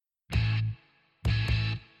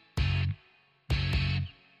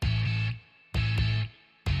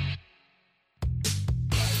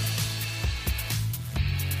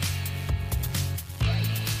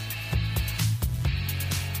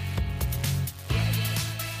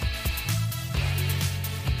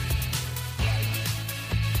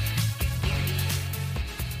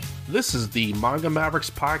This is the Manga Mavericks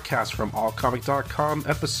podcast from allcomic.com,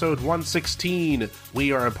 episode 116.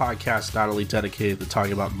 We are a podcast not only dedicated to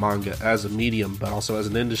talking about manga as a medium, but also as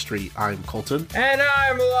an industry. I'm Colton. And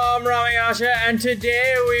I'm Lam Ramayasha, and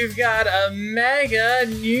today we've got a mega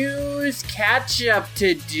news catch-up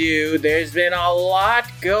to do. There's been a lot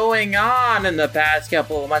going on in the past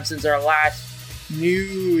couple of months since our last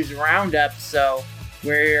news roundup, so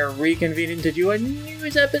we're reconvening to do a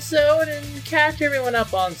news episode and catch everyone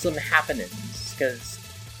up on some happenings, because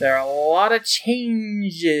there are a lot of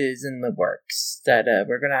changes in the works that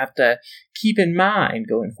we're going to have to keep in mind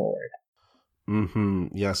going forward.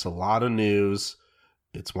 Yes, a lot of news.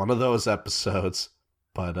 It's one of those episodes,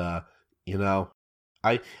 but, I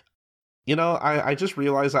just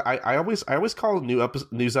realized I always call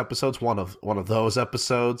news episodes one of those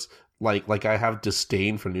episodes. Like I have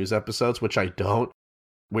disdain for news episodes, which I don't,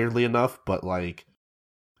 weirdly enough, but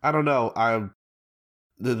I don't know.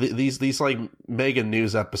 These like mega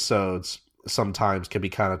news episodes sometimes can be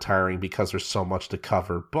kind of tiring because there's so much to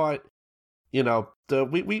cover. But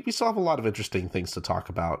we still have a lot of interesting things to talk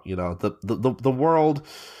about. The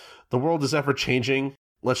world is ever changing.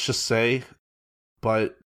 Let's just say,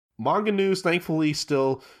 but manga news thankfully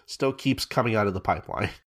still keeps coming out of the pipeline.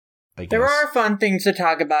 There are fun things to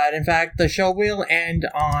talk about. In fact, the show will end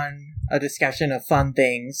on a discussion of fun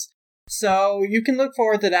things. So you can look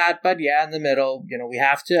forward to that, but yeah, in the middle, we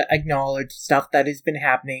have to acknowledge stuff that has been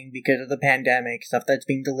happening because of the pandemic, stuff that's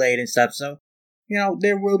being delayed and stuff. So,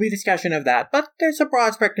 there will be discussion of that, but there's a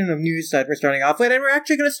broad spectrum of news that we're starting off with, and we're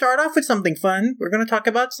actually going to start off with something fun. We're going to talk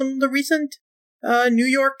about some of the recent New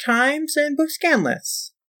York Times and book scan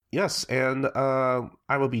lists. Yes, and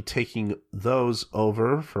I will be taking those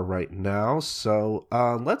over for right now. So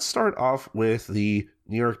let's start off with the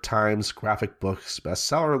New York Times graphic books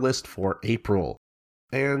bestseller list for April.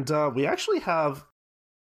 And we actually have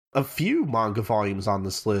a few manga volumes on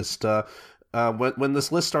this list. When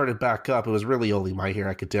this list started back up, it was really only My Hero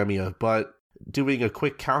Academia. But doing a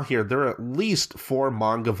quick count here, there are at least 4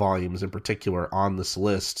 manga volumes in particular on this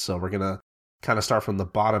list. So we're going to kind of start from the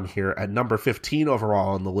bottom here. At number 15 overall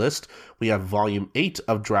on the list, we have Volume 8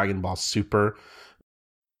 of Dragon Ball Super,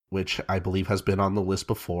 which I believe has been on the list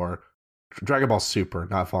before. Dragon Ball Super,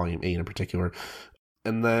 not Volume 8 in particular.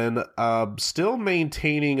 And then still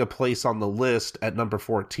maintaining a place on the list at number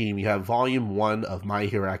 14, we have Volume 1 of My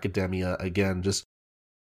Hero Academia. Again, just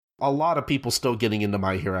a lot of people still getting into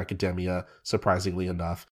My Hero Academia, surprisingly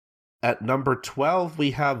enough. At number 12, we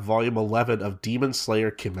have Volume 11 of Demon Slayer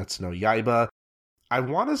Kimetsu no Yaiba. I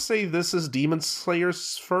want to say this is Demon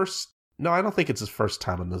Slayer's first... No, I don't think it's his first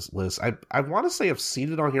time on this list. I want to say I've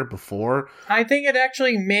seen it on here before. I think it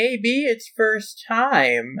actually may be its first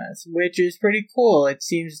time, which is pretty cool. It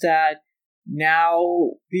seems that now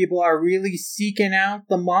people are really seeking out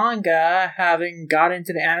the manga, having got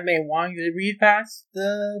into the anime and wanting to read past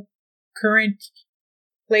the current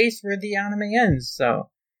place where the anime ends, so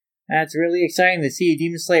that's really exciting to see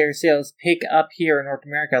Demon Slayer sales pick up here in North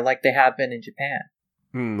America like they have been in Japan.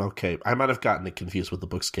 Okay, I might have gotten it confused with the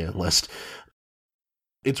book scan list.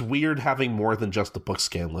 It's weird having more than just the book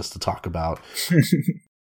scan list to talk about.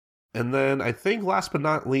 And then I think last but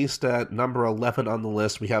not least, at number 11 on the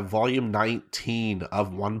list, we have Volume 19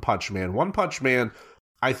 of One Punch Man. One Punch Man,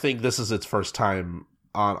 I think this is its first time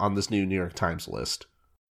on this new New York Times list.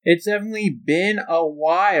 It's definitely been a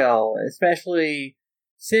while, especially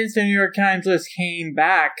since the New York Times list came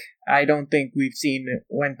back. I don't think we've seen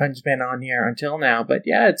One Punch Man on here until now, but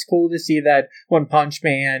yeah, it's cool to see that One Punch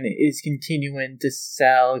Man is continuing to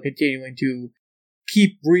sell, continuing to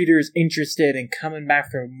keep readers interested and coming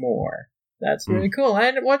back for more. That's really cool.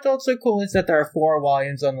 And what's also cool is that there are 4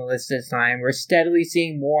 volumes on the list this time. We're steadily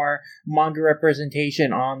seeing more manga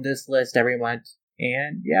representation on this list every month.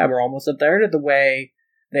 And yeah, we're almost a third of the way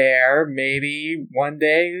there. Maybe one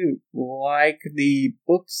day, like the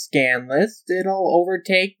book scan list, it'll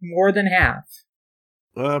overtake more than half.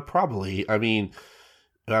 Probably. I mean,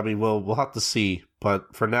 we'll have to see.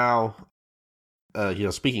 But for now,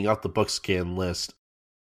 speaking of the book scan list,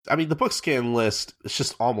 the book scan list is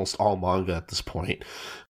just almost all manga at this point.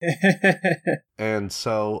 And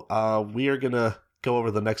so we are gonna go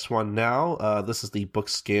over the next one now. This is the book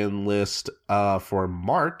scan list for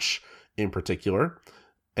March in particular.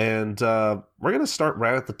 And we're going to start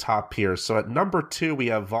right at the top here. So at number 2, we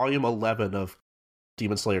have Volume 11 of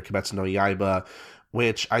Demon Slayer Kimetsu no Yaiba,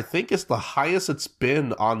 which I think is the highest it's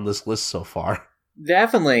been on this list so far.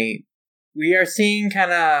 Definitely. We are seeing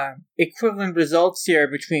kind of equivalent results here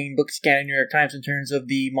between Bookscan and New York Times in terms of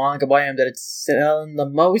the manga volume that it's selling the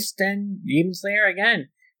most, and Demon Slayer, again,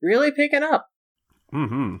 really picking up.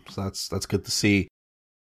 So that's good to see.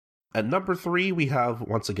 At number 3, we have,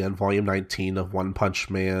 once again, Volume 19 of One Punch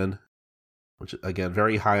Man, which, again,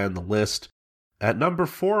 very high on the list. At number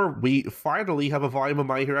 4, we finally have a volume of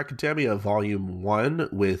My Hero Academia, Volume 1,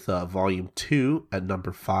 with Volume 2 at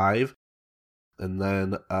number 5. And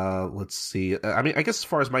then, let's see. I mean, I guess as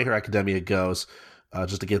far as My Hero Academia goes,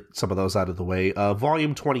 just to get some of those out of the way,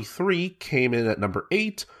 Volume 23 came in at number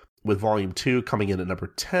 8, with Volume 2 coming in at number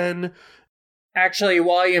 10. Actually,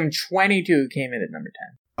 Volume 22 came in at number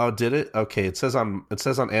 10. Oh, did it? Okay, it says on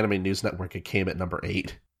Anime News Network it came at number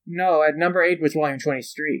 8. No, at number 8 was Volume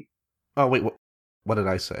 23. Oh, wait, what did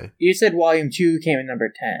I say? You said Volume 2 came in number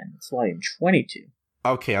 10. It's Volume 22.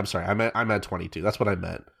 Okay, I'm sorry. I meant 22. That's what I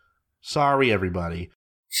meant. Sorry, everybody.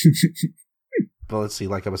 But let's see,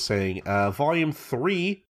 like I was saying, Volume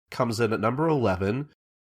 3 comes in at number 11.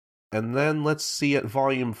 And then let's see, at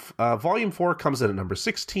Volume 4 comes in at number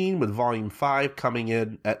 16, with Volume 5 coming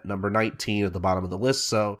in at number 19 at the bottom of the list.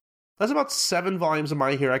 So that's about 7 volumes of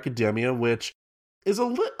My Hero Academia, which is a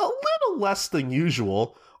little less than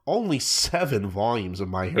usual. Only 7 volumes of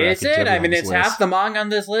My Hero Academia. Is it? I mean, it's half the manga on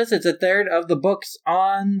this list. It's a third of the books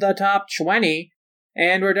on the top 20.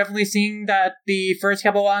 And we're definitely seeing that the first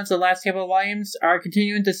couple of volumes, the last couple of volumes, are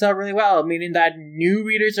continuing to sell really well, meaning that new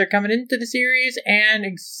readers are coming into the series, and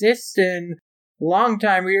existing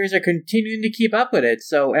longtime readers are continuing to keep up with it.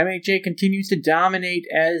 So MHA continues to dominate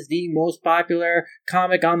as the most popular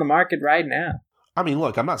comic on the market right now. I mean,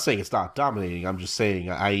 look, I'm not saying it's not dominating. I'm just saying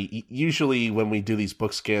I usually, when we do these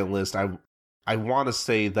book scan lists, I want to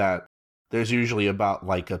say that there's usually about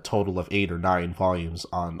like a total of 8 or 9 volumes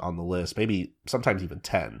on the list, maybe sometimes even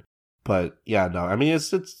 10. But yeah, no, I mean,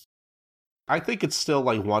 it's I think it's still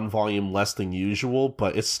like 1 volume less than usual,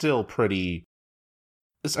 but it's still pretty.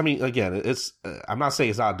 I mean, again, it's I'm not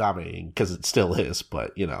saying it's not dominating, because it still is,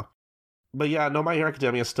 but you know. But yeah, no, My Hero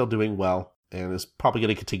Academia is still doing well, and is probably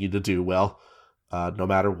going to continue to do well, no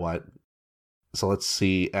matter what. So let's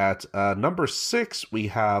see, at number 6, we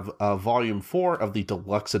have Volume 4 of the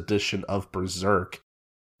deluxe edition of Berserk,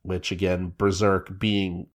 which, again, Berserk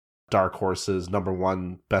being Dark Horse's number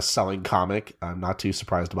 1 best-selling comic. I'm not too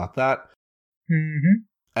surprised about that. Mm-hmm.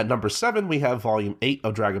 At number 7, we have Volume 8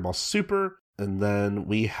 of Dragon Ball Super, and then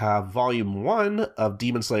we have Volume 1 of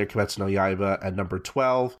Demon Slayer Kimetsu no Yaiba at number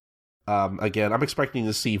 12. Again, I'm expecting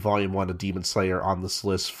to see Volume 1 of Demon Slayer on this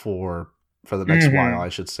list for the next while, I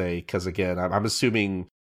should say, because again, I'm assuming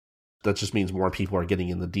that just means more people are getting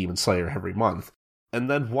in the Demon Slayer every month. And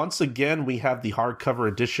then once again, we have the hardcover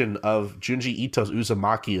edition of Junji Ito's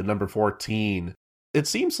Uzumaki at number 14. It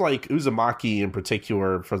seems like Uzumaki in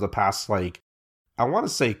particular, for the past, like, I want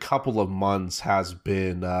to say couple of months, has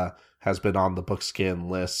been on the book scan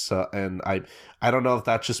list. And I don't know if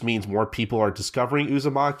that just means more people are discovering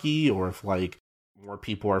Uzumaki, or if like more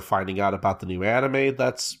people are finding out about the new anime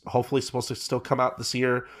that's hopefully supposed to still come out this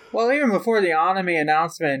year. Well, even before the anime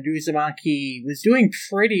announcement, Uzumaki was doing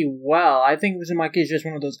pretty well. I think Uzumaki is just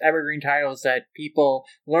one of those evergreen titles that people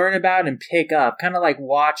learn about and pick up, kind of like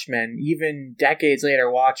Watchmen. Even decades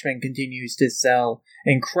later, Watchmen continues to sell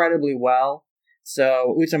incredibly well.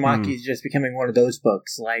 So Uzumaki is just becoming one of those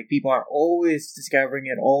books. Like, people are always discovering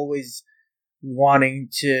it, always wanting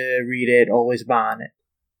to read it, always buying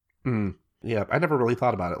it. Yeah, I never really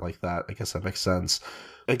thought about it like that. I guess that makes sense.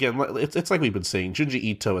 Again, it's like we've been saying, Junji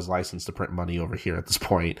Ito is licensed to print money over here at this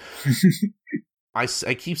point. I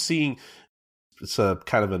keep seeing, it's a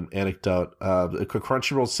kind of an anecdote,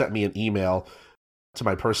 Crunchyroll sent me an email to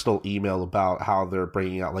my personal email about how they're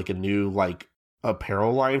bringing out like a new like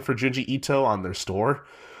apparel line for Junji Ito on their store.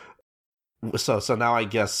 So now I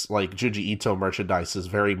guess like Junji Ito merchandise is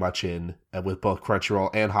very much in with both Crunchyroll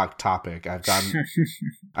and Hot Topic.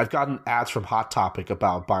 I've gotten ads from Hot Topic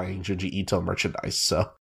about buying Junji Ito merchandise, so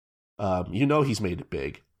he's made it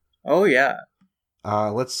big. Oh yeah.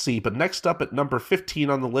 Let's see. But next up at number 15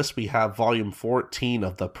 on the list, we have Volume 14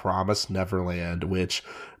 of The Promised Neverland, which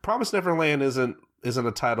Promised Neverland isn't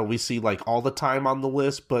a title we see like all the time on the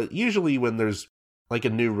list, but usually when there's like a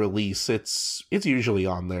new release, it's usually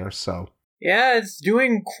on there. So. Yeah, it's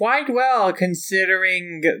doing quite well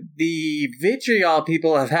considering the vitriol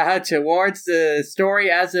people have had towards the story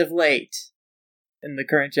as of late in the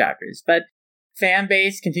current chapters. But fan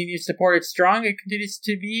base continues to support it strong. It continues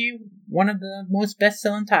to be one of the most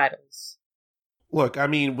best-selling titles. Look, I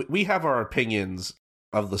mean, we have our opinions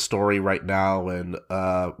of the story right now and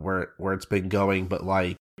where it's been going, but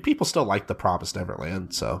like people still like The Promised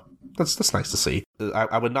Neverland, so that's nice to see.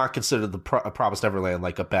 I would not consider the Promised Neverland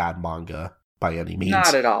like a bad manga by any means.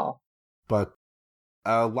 Not at all. But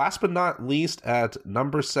last but not least, at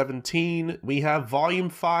number 17, we have Volume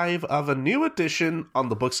 5 of a new edition on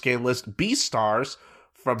the Bookscan list, Beastars,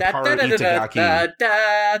 from Haru Itagaki.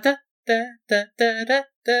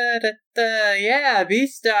 Yeah,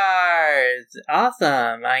 Beastars!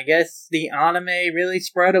 Awesome. I guess the anime really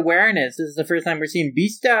spread awareness. This is the first time we're seeing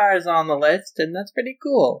Beastars on the list, and that's pretty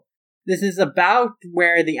cool. This is about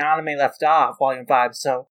where the anime left off, Volume 5,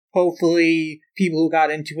 so hopefully people who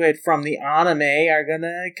got into it from the anime are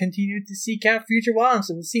gonna continue to seek out future ones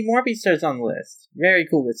and see more Beastars on the list. Very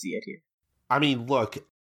cool to see it here. I mean, look,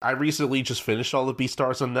 I recently just finished all the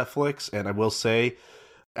Beastars on Netflix, and I will say,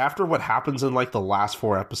 after what happens in like the last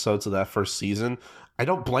 4 episodes of that first season, I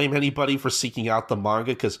don't blame anybody for seeking out the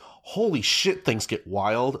manga, because holy shit, things get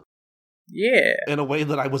wild. Yeah. In a way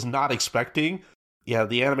that I was not expecting. Yeah,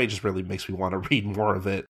 the anime just really makes me want to read more of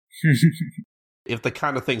it. If the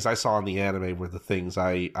kind of things I saw in the anime were the things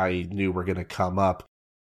I knew were going to come up,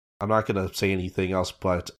 I'm not going to say anything else,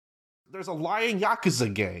 but there's a lying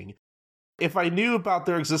Yakuza gang. If I knew about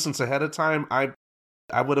their existence ahead of time, I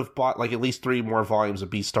would have bought like at least 3 more volumes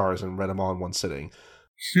of Beastars and read them all in one sitting.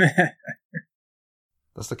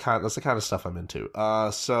 That's the kind of stuff I'm into.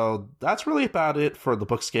 So that's really about it for the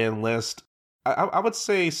BookScan list. I would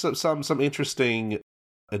say some interesting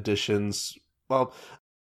additions. Well,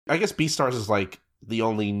 I guess Beastars is like the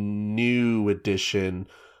only new addition.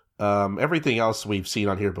 Everything else we've seen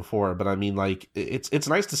on here before, but I mean, like it's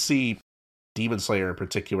nice to see Demon Slayer in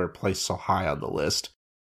particular placed so high on the list.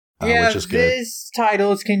 Which is good. This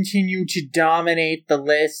titles continue to dominate the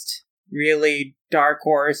list. Really, Dark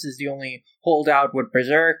Horse is the only holdout with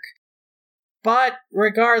Berserk. But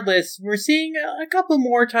regardless, we're seeing a couple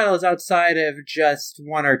more titles outside of just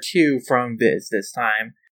 1 or 2 from Viz this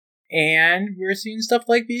time. And we're seeing stuff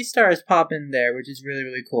like Beastars pop in there, which is really,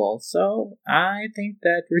 really cool. So I think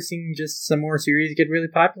that we're seeing just some more series get really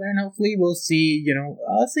popular, and hopefully we'll see,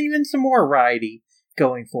 us even some more variety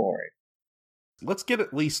going forward. Let's get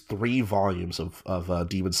at least 3 volumes of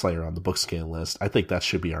Demon Slayer on the BookScan list. I think that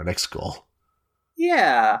should be our next goal.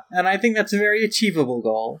 Yeah, and I think that's a very achievable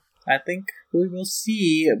goal. I think we will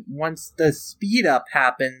see once the speed up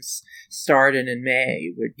happens starting in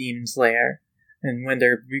May with Demon Slayer, and when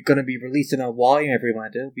they're going to be releasing a volume every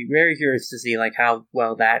month. It'll be very curious to see like how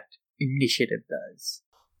well that initiative does.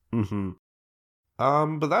 Mm-hmm.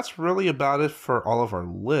 But that's really about it for all of our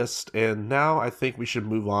list, and now I think we should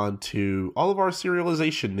move on to all of our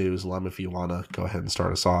serialization news. Lem, if you want to go ahead and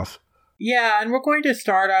start us off. Yeah, and we're going to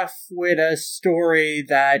start off with a story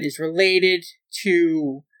that is related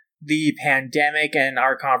to the pandemic and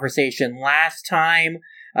our conversation last time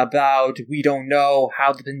about we don't know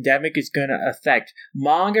how the pandemic is going to affect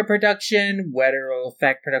manga production, whether it will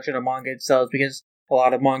affect production of manga itself, because a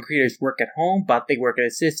lot of manga creators work at home, but they work at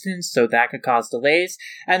assistance, so that could cause delays.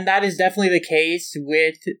 And that is definitely the case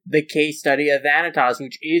with the case study of Vanitas,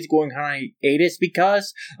 which is going on hiatus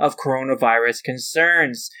because of coronavirus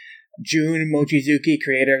concerns. Jun Mochizuki,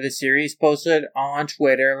 creator of the series, posted on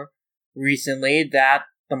Twitter recently that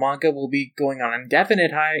the manga will be going on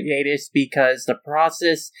indefinite hiatus because the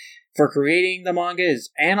process for creating the manga is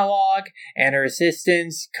analog, and her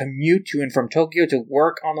assistants commute to and from Tokyo to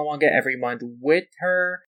work on the manga every month with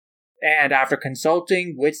her. And after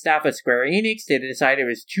consulting with staff at Square Enix, they decided it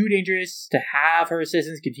was too dangerous to have her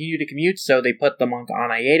assistants continue to commute, so they put the manga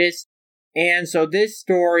on hiatus. And so this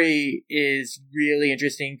story is really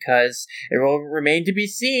interesting because it will remain to be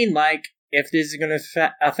seen, like, if this is going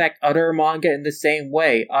to affect other manga in the same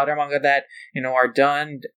way. Other manga that, are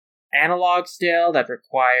done analog still, that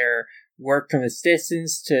require work from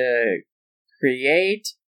assistants to create.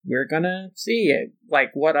 We're gonna see it.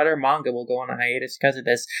 Like, what other manga will go on a hiatus because of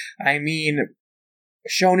this? I mean,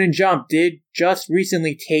 Shonen Jump did just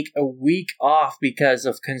recently take a week off because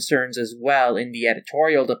of concerns as well in the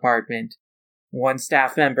editorial department. One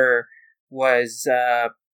staff member was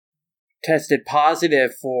tested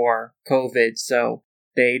positive for COVID, so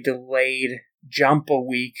they delayed Jump a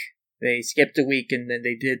week. They skipped a week, and then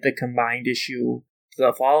they did the combined issue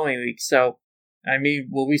the following week. So, I mean,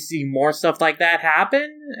 will we see more stuff like that happen?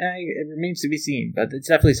 It remains to be seen, but it's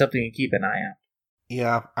definitely something to keep an eye on.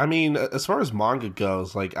 Yeah, I mean, as far as manga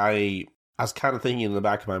goes, like, I was kind of thinking in the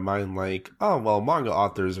back of my mind, like, oh, well, manga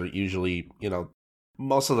authors are usually,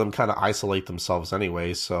 most of them kind of isolate themselves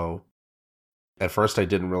anyway, so at first I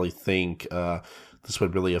didn't really think this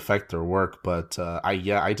would really affect their work, but I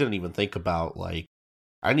didn't even think about, like,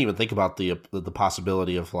 the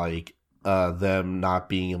possibility of, like, them not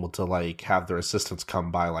being able to, like, have their assistants come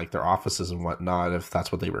by, like, their offices and whatnot if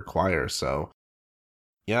that's what they require. So,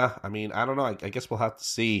 yeah, I mean, I don't know. I guess we'll have to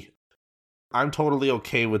see. I'm totally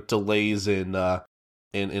okay with delays in all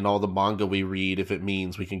the manga we read if it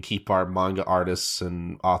means we can keep our manga artists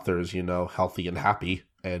and authors, healthy and happy.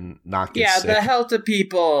 and not get Yeah, sick. the health of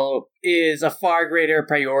people is a far greater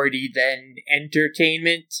priority than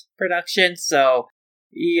entertainment production. So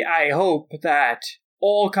I hope that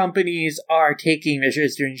all companies are taking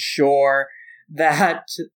measures to ensure that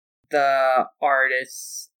the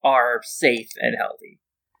artists are safe and healthy.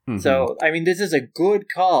 Mm-hmm. So, I mean, this is a good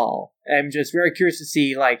call. I'm just very curious to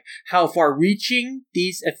see, like, how far-reaching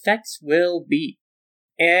these effects will be.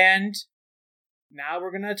 And now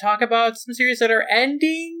we're going to talk about some series that are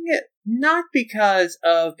ending, not because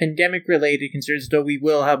of pandemic-related concerns, though we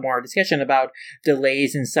will have more discussion about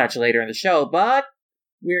delays and such later in the show, but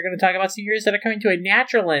we're going to talk about series that are coming to a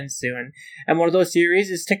natural end soon. And one of those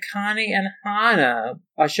series is Takane and Hana,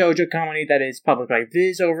 a shoujo comedy that is published by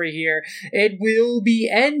Viz over here. It will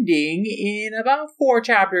be ending in about 4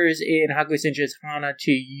 chapters in Hakusenshi's Hana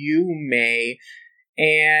to Yume,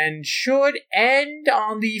 and should end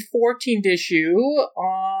on the 14th issue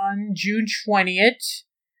on June 20th.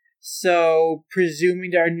 So,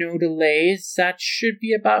 presuming there are no delays, that should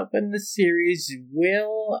be about when the series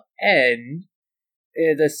will end.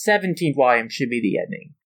 The 17th volume should be the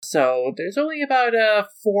ending. So, there's only about a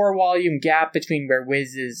 4-volume gap between where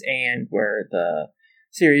Wiz is and where the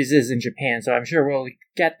series is in Japan. So, I'm sure we'll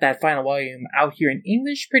get that final volume out here in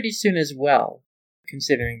English pretty soon as well,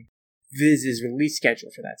 considering Viz's release schedule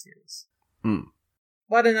for that series.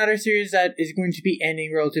 But another series that is going to be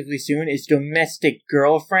ending relatively soon is Domestic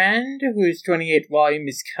Girlfriend, whose 28th volume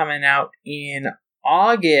is coming out in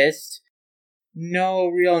August. No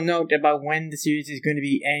real note about when the series is going to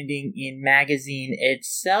be ending in magazine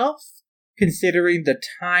itself, considering the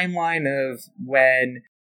timeline of when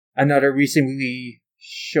another recently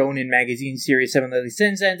Shonen Magazine series 7 Deadly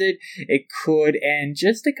Sins ended. It could end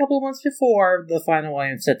just a couple of months before the final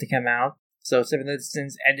volume is set to come out. So 7 Deadly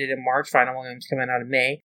Sins ended in March, final volume's coming out in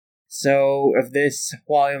May. So if this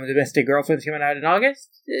volume of Domestic Girlfriend is coming out in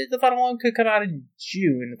August, the final one could come out in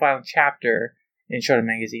June, the final chapter in Shonen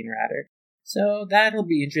Magazine, rather. So that'll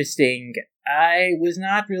be interesting. I was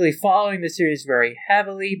not really following the series very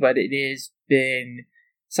heavily, but it has been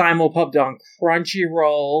simulpubbed on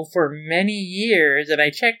Crunchyroll for many years, and I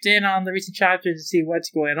checked in on the recent chapters to see what's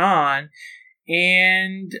going on,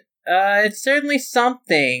 and it's certainly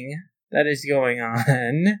something that is going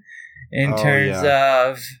on in terms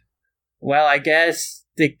of, well, I guess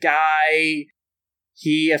the guy,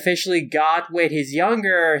 he officially got with his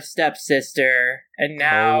younger stepsister, and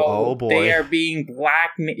now they are being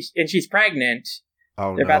blackmailed, and she's pregnant.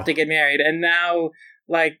 They're about to get married, and now,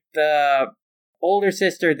 like, the older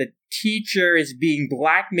sister, the teacher, is being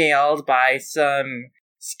blackmailed by some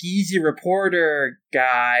skeezy reporter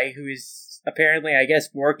guy who's apparently, I guess,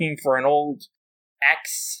 working for an old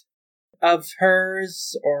ex of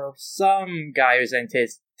hers, or some guy who's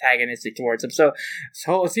antagonistic towards him. So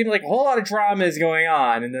it seems like a whole lot of drama is going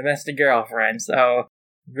on in Domestic Girlfriend. So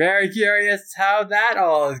very curious how that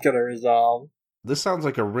all is going to resolve. This sounds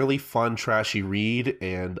like a really fun, trashy read,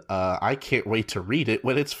 and I can't wait to read it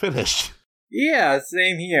when it's finished. Yeah,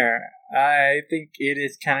 same here. I think it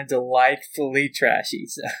is kind of delightfully trashy,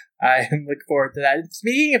 so I look forward to that. And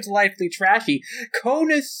speaking of delightfully trashy,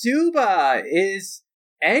 Konosuba is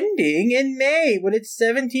ending in May with its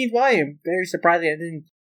 17th volume. Very surprising. I didn't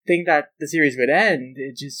think that the series would end.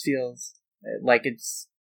 It just feels like it's,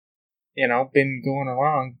 been going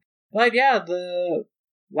along. But yeah, the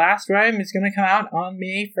last volume is going to come out on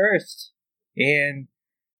May 1st. And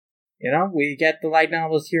we get the light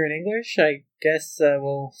novels here in English. I guess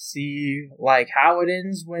we'll see, how it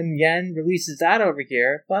ends when Yen releases that over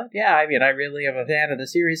here. But yeah, I really am a fan of the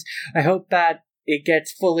series. I hope that it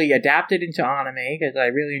gets fully adapted into anime, because I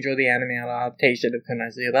really enjoy the anime adaptation of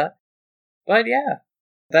Konosuba. But yeah,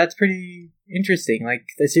 that's pretty interesting.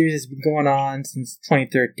 The series has been going on since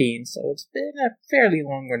 2013, so it's been a fairly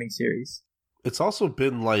long-running series. It's also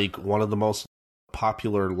been, one of the most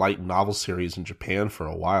popular light novel series in Japan for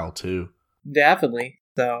a while, too. Definitely.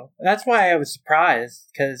 So that's why I was surprised,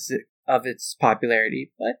 because of its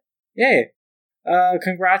popularity. But yay.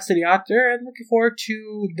 Congrats to the author, and looking forward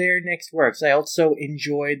to their next works. I also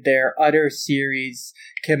enjoyed their other series,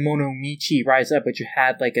 Kemono Michi Rise Up, which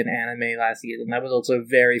had an anime last season. That was also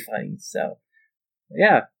very funny. So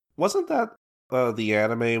yeah. Wasn't that the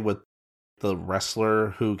anime with the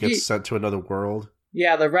wrestler who gets sent to another world?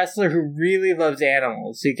 Yeah, the wrestler who really loves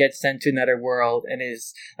animals, who gets sent to another world and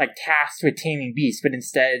is, tasked with taming beasts, but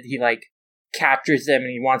instead he, captures them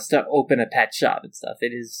and he wants to open a pet shop and stuff.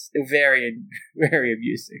 It is very, very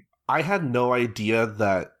amusing. I had no idea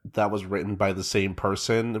that was written by the same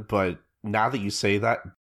person, but now that you say that,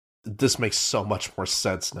 this makes so much more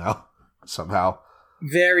sense now, somehow.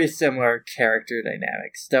 very similar character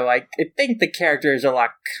dynamics. Though I think the characters are a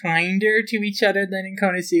lot kinder to each other than in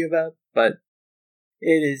Konosuba, but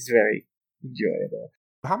it is very enjoyable.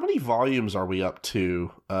 How many volumes are we up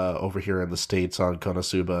to over here in the States on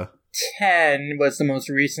Konosuba? 10 was the most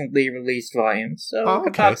recently released volume, so okay.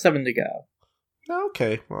 about 7 to go.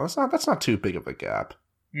 Okay, well, that's not too big of a gap.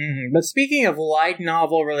 Mm-hmm. But speaking of light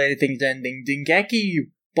novel-related things ending,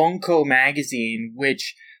 Dengeki Bunko magazine,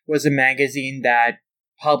 which was a magazine that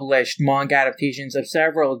published manga adaptations of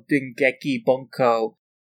several Dengeki Bunko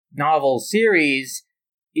novel series,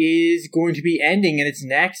 is going to be ending in its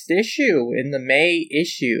next issue, in the May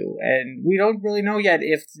issue. And we don't really know yet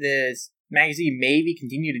if this magazine may be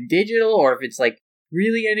continued in digital or if it's like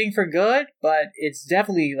really ending for good, but it's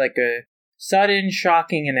definitely like a sudden,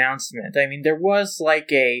 shocking announcement. I mean, there was like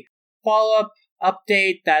a follow-up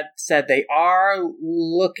update that said they are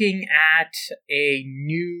looking at a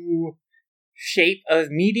new shape of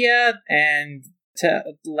media and to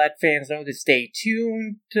let fans know to stay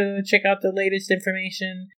tuned to check out the latest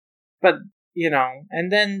information. But,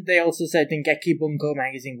 and then they also said Dengeki Bunko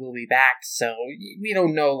magazine will be back, so we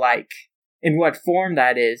don't know, like, in what form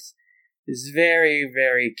that is. It's very,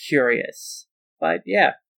 very curious. But,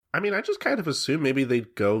 yeah. I mean, I just kind of assume maybe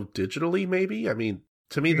they'd go digitally, maybe? I mean,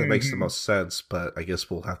 to me that makes the most sense, but I guess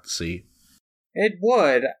we'll have to see. It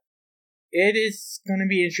would. It is going to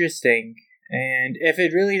be interesting. And if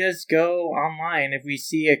it really does go online, if we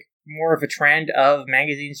see more of a trend of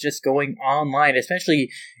magazines just going online, especially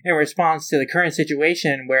in response to the current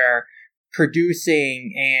situation where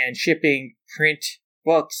producing and shipping print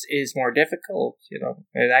books is more difficult,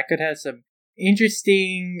 that could have some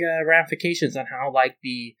interesting ramifications on how, like,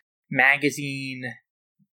 the magazine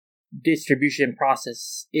distribution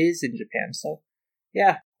process is in Japan. So,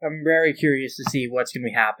 yeah, I'm very curious to see what's going to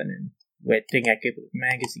be happening with Dengeki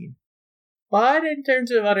magazine. But in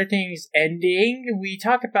terms of other things ending, we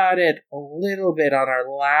talked about it a little bit on our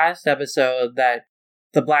last episode that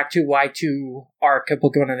the Black 2 White 2 arc of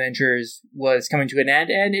Pokemon Adventures was coming to an end,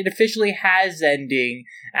 and it officially has ending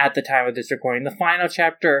at the time of this recording. The final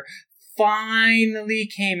chapter finally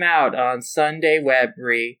came out on Sunday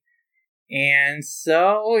Webry. And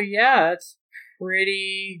so, yeah, that's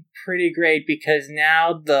pretty great because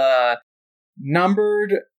now the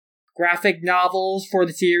numbered graphic novels for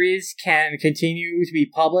the series can continue to be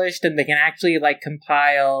published, and they can actually, like,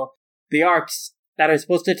 compile the arcs that are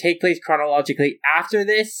supposed to take place chronologically after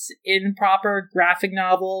this in proper graphic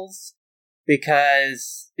novels,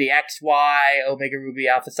 because the XY, Omega Ruby,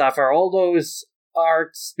 Alpha Sapphire, all those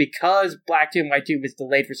arcs, because Black 2 and White 2 was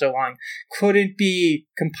delayed for so long, couldn't be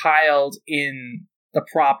compiled in the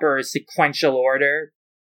proper sequential order.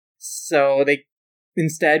 So they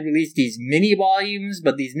instead released these mini volumes,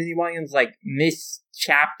 but these mini volumes, like, miss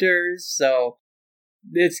chapters, so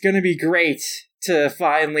it's gonna be great to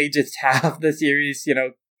finally just have the series,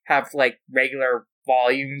 have, like, regular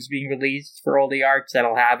volumes being released for all the arcs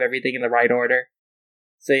that'll have everything in the right order.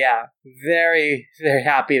 So yeah, very, very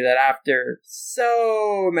happy that after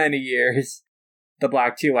so many years, the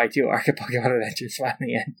Black 2 White 2 arc of Pokemon Adventures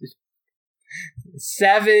finally ended.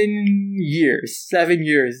 7 years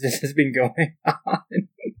this has been going on.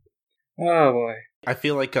 Oh boy. I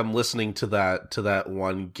feel like I'm listening to that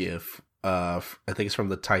one GIF. I think it's from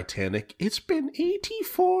the Titanic. It's been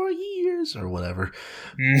 84 years or whatever.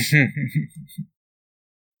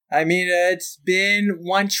 I mean, it's been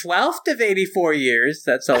 1/12 of 84 years.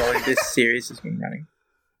 That's how long this series has been running.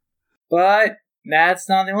 But that's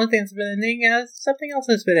not the only thing that's been ending. Something else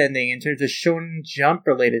has been ending in terms of Shonen Jump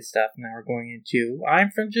related stuff. Now we're going into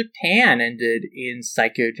I'm From Japan ended in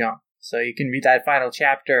Psycho Jump. So you can read that final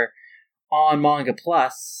chapter on Manga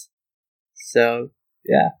Plus. So,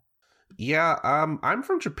 yeah. Yeah, I'm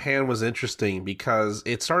From Japan was interesting because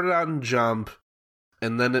it started out in Jump,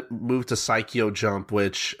 and then it moved to Psycho Jump,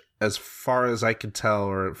 which, as far as I could tell,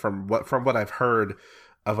 or from what I've heard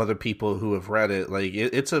of other people who have read it, like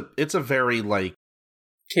it's a very, like,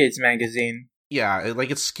 kids magazine. Yeah, it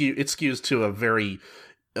skews to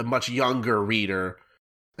a much younger reader,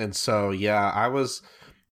 and so yeah,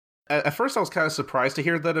 at first I was kind of surprised to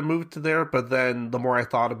hear that it moved to there, but then the more I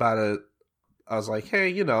thought about it, I was like,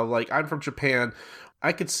 hey, like, I'm From Japan,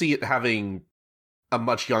 I could see it having a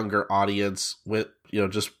much younger audience with,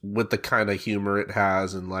 just with the kind of humor it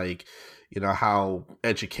has and, like, how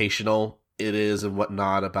educational it is and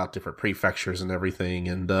whatnot about different prefectures and everything.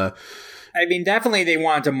 And I mean, definitely they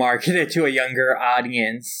wanted to market it to a younger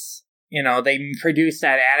audience. They produced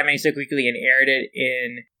that anime so quickly and aired it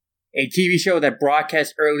in a TV show that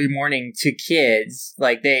broadcast early morning to kids.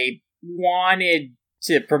 Like, they wanted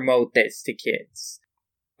to promote this to kids.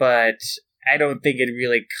 But I don't think it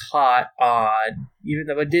really caught on, even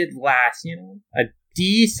though it did last, a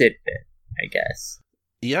decent bit, I guess.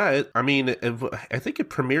 Yeah, I think it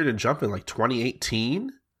premiered in Jump in like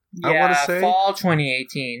 2018. Yeah, I want to say fall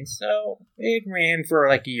 2018. So it ran for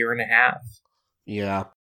like a year and a half. Yeah,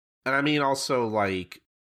 and I mean also like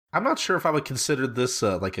I'm not sure if I would consider this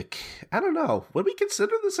I don't know. Would we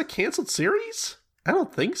consider this a canceled series? I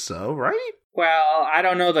don't think so, right? Well, I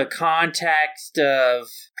don't know the context of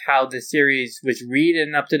how the series was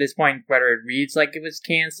reading up to this point, whether it reads like it was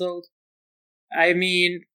canceled. I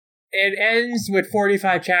mean, it ends with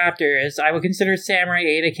 45 chapters. I would consider Samurai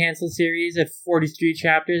 8 a canceled series at 43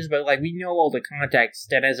 chapters, but like we know all the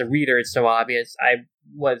context, and as a reader it's so obvious. I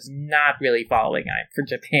was not really following it for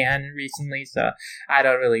Japan recently, so I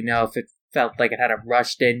don't really know if it felt like it had a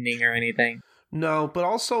rushed ending or anything. No, but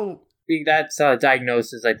also that's a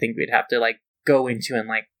diagnosis I think we'd have to like go into and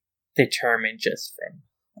like determine just from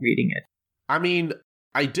reading it. I mean,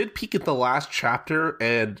 I did peek at the last chapter,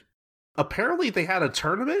 and apparently they had a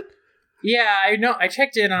tournament. Yeah, I know. I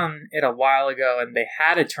checked in on it a while ago, and they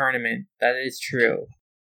had a tournament. That is true.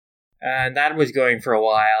 And that was going for a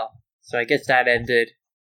while. So I guess that ended,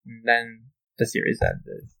 and then the series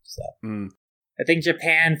ended. So I think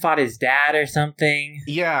Japan fought his dad or something.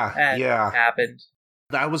 Yeah, yeah. Happened.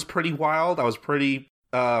 That was pretty wild. I was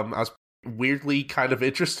weirdly kind of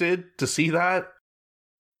interested to see that.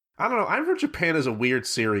 I don't know. I remember Japan is a weird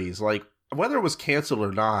series. Like, whether it was canceled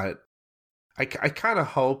or not, I kind of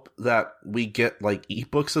hope that we get, like,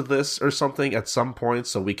 ebooks of this or something at some point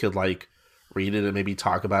so we could, like, read it and maybe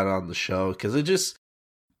talk about it on the show. Because it just...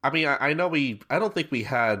 I mean, I don't think we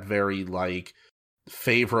had very, like,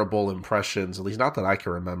 favorable impressions, at least not that I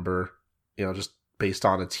can remember, just based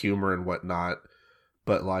on its humor and whatnot.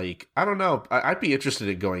 But, like, I don't know. I'd be interested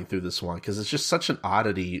in going through this one because it's just such an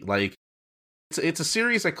oddity. Like, it's a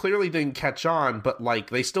series that clearly didn't catch on, but, like,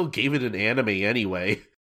 they still gave it an anime anyway,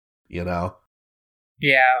 Yeah.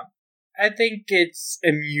 I think it's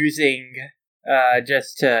amusing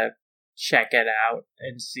just to check it out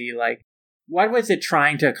and see, like, what was it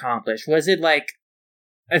trying to accomplish? Was it, like,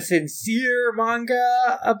 a sincere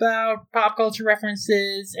manga about pop culture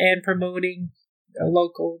references and promoting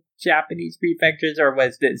local Japanese prefectures, or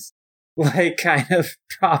was this like kind of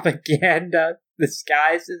propaganda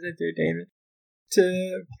disguised as entertainment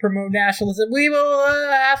to promote nationalism? We will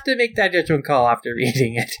have to make that judgment call after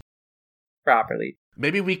reading it properly.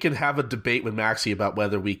 Maybe we can have a debate with Maxie about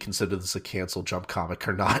whether we consider this a canceled Jump comic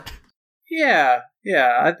or not. Yeah,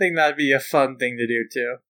 I think that'd be a fun thing to do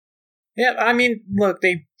too. Yeah, I mean, look,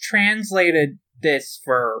 they translated this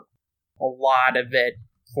for a lot of it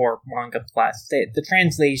for Manga Plus. The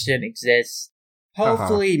translation exists.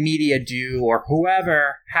 Hopefully Media Do, or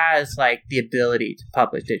whoever has, like, the ability to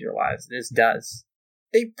publish digitalized, this does.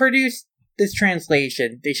 They produced this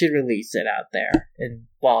translation. They should release it out there in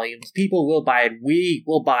volumes. People will buy it. We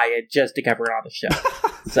will buy it just to cover it on the show.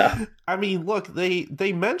 So, I mean, look,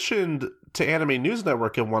 they mentioned to Anime News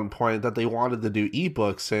Network at one point that they wanted to do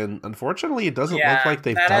ebooks, and unfortunately it doesn't look like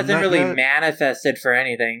they've done that hasn't really yet. Manifested for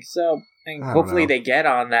anything, so hopefully they get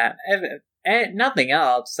on that. And nothing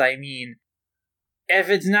else, I mean, if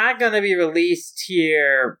it's not going to be released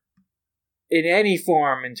here in any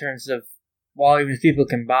form in terms of volumes people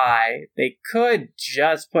can buy, they could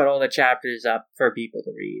just put all the chapters up for people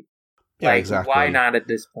to read. Yeah, exactly. Why not at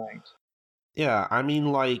this point? Yeah, I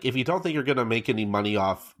mean, like, if you don't think you're going to make any money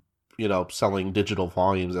off, selling digital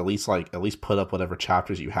volumes, at least put up whatever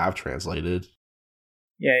chapters you have translated.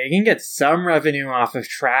 Yeah, you can get some revenue off of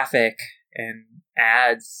traffic and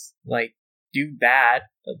ads. Like, do that,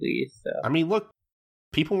 at least. So. I mean, look,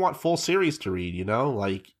 people want full series to read,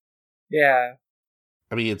 Like... Yeah.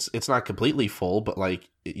 I mean, it's not completely full, but, like,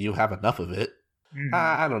 you have enough of it. Mm-hmm.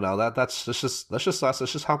 I don't know. That's just us.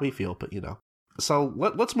 That's just how we feel, but, So,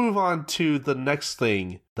 let's move on to the next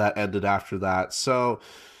thing that ended after that. So...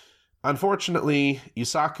 Unfortunately,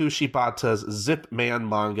 Yusaku Shibata's Zip Man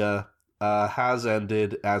manga has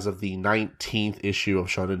ended as of the 19th issue of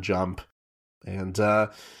Shonen Jump. And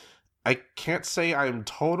I can't say I'm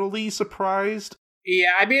totally surprised.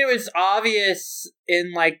 Yeah, I mean, it was obvious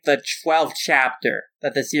in, like, the 12th chapter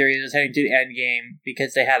that the series was heading to the endgame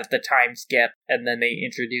because they had the time skip and then they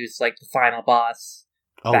introduced, like, the final boss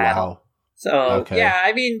battle. Wow. So, yeah,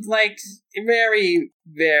 I mean, like, very,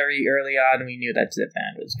 very early on, we knew that Zip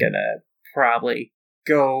Man was gonna probably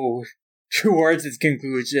go towards its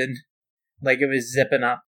conclusion. Like, it was zipping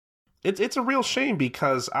up. It's a real shame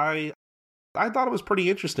because I thought it was pretty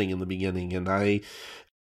interesting in the beginning, and I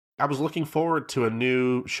was looking forward to a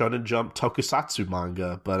new Shonen Jump tokusatsu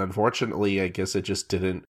manga, but unfortunately, I guess it just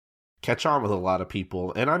didn't catch on with a lot of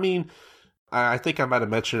people. And I mean, I think I might have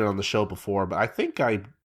mentioned it on the show before, but I think I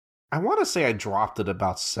want to say I dropped it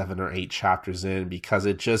about 7 or 8 chapters in because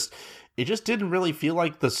it just didn't really feel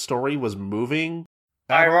like the story was moving.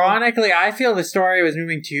 Ironically, I feel the story was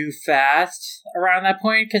moving too fast around that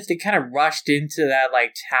point because they kind of rushed into that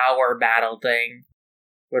like tower battle thing,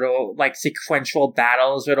 with all like sequential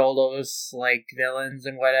battles with all those like villains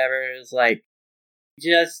and whatever. It was like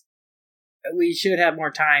just we should have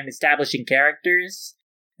more time establishing characters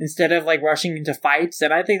instead of like rushing into fights.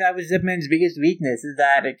 And I think that was Zipman's biggest weakness, is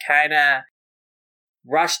that it kind of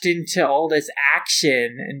rushed into all this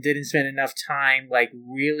action and didn't spend enough time like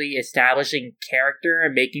really establishing character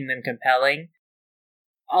and making them compelling.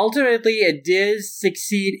 Ultimately, it did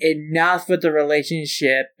succeed enough with the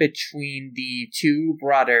relationship between the two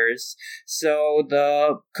brothers. So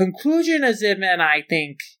the conclusion of Zipman, I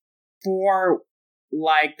think, for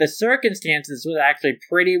like the circumstances, was actually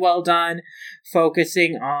pretty well done,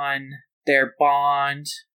 focusing on their bond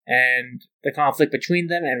and the conflict between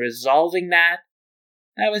them and resolving that.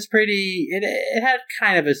 That was pretty... It had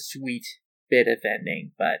kind of a sweet bit of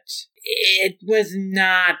ending, but it was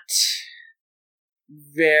not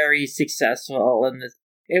very successful.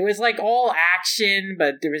 It was like all action,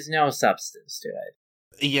 but there was no substance to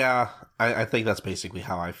it. Yeah, I think that's basically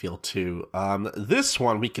how I feel too. This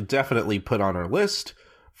one we could definitely put on our list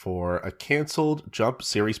for a canceled Jump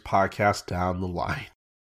series podcast down the line.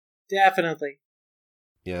 Definitely.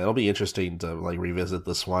 Yeah, it'll be interesting to like revisit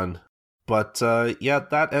this one. But yeah,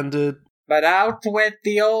 that ended. But out with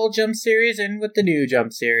the old Jump series and with the new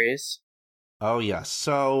Jump series. Oh yes.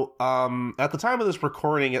 So at the time of this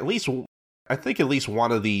recording, I think at least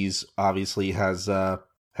one of these obviously has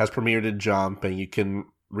premiered in Jump, and you can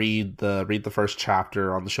read the first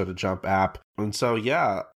chapter on the Show to Jump app. And so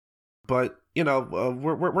yeah, but you know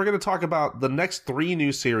we're going to talk about the next 3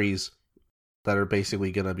 new series that are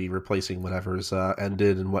basically going to be replacing whatever's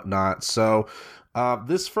ended and whatnot. So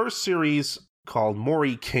this first series called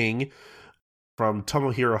Mori King from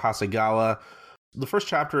Tomohiro Hasegawa. The first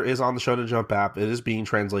chapter is on the Shonen Jump app. It is being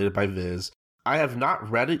translated by Viz. I have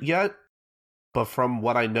not read it yet, but from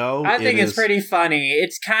what I know, I think it's pretty funny.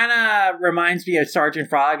 It's kind of reminds me of Sergeant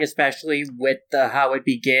Frog, especially with how it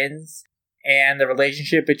begins and the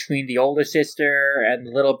relationship between the older sister and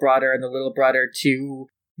the little brother to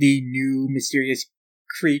the new mysterious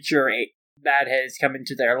creature that has come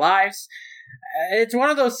into their lives. It's one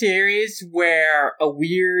of those series where a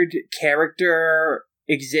weird character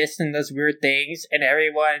exists and does weird things, and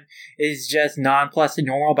everyone is just nonplussed and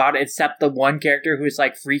normal about it, except the one character who's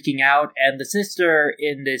like freaking out, and the sister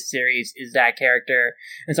in this series is that character.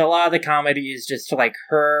 And so a lot of the comedy is just like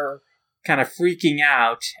her kind of freaking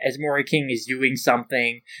out as Mori King is doing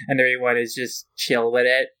something, and everyone is just chill with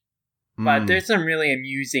it. But there's some really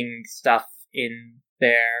amusing stuff in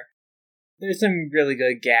there. There's some really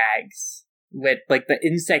good gags with like the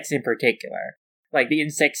insects in particular. Like the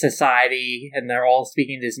insect society, and they're all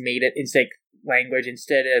speaking this made-up insect language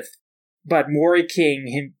but Mori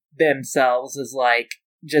King themselves is like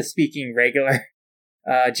just speaking regular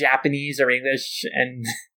Japanese or English, and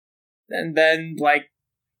then like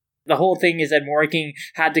the whole thing is that Mori King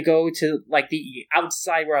had to go to like the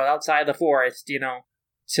outside world, outside the forest,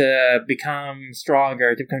 to become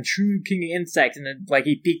stronger, to become true king of insects, and then like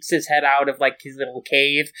he peeks his head out of like his little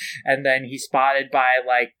cave, and then he's spotted by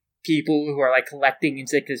like people who are like collecting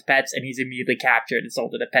insects as pets, and he's immediately captured and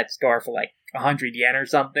sold at a pet store for like 100 yen or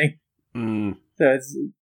something. So it's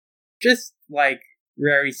just like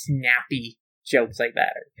very snappy jokes like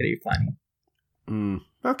that are pretty funny.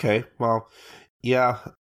 Okay, well, yeah,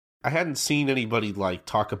 I hadn't seen anybody like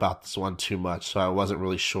talk about this one too much, so I wasn't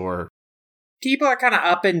really sure. People are kind of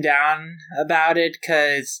up and down about it,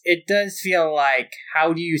 because it does feel like,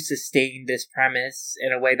 how do you sustain this premise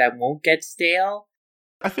in a way that won't get stale?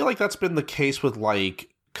 I feel like that's been the case with,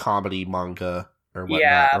 like, comedy manga or whatnot,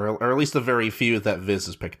 yeah. or at least the very few that Viz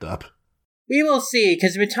has picked up. We will see,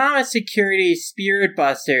 because Mitama Security's Spirit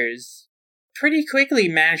Busters pretty quickly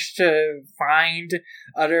managed to find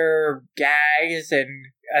other gags and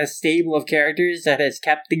a stable of characters that has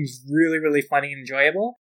kept things really, really funny and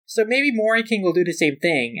enjoyable. So maybe Mori King will do the same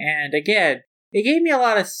thing. And again, it gave me a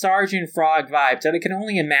lot of Sergeant Frog vibes, and I can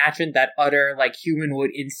only imagine that other, like, humanoid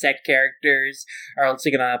insect characters are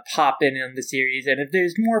also gonna pop in the series. And if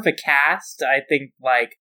there's more of a cast, I think,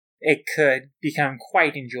 like, it could become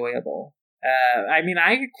quite enjoyable. I mean,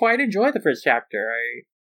 I quite enjoyed the first chapter.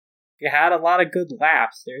 It had a lot of good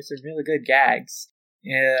laughs. There's some really good gags.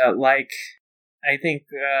 Like, I think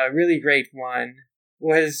a really great one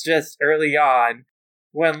was just early on,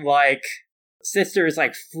 when, like, Sister is,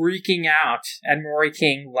 like, freaking out, and Mori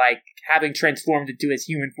King, like, having transformed into his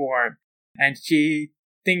human form, and she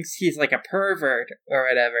thinks he's like a pervert or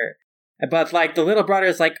whatever. But like the little brother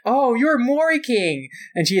is like, "Oh, you're Mori King,"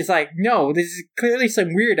 and she's like, "No, this is clearly some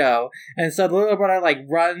weirdo." And so the little brother like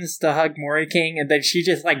runs to hug Mori King, and then she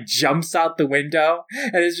just like jumps out the window,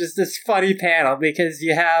 and it's just this funny panel because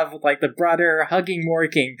you have like the brother hugging Mori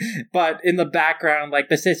King, but in the background like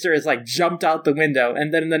the sister is like jumped out the window,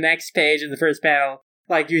 and then in the next page in the first panel,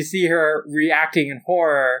 like you see her reacting in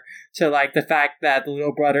horror to like the fact that the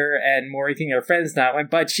little brother and Mori King are friends now,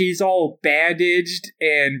 but she's all bandaged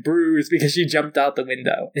and bruised because she jumped out the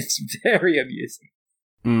window. It's very amusing.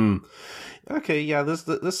 Okay, yeah,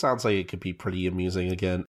 this sounds like it could be pretty amusing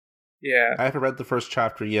again. Yeah. I haven't read the first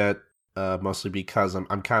chapter yet, mostly because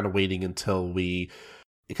I'm kind of waiting until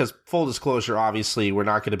because full disclosure, obviously, we're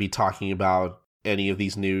not going to be talking about any of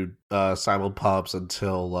these new simulpubs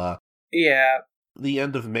until the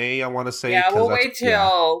end of May, I want to say. Yeah, we'll wait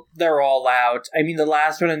till they're all out. I mean, the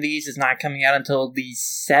last one of these is not coming out until the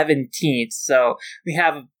 17th, so we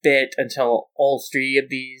have a bit until all 3 of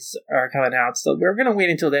these are coming out. So we're going to wait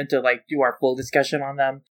until then to like do our full discussion on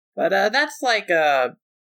them. But that's like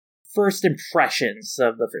first impressions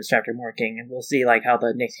of the first chapter of Mori King, and we'll see like how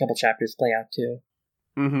the next couple chapters play out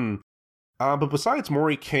too. But besides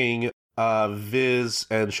Mori King, Viz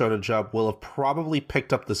and Shonen Jump will have probably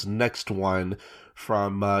picked up this next one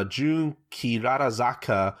from Jun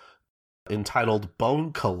Kirarazaka entitled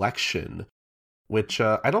Bone Collection, which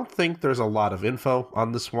I don't think there's a lot of info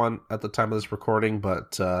on this one at the time of this recording,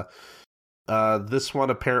 but this one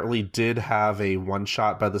apparently did have a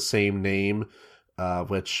one-shot by the same name,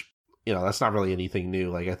 which, you know, that's not really anything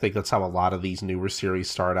new. Like, I think that's how a lot of these newer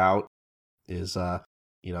series start out, is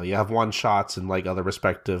you know, you have one-shots in, like, other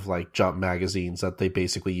respective, like, Jump magazines that they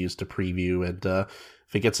basically use to preview, and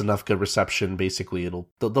if it gets enough good reception, basically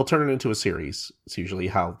they'll turn it into a series. It's usually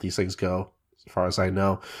how these things go, as far as I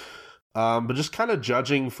know. But just kind of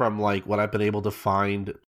judging from, like, what I've been able to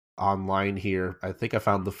find online here, I think I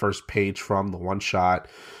found the first page from the one-shot.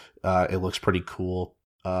 It looks pretty cool.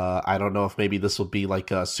 I don't know if maybe this will be,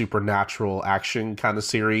 like, a supernatural action kind of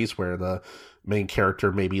series, where the main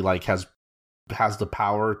character maybe, like, has the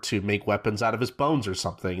power to make weapons out of his bones or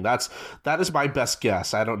something. That is my best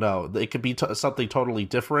guess. I don't know. It could be something totally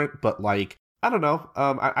different, but like, I don't know.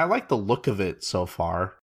 I like the look of it so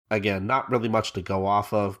far. Again, not really much to go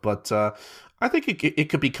off of, but I think it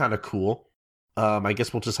could be kind of cool. I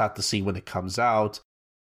guess we'll just have to see when it comes out.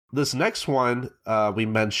 This next one we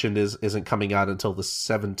mentioned isn't coming out until the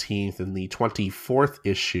 17th in the 24th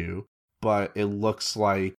issue, but it looks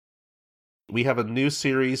like we have a new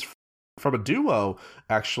series from a duo,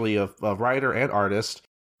 actually, of writer and artist.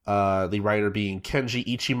 The writer being Kenji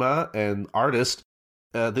Ichima, and artist,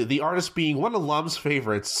 the artist being one of Lum's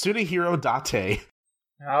favorites, Tsunehiro Date.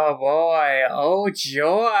 Oh boy! Oh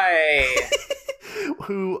joy!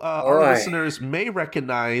 Who our listeners may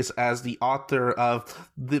recognize as the author of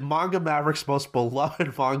the Manga Maverick's most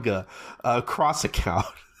beloved manga, Cross Account.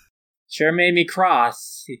 Sure made me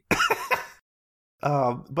cross.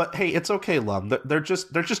 But hey, it's okay, Lum. They're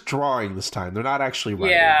just drawing this time. They're not actually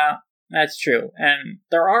writing. Yeah, that's true. And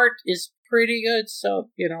their art is pretty good, so,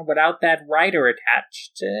 you know, without that writer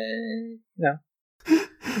attached, you know.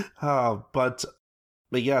 But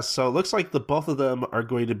yeah, so it looks like the both of them are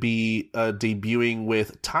going to be debuting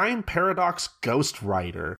with Time Paradox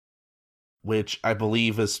Ghostwriter, which I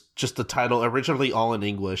believe is just the title, originally all in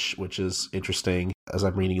English, which is interesting as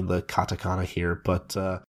I'm reading the katakana here, but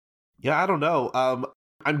yeah, I don't know.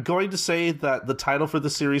 I'm going to say that the title for the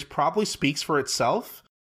series probably speaks for itself.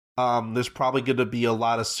 There's probably going to be a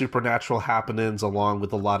lot of supernatural happenings along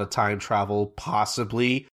with a lot of time travel,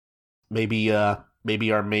 possibly. Maybe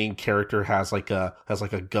our main character has like a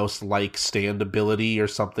ghost-like stand ability or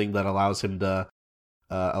something that allows him to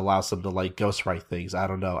like ghostwrite things. I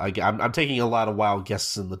don't know. I'm taking a lot of wild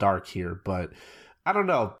guesses in the dark here, but I don't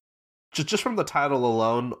know. Just from the title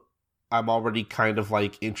alone, I'm already kind of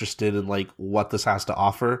like interested in like what this has to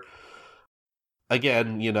offer.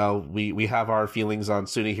 Again, you know, we have our feelings on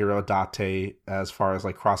Tsunehiro Date as far as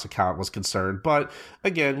like Cross Account was concerned, but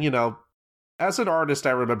again, you know, as an artist,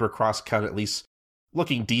 I remember Cross Account at least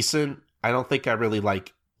looking decent. I don't think I really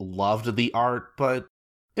like loved the art, but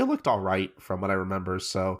it looked all right from what I remember.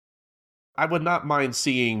 So I would not mind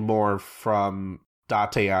seeing more from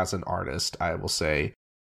Date as an artist, I will say.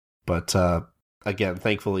 But again,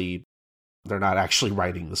 thankfully, they're not actually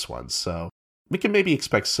writing this one, so we can maybe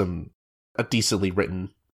expect a decently written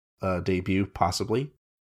debut, possibly.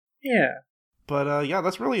 Yeah. But yeah,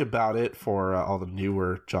 that's really about it for all the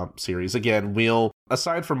newer Jump series. Again,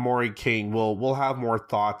 aside from Mori King, we'll have more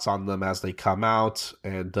thoughts on them as they come out,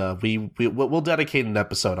 and we'll dedicate an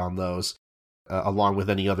episode on those, along with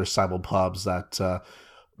any other simulpubs that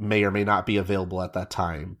may or may not be available at that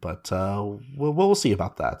time. But we'll see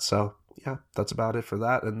about that. So yeah, that's about it for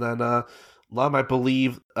that. And then Lum, I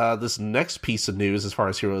believe this next piece of news, as far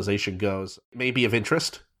as Heroization goes, may be of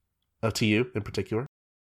interest to you in particular.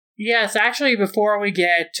 Yes, actually, before we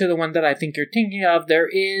get to the one that I think you're thinking of, there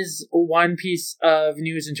is one piece of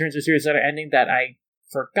news in terms of series that are ending that I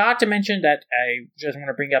forgot to mention that I just want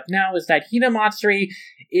to bring up now, is that Hinamatsuri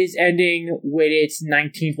is ending with its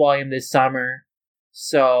 19th volume this summer.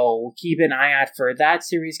 So keep an eye out for that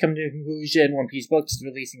series coming to a conclusion. One Piece Books is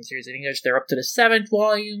releasing the series in English. They're up to the 7th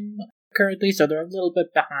volume currently, so they're a little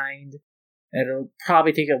bit behind. It'll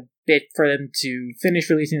probably take a bit for them to finish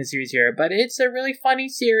releasing the series here, but it's a really funny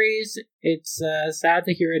series. It's sad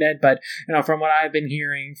to hear it end, but from what I've been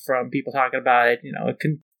hearing from people talking about it, it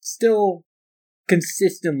can still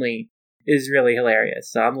consistently is really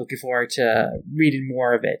hilarious. So I'm looking forward to reading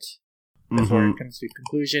more of it before it comes to a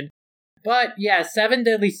conclusion. But yeah, Seven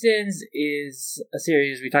Deadly Sins is a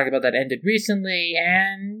series we talked about that ended recently,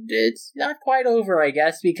 and it's not quite over, I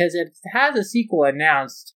guess, because it has a sequel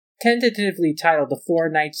announced, tentatively titled The Four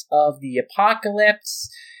Knights of the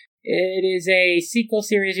Apocalypse. It is a sequel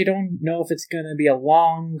series. You don't know if it's going to be a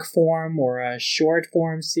long form or a short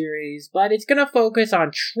form series, but it's going to focus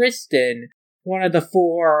on Tristan, one of the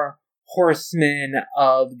four horsemen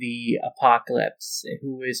of the apocalypse,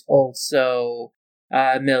 who is also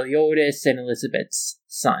Meliodas and Elizabeth's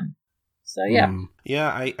son. So yeah.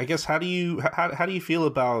 Yeah, I guess how do you feel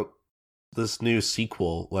about this new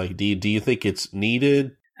sequel? Like, do you think it's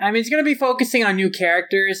needed? I mean, it's going to be focusing on new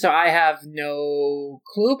characters, so I have no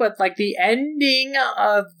clue, but like the ending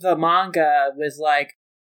of the manga was like,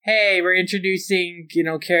 hey, we're introducing,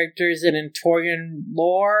 characters in Antorian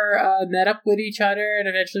lore, met up with each other and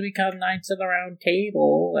eventually become Knights of the Round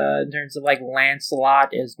Table, in terms of like Lancelot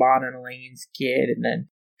is Bon and Elaine's kid, and then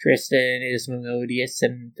Tristan is Meliodas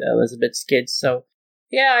and Elizabeth's kid, so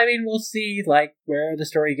yeah, I mean, we'll see, where the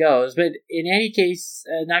story goes. But in any case,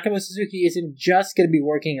 Nakamo Suzuki isn't just going to be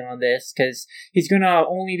working on this, because he's going to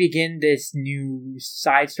only begin this new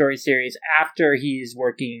side story series after he's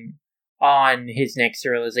working on his next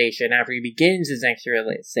serialization, after he begins his next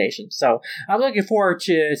serialization. So I'm looking forward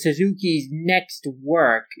to Suzuki's next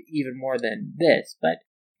work even more than this. But,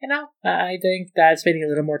 I think that spending a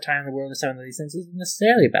little more time in the world of Seven Deadly Sins isn't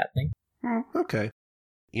necessarily a bad thing. Okay.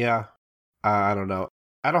 Yeah. I don't know.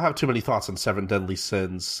 I don't have too many thoughts on Seven Deadly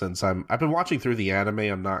Sins since I've been watching through the anime.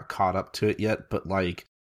 I'm not caught up to it yet, but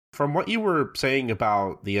from what you were saying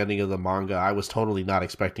about the ending of the manga, I was totally not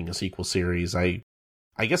expecting a sequel series. I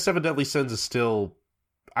guess Seven Deadly Sins is still,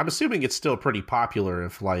 I'm assuming it's still pretty popular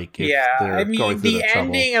if they're going through the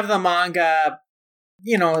ending of the manga,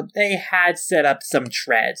 they had set up some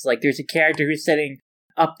treads. Like there's a character who's setting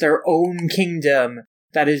up their own kingdom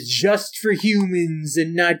that is just for humans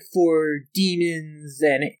and not for demons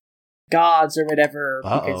and gods or whatever,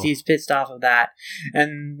 because he's pissed off of that.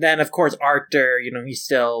 And then, of course, Arthur, he's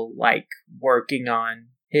still, working on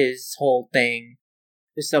his whole thing.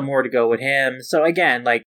 There's still more to go with him. So again,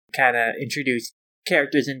 kind of introduce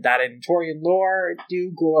characters in that Antorian lore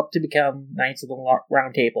do grow up to become Knights of the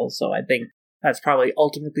Round Table. So I think that's probably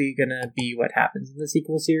ultimately going to be what happens in the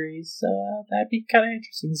sequel series. So that'd be kind of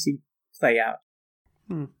interesting to see play out.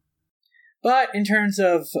 But in terms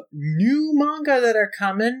of new manga that are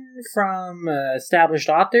coming from established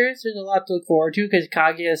authors, there's a lot to look forward to, because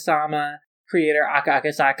Kaguya-sama creator Aka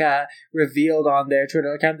Akasaka revealed on their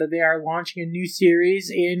Twitter account that they are launching a new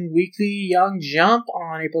series in Weekly Young Jump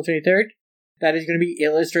on April 23rd. That is going to be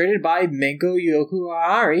illustrated by Menko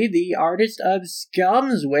Yokuhari, the artist of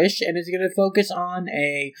Scum's Wish, and is going to focus on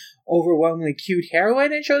a overwhelmingly cute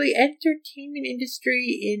heroine and show the entertainment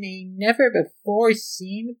industry in a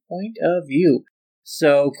never-before-seen point of view.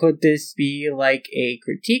 So could this be a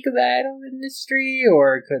critique of the idol industry,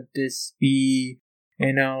 or could this be,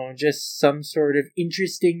 just some sort of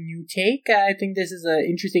interesting new take? I think this is an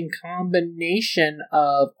interesting combination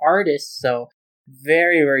of artists, so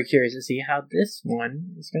very, very curious to see how this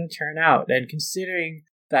one is going to turn out. And considering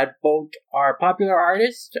that both are popular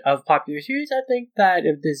artists of popular series, I think that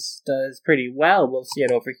if this does pretty well, we'll see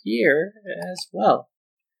it over here as well.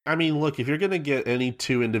 I mean, look, if you're going to get any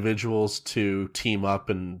two individuals to team up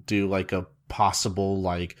and do a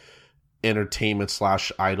possible entertainment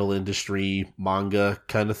 / idol industry manga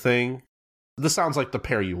kind of thing, this sounds like the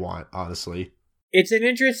pair you want, honestly. It's an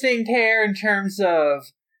interesting pair in terms of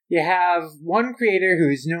you have one creator who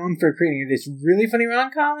is known for creating this really funny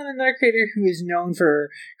rom-com, and another creator who is known for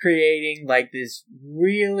creating like this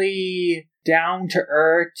really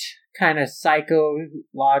down-to-earth kind of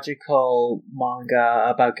psychological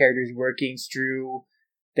manga about characters working through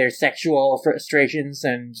their sexual frustrations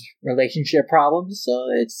and relationship problems. So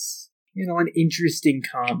it's, an interesting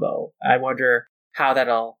combo. I wonder how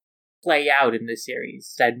that'll play out in the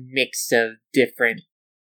series, that mix of different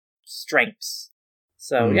strengths.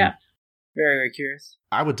 So yeah, very, very curious.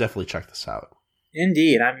 I would definitely check this out.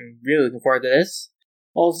 Indeed, I'm really looking forward to this.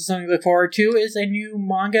 Also, something to look forward to is a new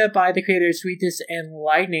manga by the creator of Sweetness and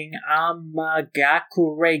Lightning,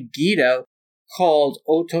 Amagakure Gido, called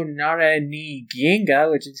Otonara ni Genga,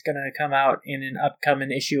 which is going to come out in an upcoming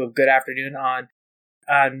issue of Good Afternoon on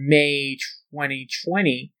May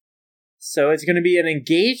 2020. So it's going to be an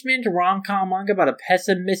engagement rom-com manga about a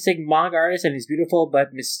pessimistic manga artist and his beautiful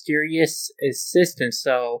but mysterious assistant.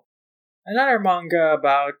 So another manga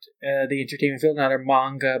about the entertainment field, another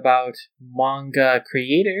manga about manga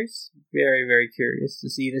creators. Very, very curious to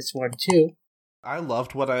see this one too. I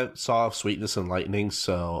loved what I saw of Sweetness and Lightning,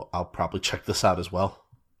 so I'll probably check this out as well.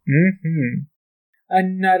 Mm-hmm.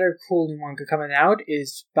 Another cool new manga coming out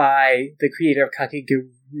is by the creator of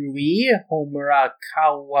Kakegurui, Homura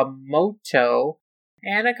Kawamoto,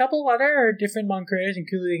 and a couple other different manga creators,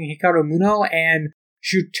 including Hikaru Muno and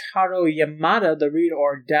Shutaro Yamada, the Read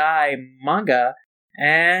or Die manga.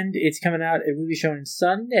 And it's coming out, it will be shown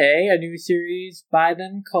Sunday, a new series by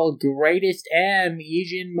them called Greatest M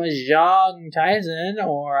Ijin Mahjong Taisen,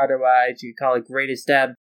 or otherwise you call it Greatest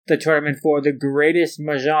M, the tournament for the greatest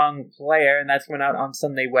Mahjong player, and that's coming out on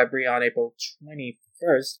Sunday Webry on April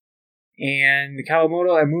 21st. And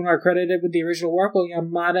Kawamoto and Moon are credited with the original work, while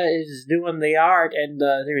Yamada is doing the art, and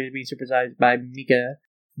the series is being supervised by Mika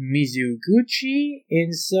Mizuguchi.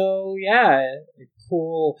 And so, yeah,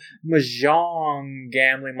 cool Mahjong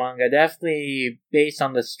gambling manga, definitely based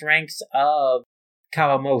on the strengths of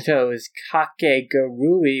Kawamoto's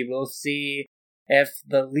Kakegurui. We'll see if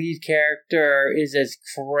the lead character is as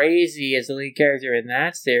crazy as the lead character in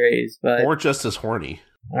that series, or just as horny.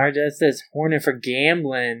 Or just as horny for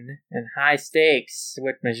gambling and high stakes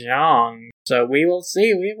with Mahjong. So we will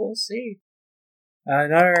see,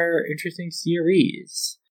 Another interesting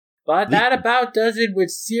series. But that about does it with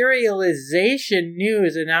serialization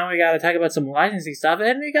news, and now we gotta talk about some licensing stuff,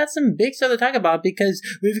 and we got some big stuff to talk about because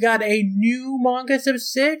we've got a new manga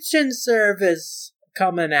subscription service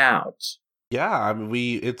coming out. Yeah, I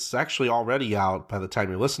mean, it's actually already out by the time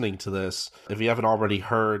you're listening to this. If you haven't already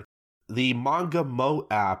heard, the Manga Mo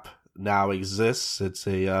app now exists. It's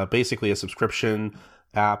basically a subscription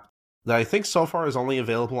app that I think so far is only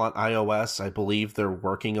available on iOS. I believe they're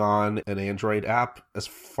working on an Android app, as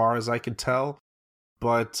far as I can tell.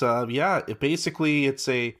 But yeah, it's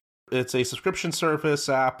a subscription service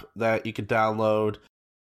app that you can download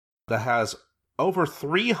that has over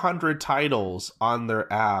 300 titles on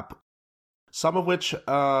their app. Some of which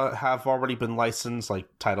have already been licensed, like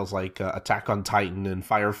titles like Attack on Titan and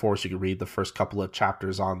Fire Force. You can read the first couple of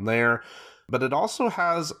chapters on there. But it also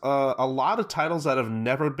has a lot of titles that have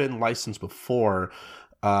never been licensed before,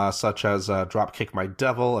 such as Dropkick My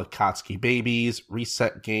Devil, Akatsuki Babies,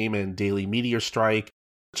 Reset Game, and Daily Meteor Strike.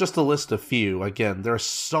 Just to list a few. Again, there are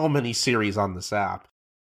so many series on this app.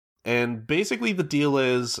 And basically the deal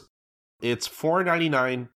is it's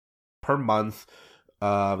 $4.99 per month.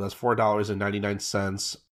 That's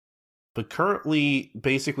 $4.99. But currently,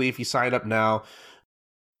 basically, if you sign up now,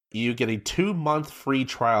 you get a 2-month free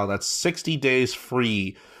trial. That's 60 days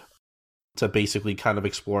free to basically kind of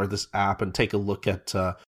explore this app and take a look at,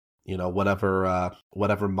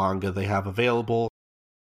 whatever manga they have available.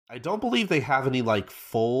 I don't believe they have any,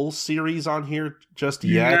 full series on here just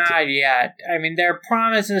yet. Not yet. I mean, their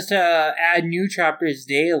promise is to add new chapters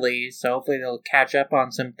daily, so hopefully they'll catch up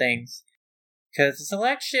on some things. Because the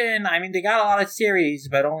selection, I mean, they got a lot of series,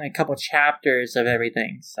 but only a couple chapters of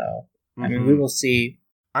everything, so, I mean, we will see.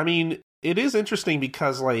 I mean, it is interesting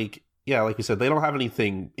because, like you said, they don't have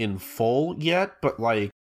anything in full yet, but,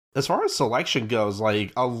 as far as selection goes,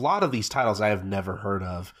 a lot of these titles I have never heard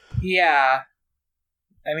of. Yeah.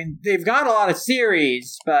 I mean, they've got a lot of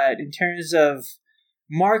series, but in terms of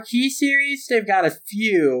marquee series, they've got a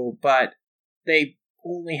few, but they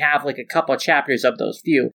only have, a couple chapters of those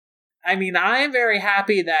few. I mean, I'm very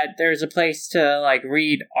happy that there's a place to,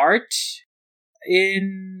 read art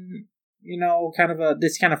in, kind of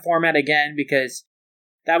this kind of format again, because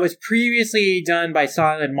that was previously done by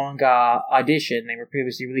Silent Manga Audition. They were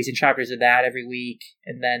previously releasing chapters of that every week,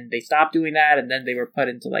 and then they stopped doing that, and then they were put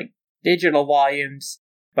into, digital volumes,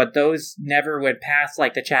 but those never went past,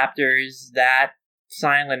 the chapters that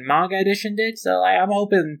Silent Manga Edition did. So I'm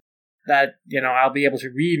hoping that, I'll be able to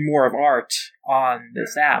read more of art on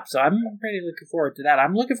this app. So I'm pretty looking forward to that.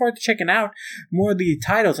 I'm looking forward to checking out more of the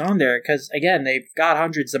titles on there because, again, they've got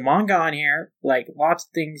hundreds of manga on here, like lots of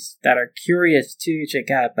things that are curious to check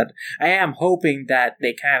out. But I am hoping that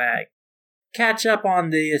they kind of catch up on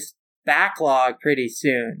this backlog pretty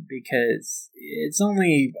soon because it's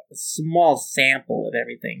only a small sample of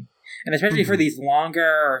everything. And especially for these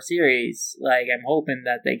longer series, like I'm hoping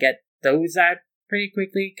that they get those out pretty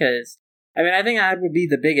quickly because I think that would be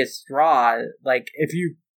the biggest draw. Like if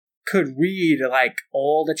you could read like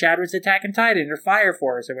all the chapters of Attack on Titan or Fire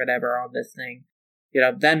Force or whatever on this thing,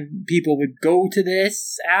 then people would go to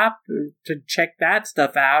this app to check that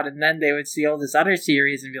stuff out, and then they would see all this other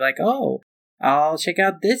series and be like, oh, I'll check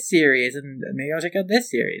out this series and maybe I'll check out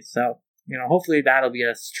this series. So hopefully that'll be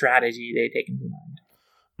a strategy they take into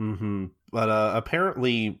mind. But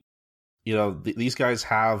apparently, these guys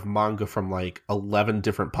have manga from like 11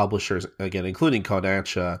 different publishers, again, including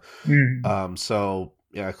Kodansha. So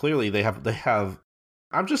yeah, clearly they have.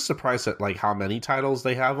 I'm just surprised at like how many titles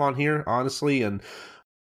they have on here, honestly. And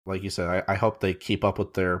like you said, I hope they keep up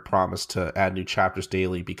with their promise to add new chapters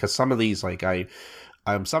daily because some of these, like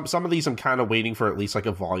some of these, I'm kind of waiting for at least like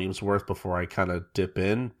a volume's worth before I kind of dip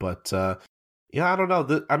in. But yeah, I don't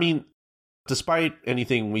know. Despite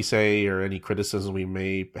anything we say or any criticism we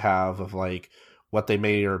may have of like what they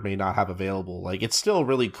may or may not have available, like it's still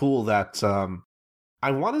really cool that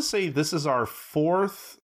I want to say this is our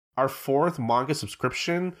fourth manga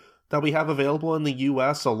subscription that we have available in the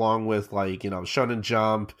US, along with like Shonen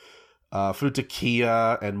Jump,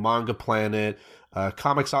 Futakiya, and Manga Planet. I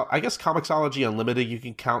guess Comixology Unlimited, you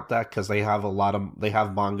can count that because they have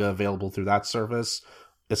manga available through that service.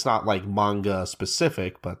 It's not like manga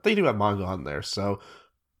specific, but they do have manga on there. So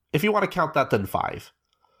if you want to count that, then 5,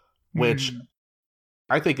 which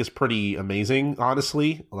I think is pretty amazing,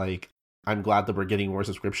 honestly. Like, I'm glad that we're getting more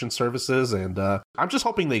subscription services, and I'm just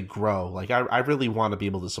hoping they grow. Like, I really want to be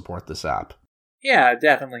able to support this app. Yeah,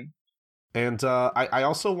 definitely. And I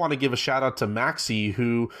also want to give a shout out to Maxi,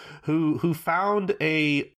 who found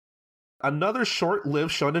another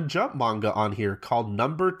short-lived Shonen Jump manga on here called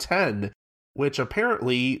Number 10, which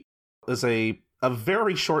apparently is a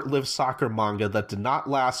very short-lived soccer manga that did not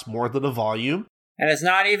last more than a volume. And it's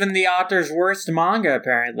not even the author's worst manga,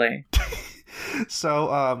 apparently.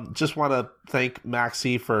 So just want to thank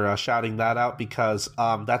Maxi for shouting that out because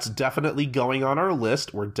that's definitely going on our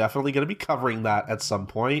list. We're definitely going to be covering that at some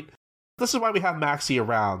point. This is why we have Maxi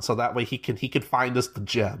around, so that way he can find us the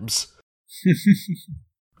gems.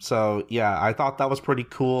 So yeah, I thought that was pretty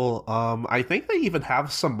cool. I think they even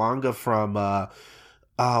have some manga from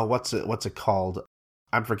what's it called?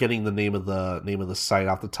 I'm forgetting the name of the site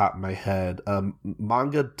off the top of my head.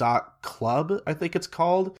 Manga.club, I think it's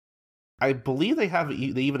called. I believe they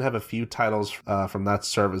even have a few titles from that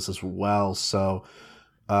service as well, so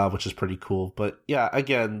which is pretty cool. But yeah,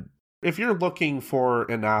 again, if you're looking for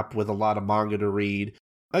an app with a lot of manga to read,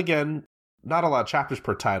 again, not a lot of chapters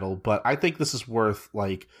per title, but I think this is worth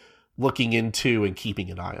like looking into and keeping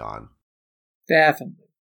an eye on. Definitely.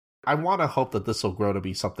 I want to hope that this will grow to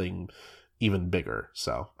be something even bigger.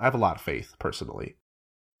 So I have a lot of faith personally.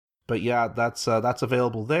 But yeah, that's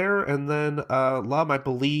available there. And then Lum, I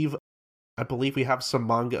believe we have some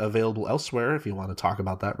manga available elsewhere if you want to talk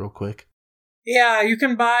about that real quick. Yeah, you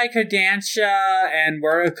can buy Kodansha and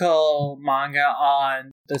Vertical manga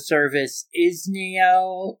on the service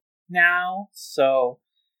Isneo now. So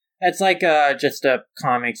that's like just a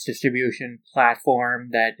comics distribution platform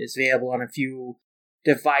that is available on a few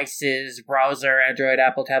devices, browser, Android,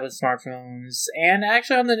 Apple tablet, smartphones, and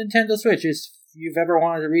actually on the Nintendo Switch. If you've ever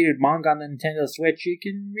wanted to read manga on the Nintendo Switch, you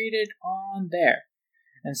can read it on there.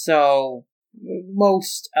 And so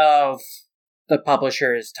most of the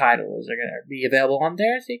publisher's titles are going to be available on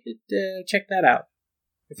there, so you could check that out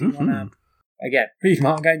if you want to, again, read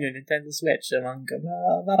manga on your Nintendo Switch among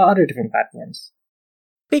a lot of other different platforms.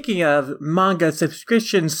 Speaking of manga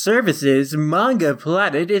subscription services, Manga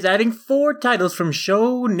Planet is adding 4 titles from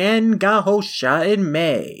Shonen Gahosha in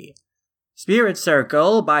May. Spirit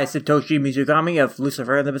Circle by Satoshi Mizukami of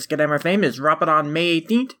Lucifer and the Biscuit Hammer fame is dropping on May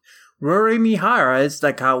 18th. Rory Mihara's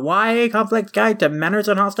The Kawaii Complex Guide to Manners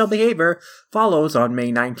and Hostile Behavior follows on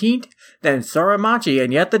May 19th. Then Soramachi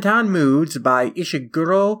and Yet the Town Moods by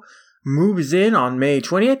Ishiguro moves in on May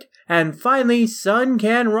 20th. And finally, Sun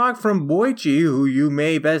Can Rock from Boichi, who you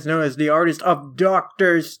may best know as the artist of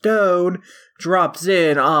Dr. Stone, drops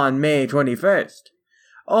in on May 21st.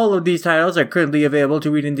 All of these titles are currently available to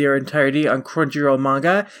read in their entirety on Crunchyroll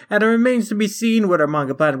Manga, and it remains to be seen whether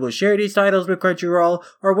Manga Planet will share these titles with Crunchyroll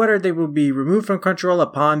or whether they will be removed from Crunchyroll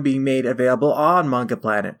upon being made available on Manga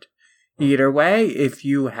Planet. Either way, if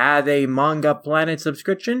you have a Manga Planet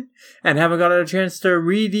subscription and haven't gotten a chance to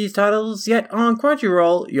read these titles yet on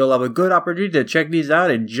Crunchyroll, you'll have a good opportunity to check these out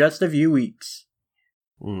in just a few weeks.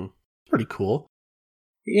 Pretty cool.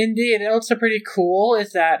 Indeed, also pretty cool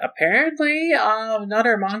is that apparently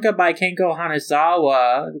another manga by Kenko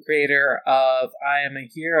Hanazawa, the creator of I Am a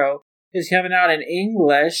Hero, is coming out in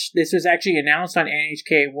English. This was actually announced on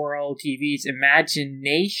NHK World TV's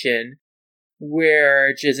Imagination,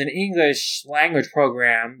 which is an English language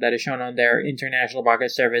program that is shown on their international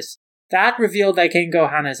broadcast service. That revealed that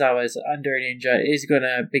Kenko Hanazawa's Under Ninja is going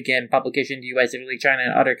to begin publication in the US, Italy, China,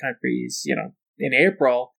 and other countries, in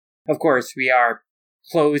April. Of course, we are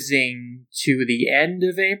closing to the end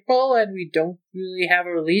of April, and we don't really have a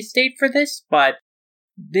release date for this, but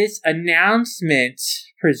this announcement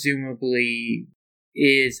presumably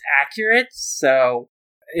is accurate, so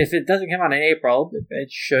if it doesn't come out in April, it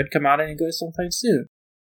should come out in English sometime soon.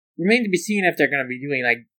 Remains to be seen if they're going to be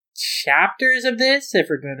doing, chapters of this, if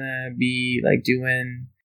we're going to be, doing...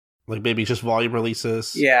 maybe just volume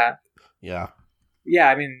releases? Yeah. Yeah. Yeah,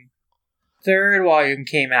 I mean... Third volume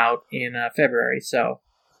came out in February, so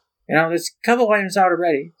there's a couple volumes out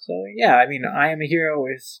already. So yeah, I mean, I Am a Hero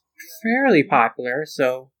is fairly popular.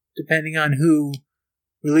 So depending on who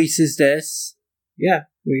releases this, yeah,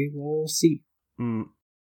 we will see.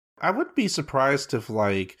 I wouldn't be surprised if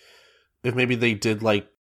maybe they did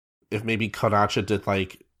if maybe Kodansha did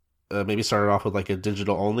maybe started off with a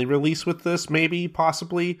digital only release with this, maybe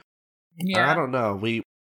possibly. Yeah, I don't know. We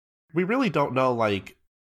really don't know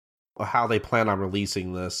how they plan on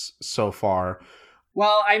releasing this so far.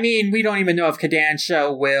 Well, I mean, we don't even know if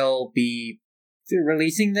Kodansha will be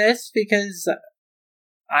releasing this because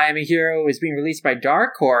I Am a Hero is being released by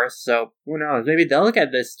Dark Horse, so who knows? Maybe they'll look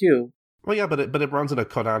at this too. Well, yeah, but it runs in a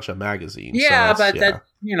Kodansha magazine. Yeah, so but that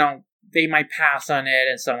they might pass on it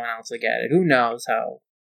and someone else will get it. Who knows how?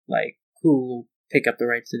 Who will pick up the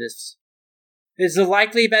rights to this? There's a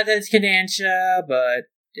likely bet that it's Kodansha, but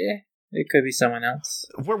it could be someone else.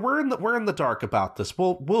 We're in the dark about this.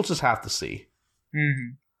 We'll just have to see.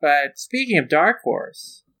 Mm-hmm. But speaking of Dark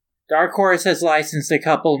Horse has licensed a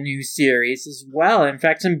couple new series as well. In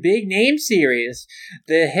fact, some big name series.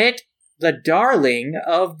 The hit, The Darling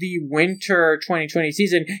of the winter 2020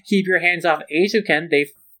 season, Keep Your Hands Off Eizouken.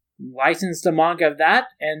 They've licensed the manga of that,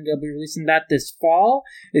 and they'll be releasing that this fall.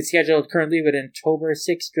 It's scheduled currently with an October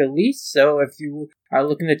 6th release, so if you are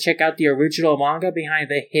looking to check out the original manga behind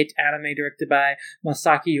the hit anime directed by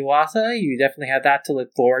Masaki Yuasa, you definitely have that to look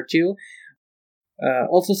forward to.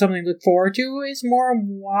 Also something to look forward to is more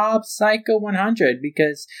Mob Psycho 100,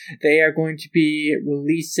 because they are going to be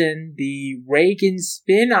releasing the Reagan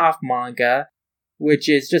spin-off manga, which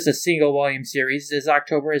is just a single volume series, this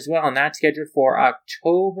October as well, and that's scheduled for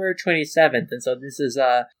October 27th. And so this is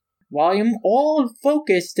a volume all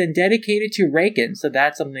focused and dedicated to Reagan, so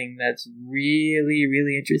that's something that's really,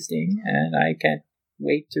 really interesting, and I can't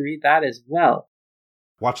wait to read that as well.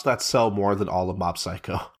 Watch that sell more than all of Mob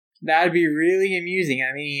Psycho. That would be really amusing.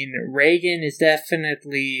 I mean, Reagan is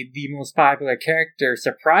definitely the most popular character,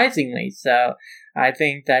 surprisingly, so I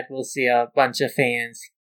think that we'll see a bunch of fans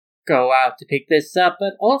go out to pick this up.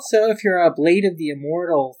 But also, if you're a Blade of the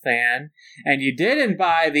Immortal fan, and you didn't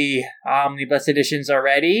buy the omnibus editions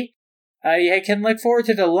already, you can look forward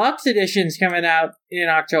to the deluxe editions coming out in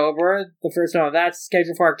October. The first one of that's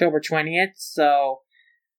scheduled for October 20th, so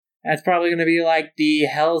that's probably going to be like the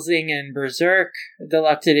Helsing and Berserk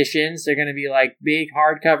deluxe editions. They're going to be like big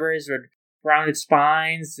hardcovers with rounded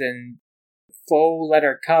spines and faux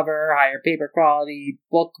leather cover, higher paper quality,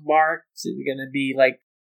 bookmarked. They're going to be like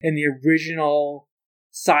in the original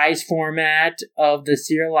size format of the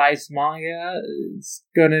serialized manga. It's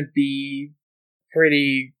going to be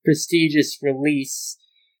pretty prestigious release,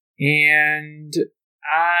 and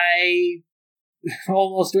I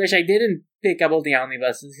almost wish I didn't pick up all the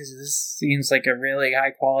omnibuses, because this seems like a really high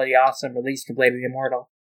quality, awesome release for Blade of the Immortal.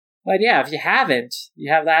 But yeah, if you haven't,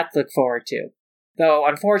 you have that to look forward to. Though,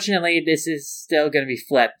 unfortunately, this is still going to be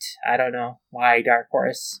flipped. I don't know why Dark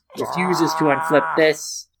Horse refuses to unflip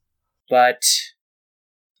this, but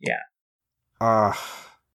yeah.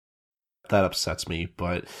 That upsets me,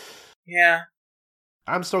 but yeah,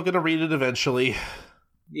 I'm still going to read it eventually.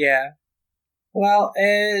 Yeah. Well,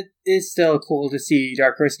 it is still cool to see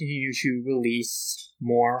Dark Horse continue to release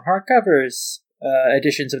more hardcovers,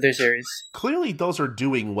 editions of their series. Clearly, those are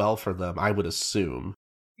doing well for them, I would assume.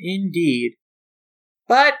 Indeed.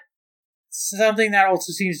 But something that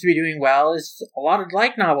also seems to be doing well is a lot of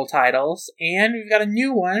light novel titles, and we've got a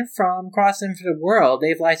new one from Cross Infinite World.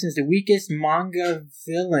 They've licensed The Weakest Manga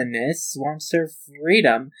Villainess Wants Her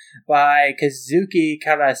Freedom by Kazuki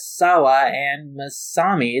Karasawa and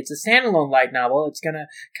Masami. It's a standalone light novel. It's going to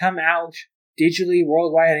come out digitally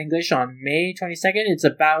worldwide in English on May 22nd. It's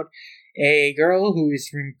about a girl who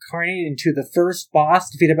is reincarnated into the first boss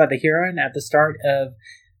defeated by the heroine at the start of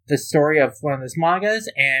the story of one of his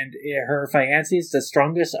mangas, and her fiancé is the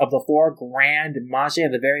strongest of the four Grand Mage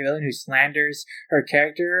of the very villain who slanders her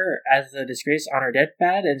character as a disgrace on her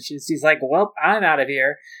deathbed, and she's like, well, I'm out of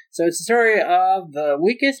here. So it's the story of the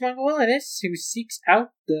weakest manga villainess who seeks out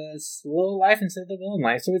the slow life instead of the villain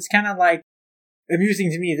life. So it's kind of like amusing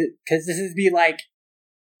to me, because this would be like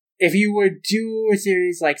if you would do a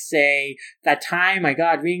series like, say, That Time I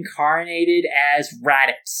Got Reincarnated as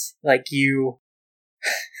Raditz. Like, you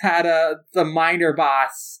had the minor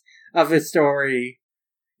boss of a story.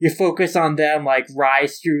 You focus on them, like,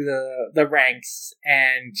 rise through the ranks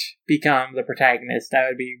and become the protagonist. That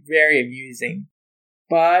would be very amusing.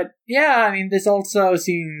 But, yeah, I mean, this also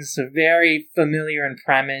seems very familiar in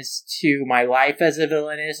premise to my life as a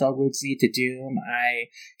villainess. All roads lead to Doom. I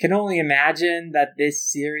can only imagine that this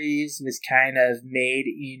series was kind of made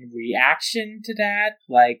in reaction to that.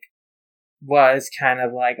 Like, was kind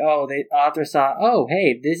of like, oh, the author saw, oh,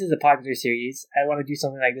 hey, this is a popular series, I want to do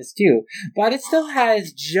something like this too. But it still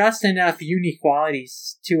has just enough unique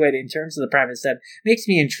qualities to it in terms of the premise that makes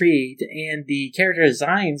me intrigued, and the character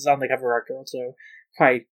designs on the cover art are also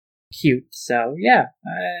quite cute. So, yeah,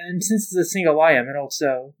 and since it's a single volume, it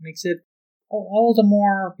also makes it all the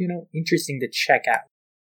more, interesting to check out.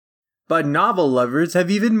 But novel lovers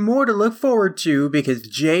have even more to look forward to, because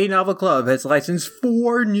J Novel Club has licensed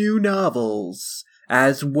 4 new novels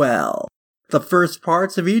as well. The first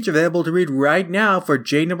parts of each are available to read right now for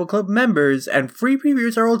J Novel Club members, and free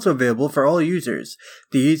previews are also available for all users.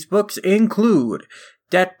 These books include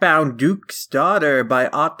Deathbound Duke's Daughter by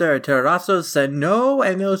author Terasu Seno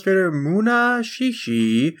and illustrator Muna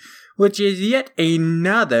Shishi, which is yet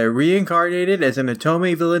another reincarnated as an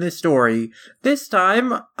Otome villainous story, this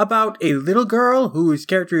time about a little girl whose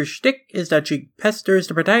character's shtick is that she pesters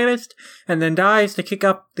the protagonist and then dies to kick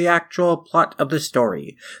up the actual plot of the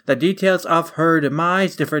story. The details of her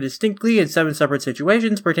demise differ distinctly in 7 separate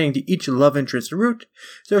situations pertaining to each love interest route,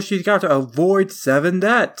 so she's got to avoid 7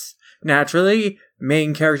 deaths. Naturally,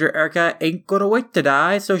 main character Erica ain't gonna wait to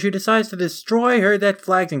die, so she decides to destroy her death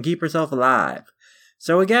flags and keep herself alive.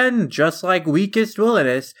 So again, just like Weakest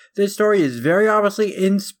Villainess, this story is very obviously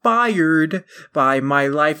inspired by My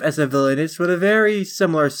Life as a Villainess with a very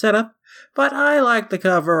similar setup, but I like the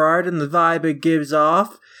cover art and the vibe it gives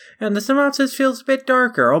off, and the synopsis feels a bit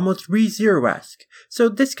darker, almost ReZero-esque. So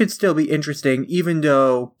this could still be interesting, even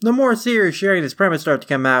though the more series sharing this premise start to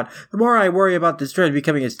come out, the more I worry about this trend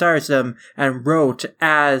becoming as tiresome and rote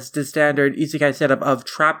as the standard isekai setup of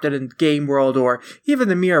trapped in a game world or even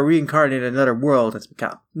the mere reincarnated in another world has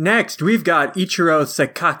become. Next, we've got Ichiro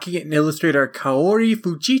Sakaki and illustrator Kaori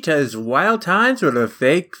Fujita's Wild Times with a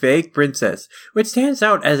Fake Princess, which stands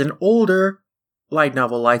out as an older light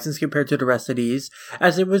novel license compared to the rest of these,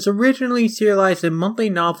 as it was originally serialized in Monthly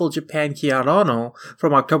Novel Japan Kiarano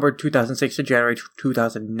from October 2006 to January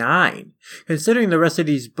 2009. Considering the rest of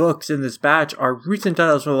these books in this batch are recent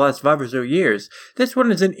titles from the last 5 or so years, this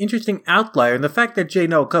one is an interesting outlier, and the fact that J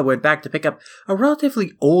Novel Club went back to pick up a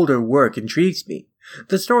relatively older work intrigues me.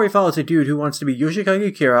 The story follows a dude who wants to be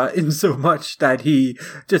Yoshikage Kira in so much that he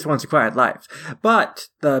just wants a quiet life. But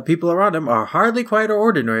the people around him are hardly quiet or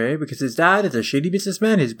ordinary, because his dad is a shady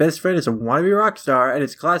businessman, his best friend is a wannabe rock star, and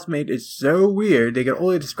his classmate is so weird they can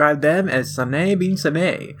only describe them as Sane being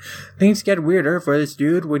Sane. Things get weirder for this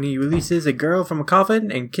dude when he releases a girl from a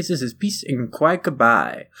coffin and kisses his peace and quiet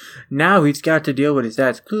goodbye. Now he's got to deal with his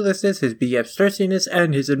dad's cluelessness, his BF's thirstiness,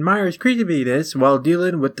 and his admirer's creepiness while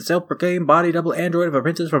dealing with the self-proclaimed body double android of a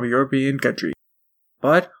princess from a European country.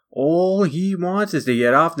 But all he wants is to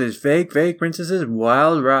get off this fake princess's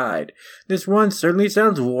wild ride. This one certainly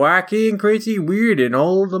sounds wacky and crazy weird in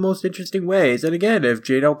all the most interesting ways, and again, if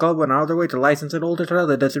J Novel Club went out of their way to license an older title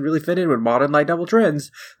that doesn't really fit in with modern light novel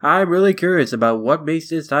trends, I'm really curious about what makes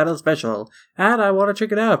this title special, and I want to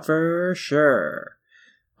check it out for sure.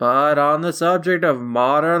 But on the subject of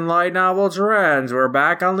modern light novel trends, we're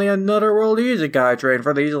back on the Another World isekai train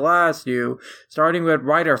for these last few, starting with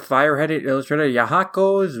writer Fireheaded illustrator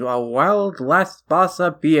Yahako's A Wild Last Boss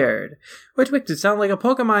Appeared, which makes it sound like a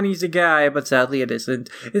Pokemon isekai, but sadly it isn't.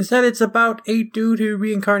 Instead, it's about a dude who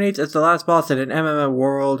reincarnates as the last boss in an MMO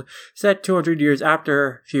world set 200 years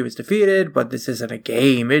after she was defeated, but this isn't a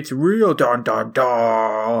game, it's real, dun dun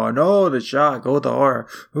dun! Oh, the shock, oh, the horror.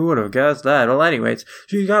 Who would have guessed that? Well, anyways,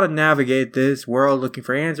 so you gotta navigate this world looking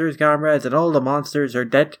for answers, comrades, and all the monsters are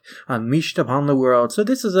dead, unleashed upon the world. So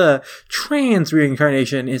this is a trans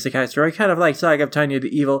reincarnation isekai story, kind of like Saga of Tanya the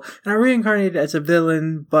Evil, and are reincarnated as a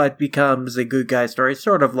villain, but becomes a good guy story,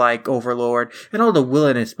 sort of like Overlord, and all the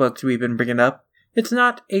villainous books we've been bringing up. It's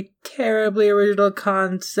not a terribly original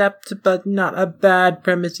concept, but not a bad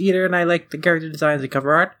premise either, and I like the character designs and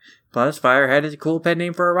cover art. Plus, Firehead is a cool pen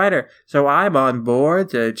name for a writer, so I'm on board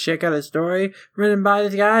to check out a story written by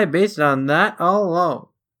this guy based on that alone.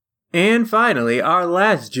 And finally, our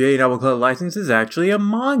last J Novel Club license is actually a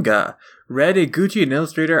manga. Red Iguchi and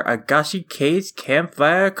illustrator Agashi K's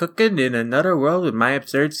campfire cooking in another world with my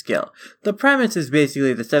absurd skill. The premise is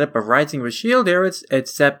basically the setup of Rising with Shield Heroes,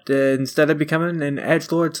 except instead of becoming an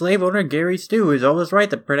edgelord slave owner, Gary Stu is always right.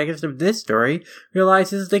 The protagonist of this story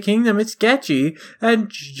realizes the kingdom is sketchy and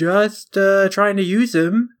just trying to use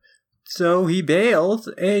him, so he bails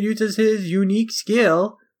and uses his unique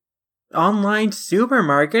skill, online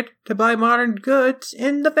supermarket, to buy modern goods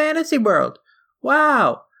in the fantasy world.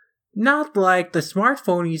 Wow! Not like the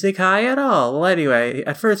smartphone isekai at all. Well, anyway,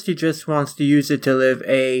 at first he just wants to use it to live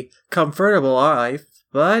a comfortable life,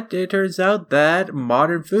 but it turns out that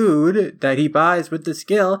modern food that he buys with the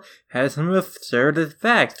skill has some absurd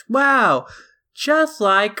effects. Wow! Just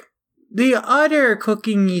like the other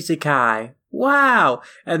cooking isekai. Wow!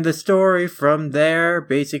 And the story from there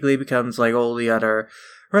basically becomes like all the other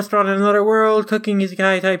Restaurant in Another World cooking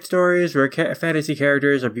isekai type stories where fantasy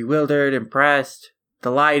characters are bewildered, impressed,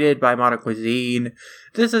 delighted by modern cuisine.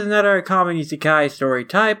 This is another common isekai story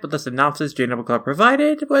type, but the synopsis J Novel Club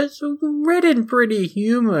provided was written pretty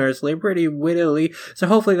humorously, pretty wittily, so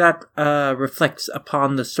hopefully that reflects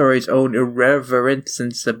upon the story's own irreverent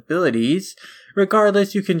sensibilities.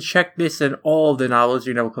 Regardless, you can check this and all the novels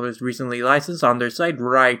J Novel Club has recently licensed on their site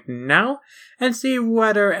right now, and see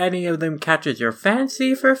whether any of them catches your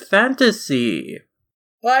fancy for fantasy.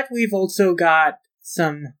 But we've also got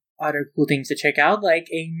some other cool things to check out, like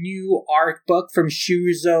a new art book from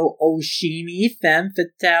Shuzo Oshimi, Femme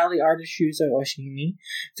Fatale, the artist Shuzo Oshimi.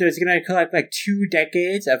 So it's going to collect like 2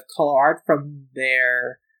 decades of color art from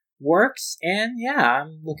their works, and yeah,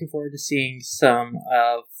 I'm looking forward to seeing some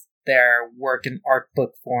of their work in art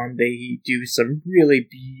book form. They do some really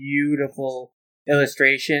beautiful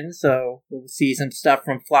illustrations, so we'll see some stuff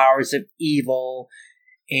from Flowers of Evil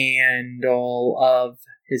and all of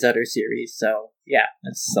his other series. So yeah,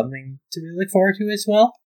 that's something to look forward to as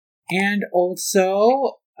well. And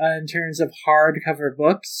also, in terms of hardcover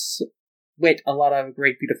books with a lot of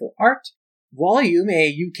great, beautiful art, Volume, a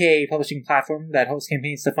UK publishing platform that hosts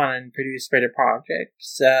campaigns to fund and produce creative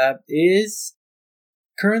projects, is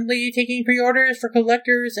currently taking pre-orders for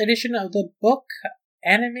collector's edition of the book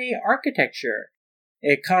Anime Architecture.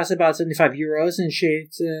 It costs about €75 and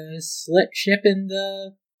should ship in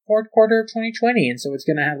the 4th quarter of 2020, and so it's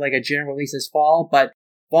going to have like a general release this fall, but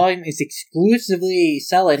Volume is exclusively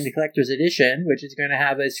selling the collector's edition, which is going to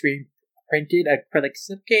have a screen-printed acrylic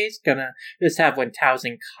slipcase, going to just have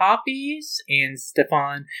 1,000 copies, and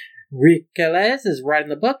Stefan Riqueles is writing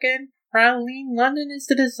the book, and Praline London is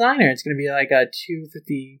the designer. It's going to be like a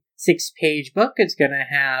 256-page book. It's going to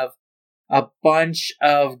have a bunch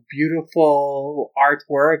of beautiful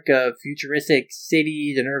artwork of futuristic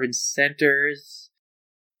cities and urban centers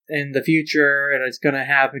in the future, and it's going to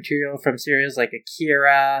have material from series like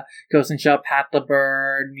Akira, Ghost in Shell, Pat the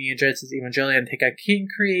Bird, Neon Genesis Evangelion, Take a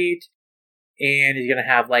Concrete, and it's going to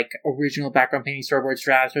have like original background painting, storyboards,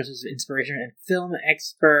 drafts, sources of inspiration, and film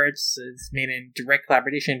experts. It's made in direct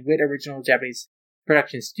collaboration with original Japanese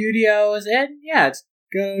production studios, and yeah, it's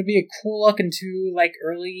going to be a cool look into like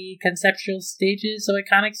early conceptual stages of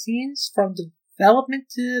iconic scenes from development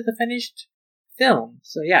to the finished film.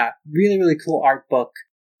 So yeah, really, really cool art book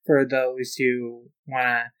for those who want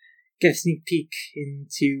to get a sneak peek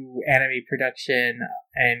into anime production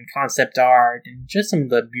and concept art and just some of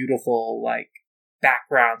the beautiful like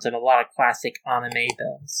backgrounds and a lot of classic anime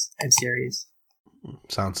films and series.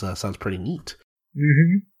 Sounds pretty neat.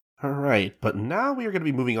 Mm-hmm. All right, but now we are going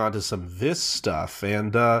to be moving on to some Viz stuff,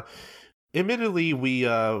 and admittedly, we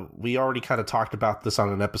already kind of talked about this on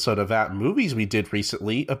an episode of At Movies we did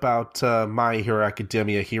recently about My Hero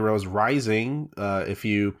Academia Heroes Rising. If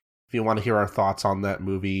you want to hear our thoughts on that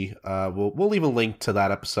movie, we'll leave a link to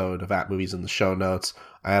that episode of At Movies in the show notes.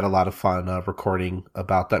 I had a lot of fun recording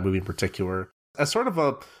about that movie in particular. As sort of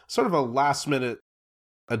a last minute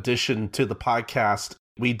addition to the podcast,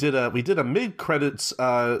 we did a mid-credits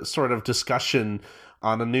sort of discussion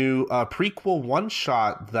on a new prequel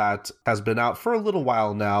one-shot that has been out for a little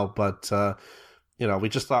while now, but we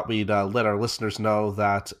just thought we'd let our listeners know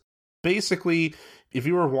that basically, if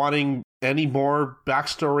you were wanting any more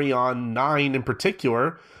backstory on 9 in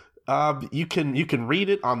particular, you can read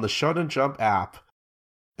it on the Shonen Jump app.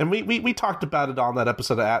 And we talked about it on that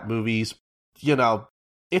episode of At Movies.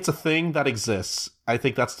 It's a thing that exists. I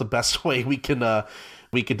think that's the best way we can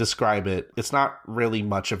describe it. It's not really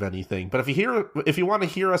much of anything. But if you want to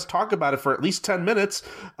hear us talk about it for at least 10 minutes,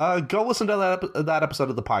 go listen to that episode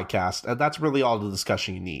of the podcast. And that's really all the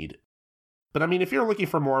discussion you need. But I mean, if you're looking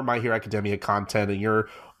for more My Hero Academia content and you're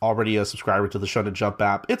already a subscriber to the Shonen Jump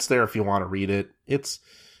app, it's there if you want to read it. It's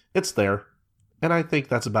there. And I think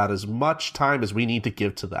that's about as much time as we need to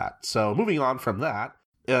give to that. So moving on from that,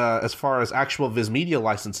 as far as actual Viz Media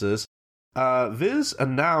licenses, Viz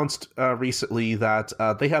announced recently that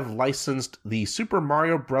they have licensed the Super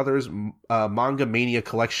Mario Bros. Manga Mania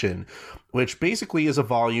Collection, which basically is a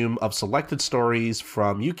volume of selected stories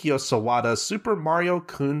from Yukio Sawada's Super Mario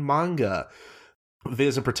Kun manga.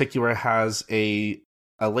 Viz in particular has a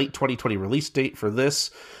late 2020 release date for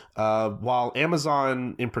this, while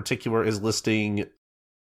Amazon in particular is listing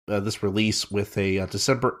this release with a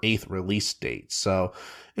December 8th release date. So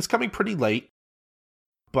it's coming pretty late.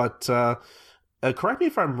 But correct me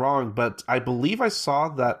if I'm wrong, but I believe I saw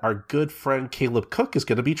that our good friend Caleb Cook is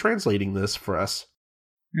going to be translating this for us.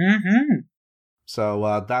 Mm-hmm.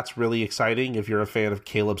 So that's really exciting if you're a fan of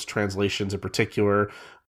Caleb's translations in particular,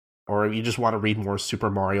 or if you just want to read more Super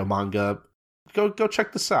Mario manga. Go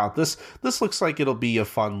check this out. This looks like it'll be a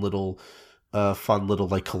fun little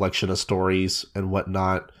like collection of stories and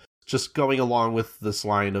whatnot. Just going along with this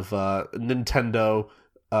line of Nintendo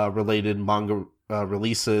related manga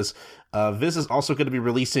releases. Viz is also going to be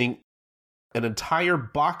releasing an entire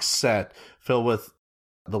box set filled with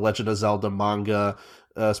the Legend of Zelda manga,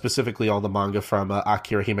 specifically all the manga from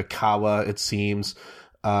Akira Himekawa, it seems.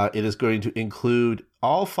 It is going to include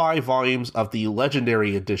all 5 volumes of the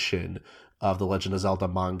Legendary Edition of the Legend of Zelda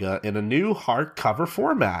manga in a new hardcover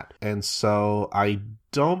format. And so I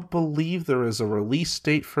don't believe there is a release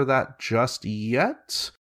date for that just yet.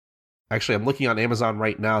 Actually, I'm looking on Amazon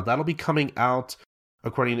right now. That'll be coming out,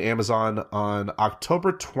 according to Amazon, on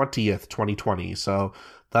October 20th, 2020. So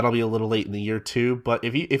that'll be a little late in the year too. But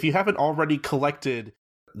if you haven't already collected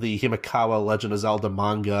the Himekawa Legend of Zelda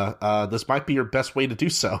manga, this might be your best way to do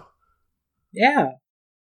so. Yeah.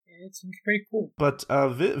 It seems pretty cool. But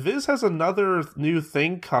Viz has another new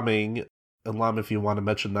thing coming. Elam, if you want to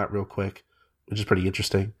mention that real quick, which is pretty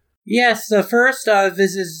interesting. Yes, the first of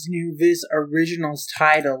Viz's new Viz Originals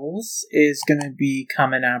titles is going to be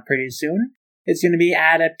coming out pretty soon. It's going to be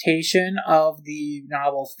adaptation of the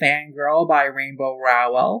novel Fangirl by Rainbow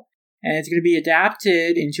Rowell, and it's going to be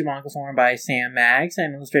adapted into manga form by Sam Maggs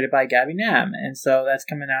and illustrated by Gabby Nam. And so that's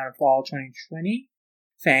coming out in fall 2020.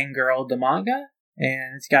 Fangirl the manga,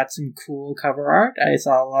 and it's got some cool cover art. I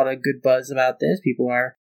saw a lot of good buzz about this. People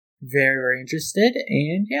are very, very interested,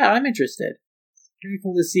 and yeah, I'm interested. Pretty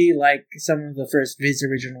cool to see like some of the first Viz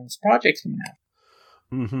Originals projects coming out.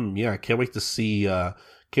 Mm-hmm. Yeah, can't wait to see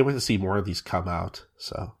more of these come out.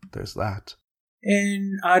 So there's that.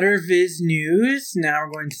 In other Viz news, now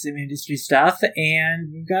we're going to some industry stuff,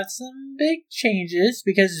 and we've got some big changes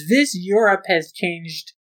because Viz Europe has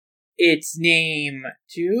changed its name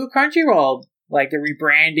to Crunchyroll. Like they're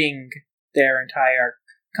rebranding their entire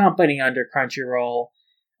company under Crunchyroll.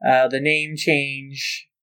 The name change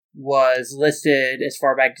was listed as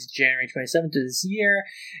far back as January 27th of this year,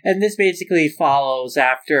 and this basically follows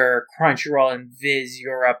after Crunchyroll and Viz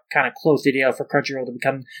Europe kind of closed the deal for Crunchyroll to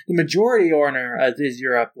become the majority owner of Viz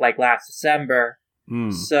Europe like last December.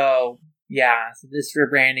 So this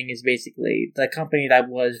rebranding is basically the company that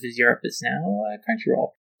was Viz Europe is now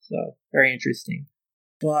Crunchyroll. So very interesting.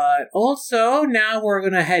 But also, now we're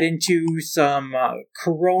going to head into some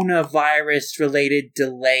coronavirus-related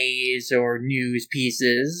delays or news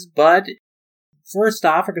pieces. But first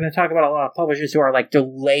off, we're going to talk about a lot of publishers who are like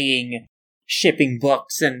delaying shipping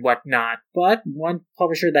books and whatnot. But one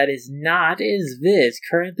publisher that is not is Viz.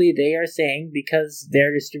 Currently, they are saying, because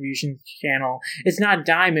their distribution channel is not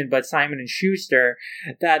Diamond, but Simon & Schuster,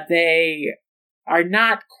 that they are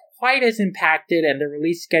not quite as impacted, and the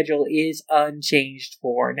release schedule is unchanged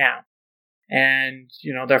for now. And,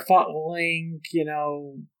 they're following,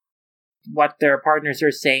 what their partners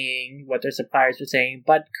are saying, what their suppliers are saying,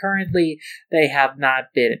 but currently they have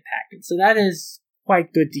not been impacted. So that is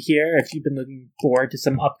quite good to hear if you've been looking forward to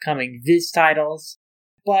some upcoming Viz titles.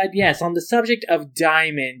 But yes, on the subject of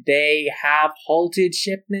Diamond, they have halted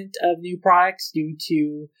shipment of new products due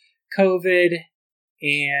to COVID.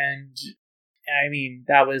 And I mean,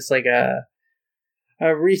 that was like a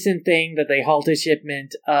recent thing that they halted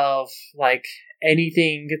shipment of like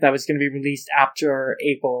anything that was going to be released after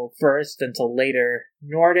April 1st until later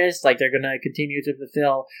notice. Like they're going to continue to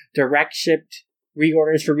fulfill direct shipped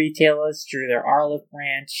reorders for retailers through their Arliff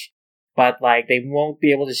branch, but like they won't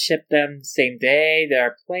be able to ship them the same day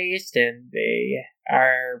they're placed, and they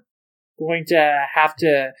are going to have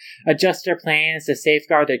to adjust their plans to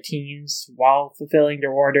safeguard their teams while fulfilling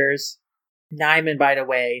their orders. Diamond, by the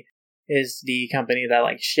way, is the company that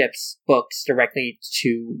like ships books directly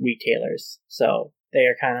to retailers. So they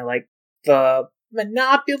are kind of like the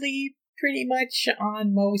monopoly pretty much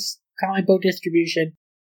on most comic book distribution.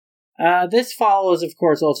 This follows, of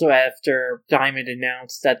course, also after Diamond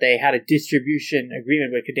announced that they had a distribution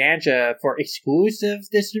agreement with Kodansha for exclusive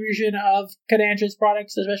distribution of Kodansha's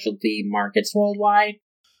products to specialty markets worldwide.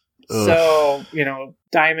 Ugh. So,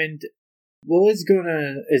 Diamond was going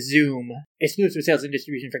to assume exclusive sales and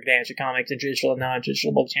distribution for Kodansha comics and traditional and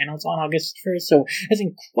non-traditional book channels on August 1st, so it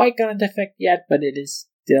hasn't quite gone into effect yet, but it is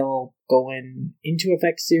still going into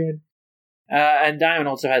effect soon. And Diamond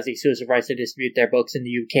also has the exclusive rights to distribute their books in the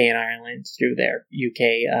UK and Ireland through their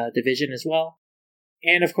UK division as well.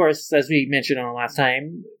 And of course, as we mentioned on the last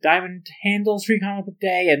time, Diamond handles Free Comic Book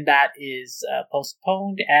Day, and that is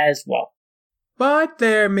postponed as well. But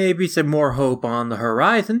there may be some more hope on the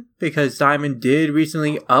horizon, because Diamond did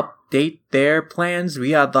recently update their plans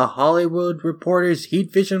via the Hollywood Reporter's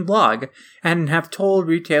Heat Vision blog, and have told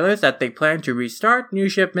retailers that they plan to restart new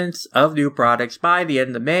shipments of new products by the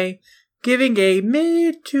end of May, giving a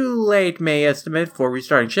mid to late May estimate for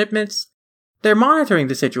restarting shipments. They're monitoring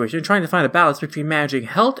the situation, trying to find a balance between managing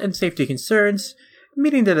health and safety concerns,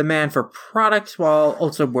 meeting the demand for products while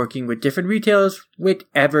also working with different retailers with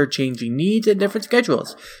ever-changing needs and different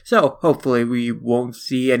schedules. So, hopefully we won't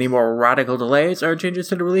see any more radical delays or changes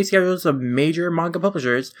to the release schedules of major manga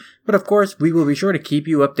publishers, but of course we will be sure to keep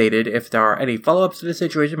you updated if there are any follow-ups to the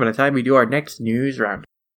situation by the time we do our next news round.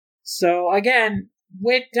 So again,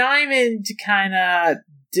 with Diamond kind of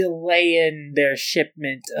delaying their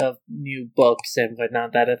shipment of new books and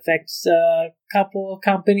whatnot, that affects a couple of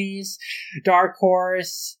companies. Dark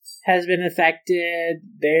Horse has been affected.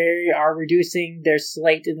 They are reducing their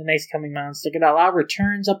slate in the next coming months. They're going to allow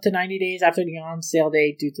returns up to 90 days after the on-sale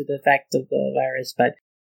date due to the effect of the virus. But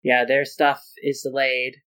yeah, their stuff is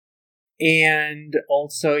delayed. And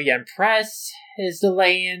also, Yen Press is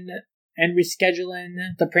delaying and rescheduling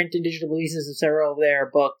the print and digital releases of several of their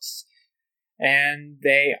books. And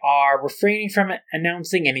they are refraining from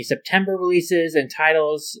announcing any September releases, and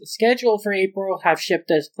titles scheduled for April have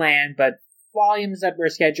shipped as planned, but volumes that were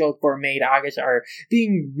scheduled for May to August are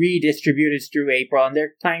being redistributed through April, and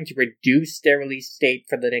they're planning to reduce their release date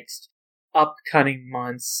for the next upcoming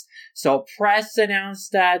months. So Press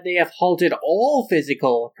announced that they have halted all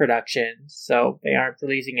physical production, so they aren't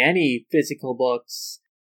releasing any physical books.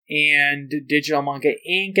 And Digital Manga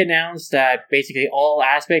Inc. announced that basically all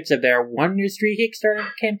aspects of their Wonderstreet Kickstarter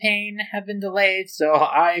campaign have been delayed, so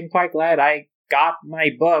I am quite glad I got my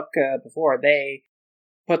book before they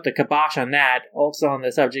put the kibosh on that. Also on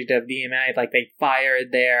the subject of DMI, like they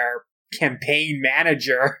fired their campaign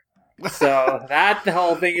manager. So that the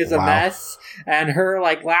whole thing is a mess. And her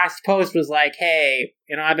last post was like, hey,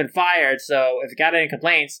 I've been fired, so if you got any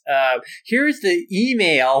complaints, here's the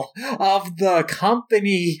email of the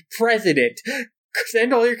company president.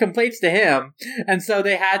 Send all your complaints to him. And so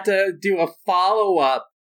they had to do a follow-up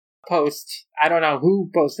post. I don't know who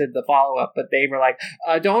posted the follow-up, but they were like,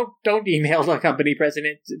 don't email the company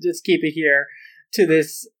president. Just keep it here to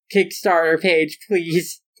this Kickstarter page,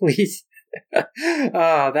 please.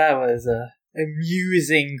 Oh, that was a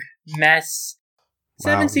amusing mess.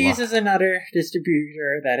 Seven Seas is another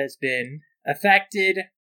distributor that has been affected.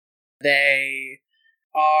 They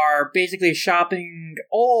are basically shopping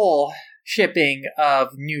all shipping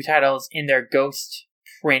of new titles in their Ghost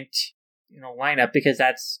print lineup, because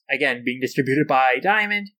that's, again, being distributed by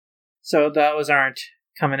Diamond. So those aren't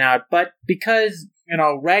coming out. But because,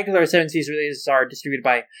 regular Seven Seas releases are distributed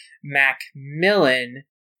by Macmillan,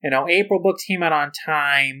 April books came out on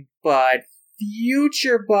time, but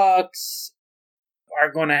future books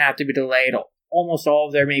are going to have to be delayed. Almost all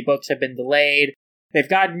of their May books have been delayed. They've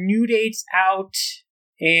got new dates out,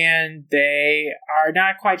 and they are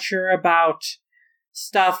not quite sure about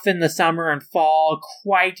stuff in the summer and fall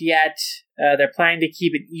quite yet. They're planning to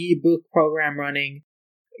keep an ebook program running,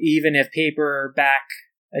 even if paperback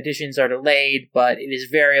editions are delayed, but it is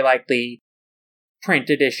very likely print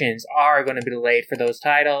editions are going to be delayed for those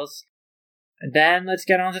titles. And then let's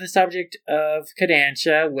get on to the subject of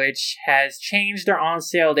Kodansha, which has changed their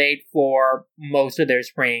on-sale date for most of their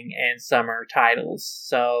spring and summer titles.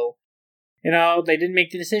 So, they didn't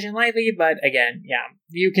make the decision lightly, but again,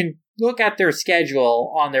 you can look at their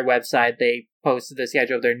schedule on their website. They posted the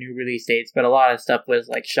schedule of their new release dates, but a lot of stuff was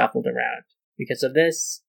shuffled around because of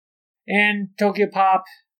this. And Tokyopop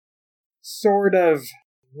sort of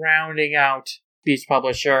rounding out these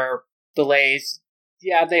publisher delays.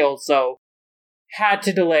 Yeah, they also had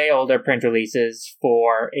to delay all their print releases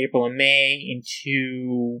for April and May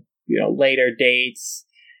into later dates,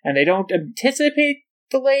 and they don't anticipate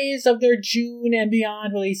delays of their June and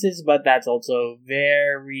beyond releases, but that's also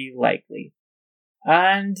very likely.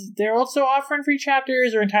 And they're also offering free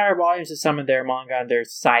chapters or entire volumes of some of their manga on their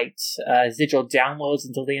site as digital downloads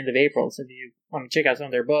until the end of April. So if you want to check out some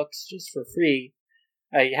of their books just for free,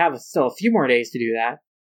 you have still a few more days to do that.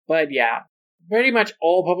 But yeah, pretty much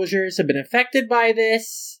all publishers have been affected by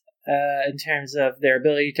this in terms of their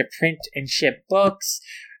ability to print and ship books,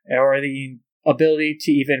 or the ability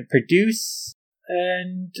to even produce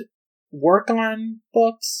and work on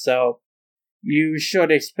books. So you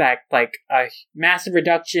should expect a massive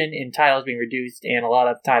reduction in titles being reduced and a lot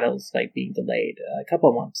of titles being delayed a couple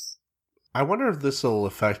of months. I wonder if this will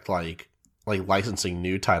affect like licensing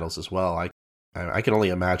new titles as well. I can only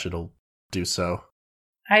imagine it'll do so.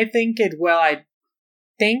 I think it will. I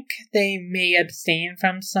think they may abstain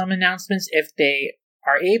from some announcements if they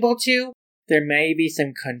are able to. There may be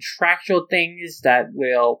some contractual things that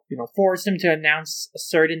will, force them to announce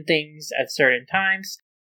certain things at certain times.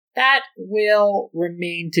 That will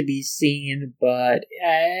remain to be seen, but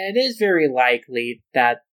it is very likely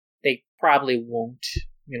that they probably won't,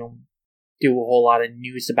 do a whole lot of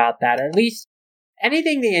news about that. Or at least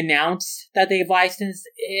anything they announce that they've licensed,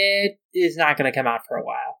 it is not going to come out for a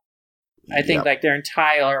while. I think their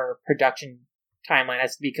entire production timeline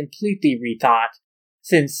has to be completely rethought,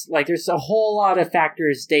 since there's a whole lot of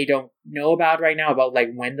factors they don't know about right now about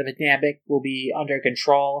when the pandemic will be under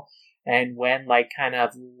control and when kind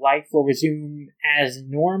of life will resume as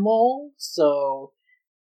normal. So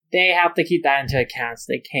they have to keep that into account. So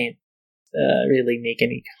they can't really make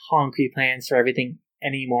any concrete plans for everything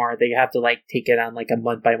anymore. They have to take it on a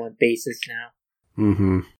month by month basis now.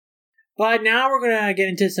 Mm-hmm. But now we're gonna get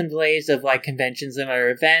into some delays of conventions and other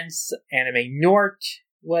events. Anime North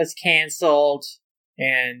was canceled,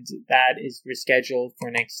 and that is rescheduled for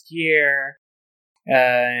next year.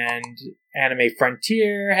 And Anime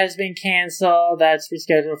Frontier has been canceled. That's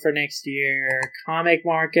rescheduled for next year. Comic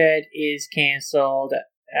Market is canceled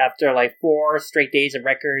after 4 straight days of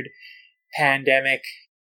record pandemic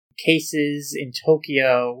cases in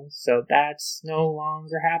Tokyo. So that's no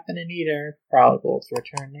longer happening either. Probably will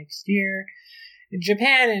return next year.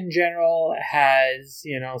 Japan in general has,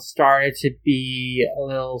 started to be a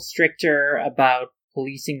little stricter about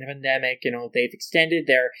policing the pandemic. They've extended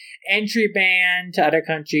their entry ban to other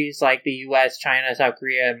countries like the US, China, South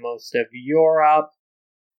Korea, and most of Europe,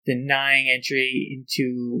 denying entry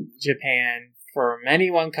into Japan from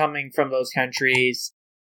anyone coming from those countries.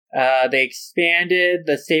 They expanded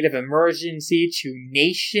the state of emergency to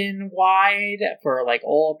nationwide for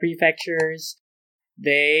all prefectures.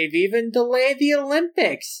 They've even delayed the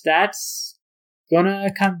Olympics. That's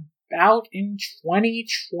gonna come out in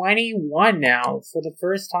 2021 now. For the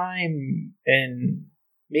first time in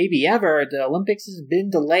maybe ever, the Olympics has been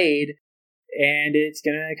delayed, and it's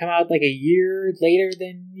gonna come out a year later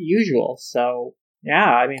than usual. So,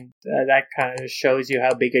 yeah, that kind of shows you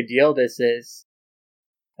how big a deal this is.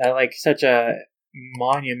 Such a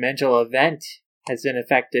monumental event has been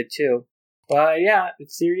affected too. But yeah,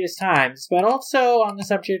 it's serious times. But also on the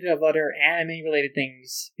subject of other anime-related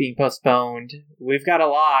things being postponed, we've got a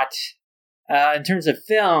lot. In terms of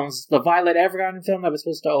films, the Violet Evergarden film that was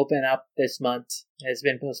supposed to open up this month has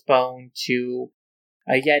been postponed to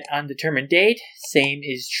a yet undetermined date. Same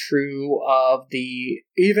is true of the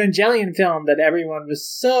Evangelion film that everyone was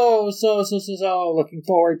so looking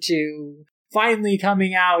forward to. Finally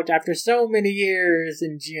coming out after so many years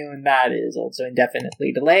in June. That is also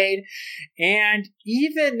indefinitely delayed. And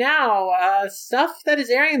even now, stuff that is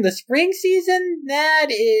airing in the spring season, that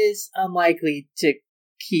is unlikely to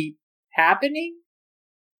keep happening.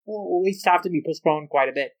 Will at least have to be postponed quite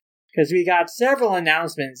a bit. Because we got several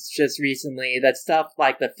announcements just recently that stuff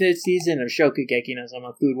like the 5th season of Shokugeki no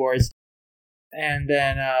Soma Food Wars, and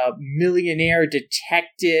then Millionaire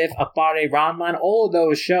Detective, Appare Ranman, all of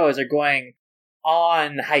those shows are going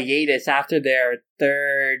on hiatus after their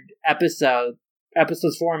 3rd episode.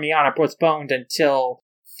 Episodes 4 and beyond are postponed until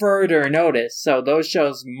further notice. So those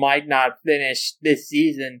shows might not finish this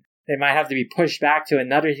season. They might have to be pushed back to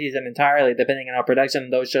another season entirely, depending on how production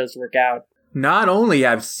those shows work out. Not only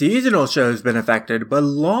have seasonal shows been affected, but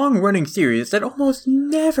long-running series that almost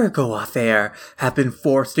never go off air have been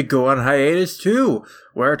forced to go on hiatus too.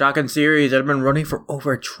 We're talking series that have been running for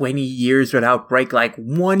over 20 years without break, like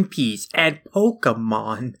One Piece and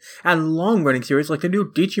Pokemon, and long-running series like the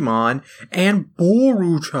new Digimon and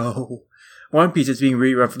Boruto. One Piece is being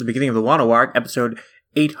rerun from the beginning of the Wano arc, episode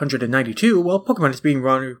 892, while Pokemon is being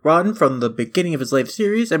run from the beginning of its latest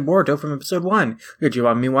series, and Boruto from episode 1.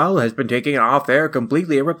 Digimon, meanwhile, has been taken off air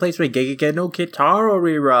completely and replaced by Gegege no Kitaro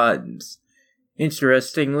reruns.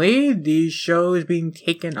 Interestingly, these shows being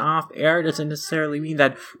taken off air doesn't necessarily mean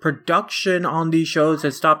that production on these shows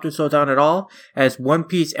has stopped or slowed down at all, as One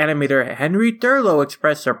Piece animator Henry Thurlow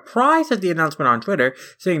expressed surprise at the announcement on Twitter,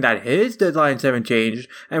 saying that his deadlines haven't changed,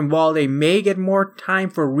 and while they may get more time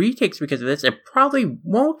for retakes because of this, it probably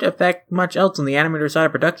won't affect much else on the animator side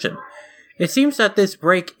of production. It seems that this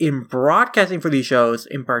break in broadcasting for these shows,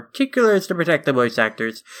 in particular, is to protect the voice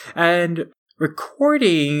actors, and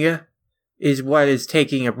recording is what is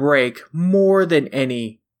taking a break more than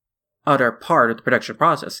any other part of the production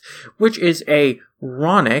process, which is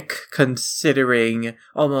ironic considering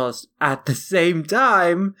almost at the same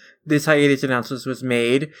time this hiatus announcement was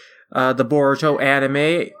made. The Boruto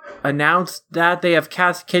anime announced that they have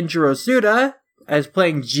cast Kenjiro Tsuda as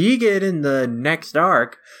playing Jigen in the next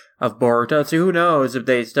arc of Boruto, so who knows if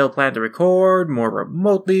they still plan to record more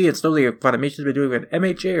remotely and slowly like Funimation's been doing with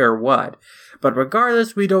MHA or what. But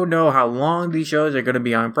regardless, we don't know how long these shows are going to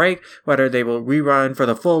be on break, whether they will rerun for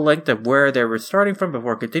the full length of where they were starting from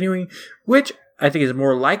before continuing, which I think is a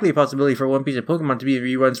more likely possibility for One Piece and Pokemon to be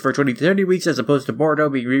reruns for 20 to 30 weeks as opposed to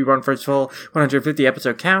Boruto being rerun for its full 150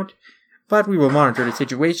 episode count. But we will monitor the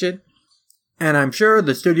situation, and I'm sure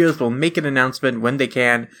the studios will make an announcement when they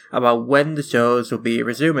can about when the shows will be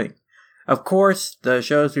resuming. Of course, the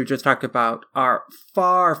shows we just talked about are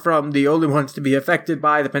far from the only ones to be affected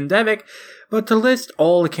by the pandemic, but to list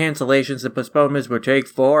all the cancellations and postponements would take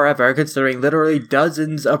forever, considering literally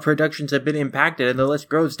dozens of productions have been impacted and the list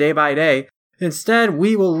grows day by day. Instead,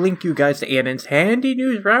 we will link you guys to Annon's handy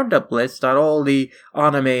news roundup list on all the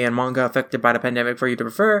anime and manga affected by the pandemic for you to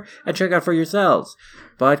refer and check out for yourselves.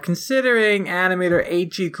 But considering animator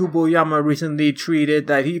Eiichi Kuboyama recently tweeted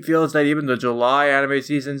that he feels that even the July anime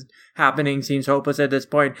season happening seems hopeless at this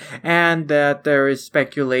point, and that there is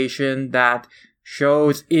speculation that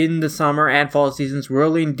shows in the summer and fall seasons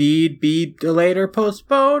will indeed be delayed or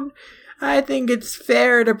postponed, I think it's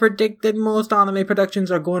fair to predict that most anime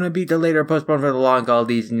productions are going to be delayed or postponed for the long haul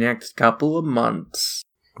these next couple of months.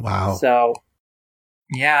 Wow. So,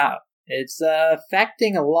 yeah, it's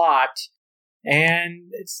affecting a lot,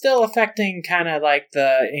 and it's still affecting kind of like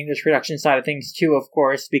the English production side of things too, of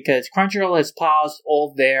course, because Crunchyroll has paused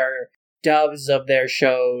all their dubs of their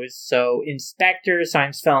shows. So, Inspector,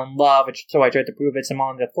 Science Fell in Love, which so I tried to prove it's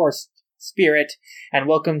among the Force Spirit, and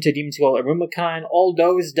Welcome to Demon School Iruma-kun, all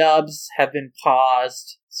those dubs have been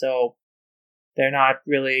paused, so they're not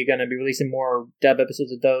really going to be releasing more dub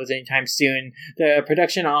episodes of those anytime soon. The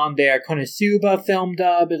production on their Konosuba film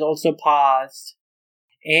dub is also paused.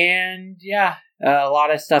 And yeah, a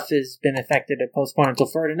lot of stuff has been affected and postponed until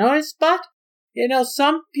further notice, but you know,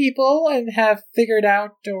 some people have figured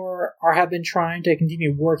out or have been trying to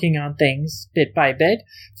continue working on things bit by bit.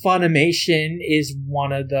 Funimation is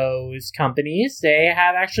one of those companies. They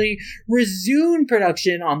have actually resumed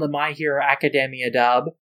production on the My Hero Academia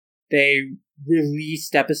dub. They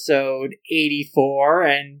released episode 84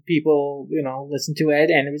 and people, you know, listened to it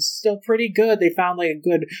and it was still pretty good. They found like a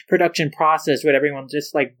good production process with everyone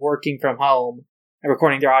just like working from home and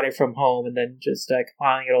recording their audio from home and then just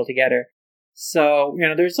compiling it all together. So, you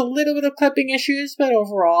know, there's a little bit of clipping issues, but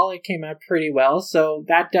overall it came out pretty well. So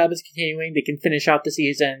that dub is continuing. They can finish out the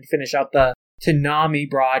season, finish out the Toonami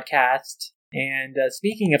broadcast. And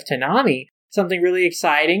speaking of Toonami, something really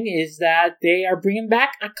exciting is that they are bringing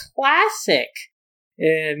back a classic,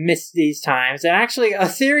 Miss These Times. And actually a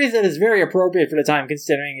series that is very appropriate for the time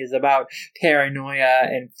considering is about paranoia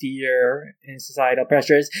and fear and societal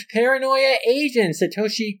pressures. Paranoia Agent,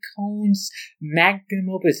 Satoshi Kon's magnum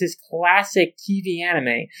opus, his classic TV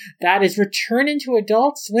anime that is returning to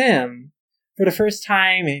Adult Swim for the first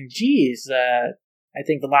time in, I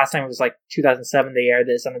think the last time it was like 2007 they aired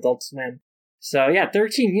this on Adult Swim. So yeah,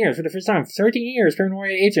 13 years. For the first time in 13 years, Paranoia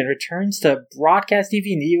Agent returns to broadcast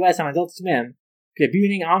TV in the US on Adult Swim.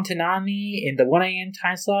 Debuting on Toonami in the 1 a.m.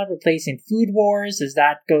 time slot, replacing Food Wars as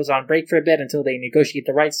that goes on break for a bit until they negotiate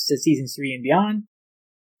the rights to season 3 and beyond.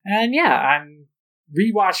 And yeah, I'm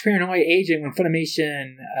rewatched Paranoia Agent when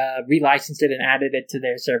Funimation relicensed it and added it to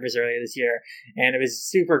their servers earlier this year. And it was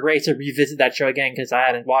super great to revisit that show again because I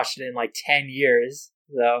hadn't watched it in like 10 years.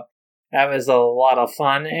 So that was a lot of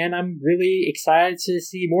fun. And I'm really excited to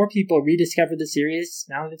see more people rediscover the series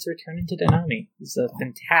now that it's returning to Toonami. It's a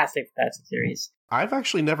fantastic series. I've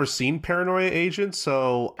actually never seen Paranoia Agent,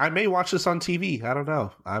 so I may watch this on TV. I don't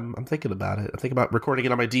know. I'm thinking about it. I'm thinking about recording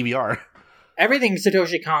it on my DVR. Everything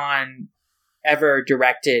Satoshi Kon ever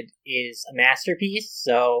directed is a masterpiece.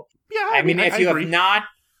 So, yeah, I mean, if you agree. have not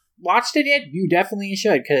watched it yet, you definitely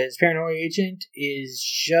should, because Paranoia Agent is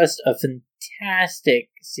just a fantastic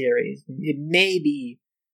series. It may be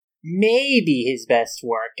his best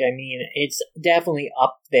work. I mean, it's definitely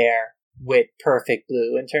up there with Perfect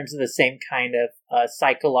Blue in terms of the same kind of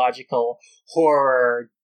psychological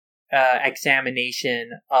horror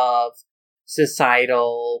examination of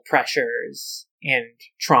societal pressures and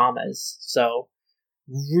traumas. So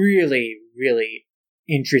really, really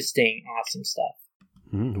interesting, awesome stuff.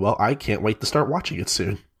 Well, I can't wait to start watching it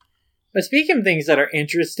soon. But speaking of things that are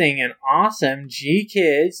interesting and awesome,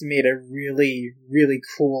 GKIDS made a really, really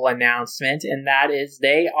cool announcement, and that is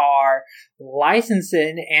they are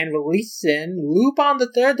licensing and releasing Lupin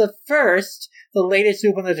the Third, the latest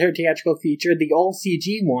Lupin the Third theatrical feature, the old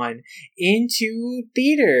CG one, into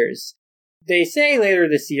theaters. They say later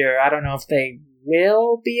this year. I don't know if they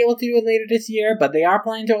will be able to do it later this year, but they are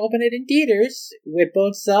planning to open it in theaters with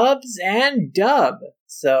both subs and dub.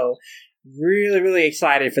 So, really, really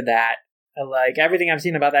excited for that. Like, everything I've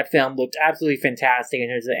seen about that film looked absolutely fantastic in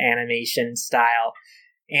terms of animation style.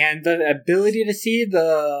 And the ability to see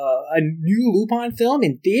a new Lupin film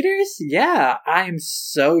in theaters? Yeah, I'm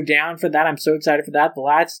so down for that. I'm so excited for that. The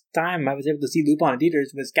last time I was able to see Lupin in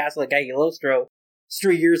theaters was Castle of Cagliostro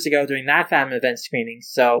 3 years ago during that fan event screening.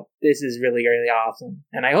 So this is really, really awesome.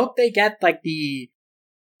 And I hope they get like the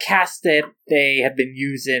cast that they have been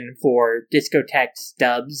using for Discotheque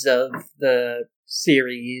dubs of the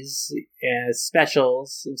series,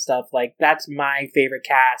 specials and stuff. Like, that's my favorite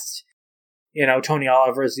cast. You know, Tony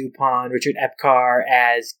Oliver as Lupin, Richard Epcar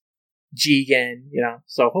as Jigen, you know.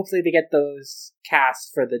 So hopefully they get those casts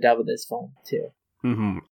for the dub of this film too.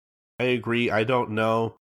 Mm-hmm. I agree. I don't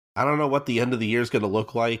know what the end of the year is going to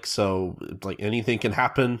look like, so like anything can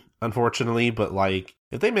happen, unfortunately, but like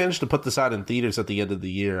if they manage to put this out in theaters at the end of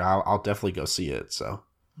the year, I'll definitely go see it. So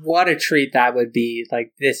what a treat that would be,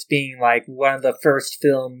 like this being like one of the first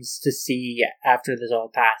films to see after this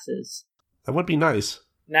all passes. That would be nice.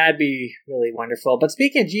 That'd be really wonderful. But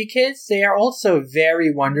speaking of GKIDS, they are also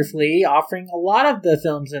very wonderfully offering a lot of the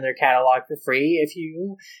films in their catalog for free if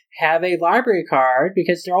you have a library card,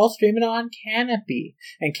 because they're all streaming on Kanopy.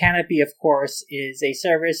 And Kanopy, of course, is a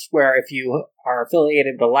service where if you are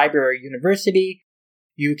affiliated with a library or university,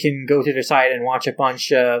 you can go to their site and watch a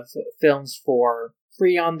bunch of films for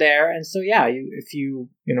free on there. And so, yeah, if you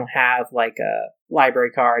have like a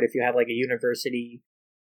library card, if you have like a university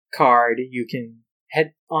card, you can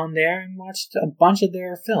head on there and watch a bunch of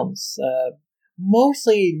their films.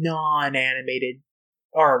 Mostly non-animated,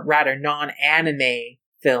 or rather non-anime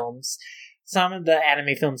films. Some of the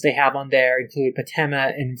anime films they have on there include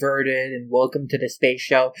Patema Inverted and Welcome to the Space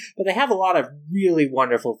Show, but they have a lot of really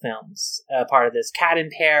wonderful films. Part of this, Cat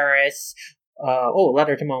in Paris.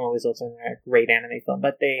 Letter to Momo is also a great anime film,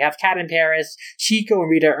 but they have Cat in Paris, Chico and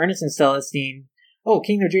Rita, Ernest and Celestine.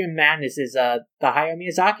 Kingdom Dream Madness is the Hayao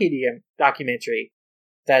Miyazaki documentary.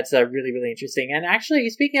 That's really, really interesting. And actually,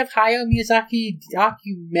 speaking of Hayao Miyazaki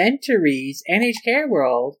documentaries, NHK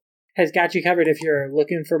World has got you covered if you're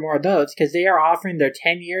looking for more of those, because they are offering their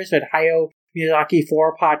 10 years with Hayao Miyazaki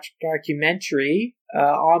 4-part documentary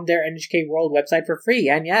on their NHK World website for free.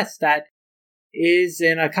 And yes, that is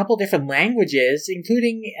in a couple different languages,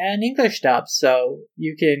 including an English dub. So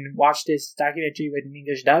you can watch this documentary with an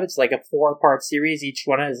English dub. It's like a 4-part series. Each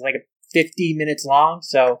one is like 50 minutes long.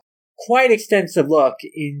 So quite extensive look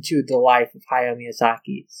into the life of Hayao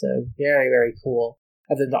Miyazaki. So very, very cool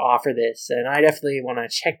of them to offer this. And I definitely want to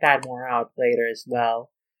check that more out later as well.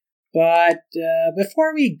 But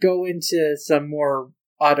before we go into some more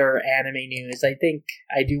other anime news, I think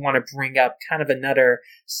I do want to bring up kind of another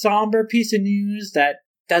somber piece of news that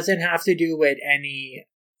doesn't have to do with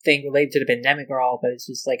anything related to the pandemic or all, but it's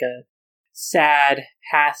just like a sad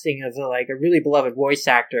passing of like a really beloved voice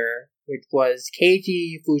actor, which was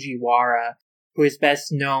Keiji Fujiwara, who is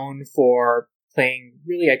best known for playing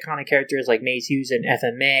really iconic characters like Maze Hughes in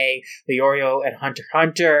FMA, Leorio and Hunter x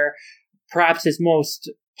Hunter. Perhaps his most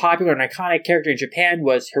popular and iconic character in Japan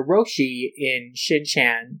was Hiroshi in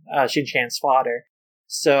Shin-Chan's father.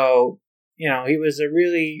 So, he was a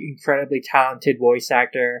really incredibly talented voice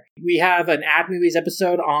actor. We have an Ad Movies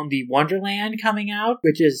episode on the Wonderland coming out,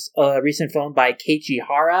 which is a recent film by Keiichi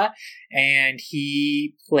Hara, and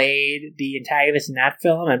he played the antagonist in that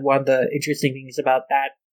film. And one of the interesting things about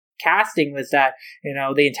that casting was that,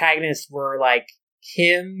 the antagonists were like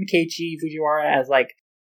him, Keiichi Fujiwara, as like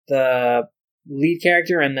the lead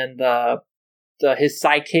character, and then his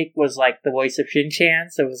sidekick was like the voice of Shin-chan,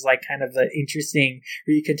 so it was like kind of the interesting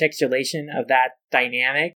recontextualization of that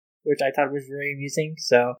dynamic, which I thought was very amusing.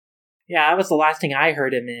 So yeah, that was the last thing I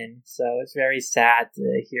heard him in, so it's very sad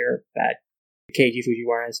to hear that Keiichi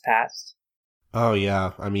Fujiwara has passed. Oh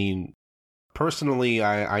yeah, I mean, personally,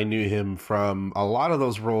 I knew him from a lot of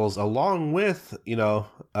those roles, along with,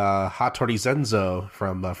 Hattori Zenzo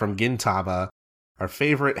from Gintama, our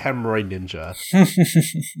favorite hemorrhoid ninja,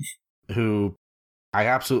 who I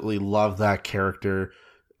absolutely love that character,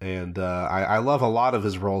 and I love a lot of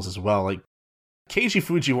his roles as well. Like, Keiichi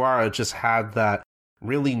Fujiwara just had that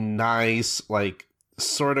really nice, like,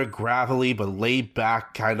 sort of gravelly but laid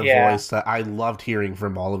back kind of voice that I loved hearing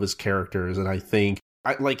from all of his characters, and I think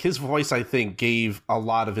his voice, I think, gave a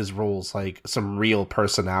lot of his roles like some real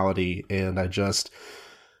personality, and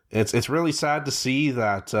it's really sad to see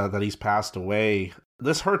that he's passed away.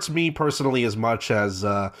 This hurts me personally as much as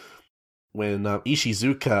when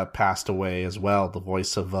Ishizuka passed away as well, the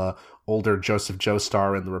voice of older Joseph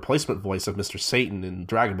Joestar and the replacement voice of Mr. Satan in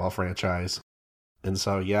Dragon Ball franchise. And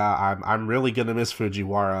so yeah, I'm really gonna miss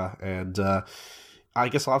Fujiwara, and I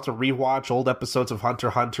guess I'll have to rewatch old episodes of Hunter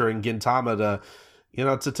x Hunter and Gintama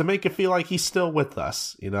to make it feel like he's still with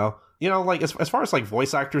us, like as far as like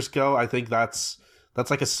voice actors go, I think that's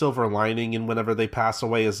like a silver lining in whenever they pass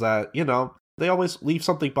away, is that, they always leave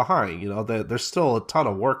something behind, there's still a ton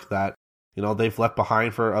of work that, they've left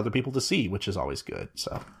behind for other people to see, which is always good,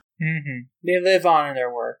 so. Mm-hmm. They live on in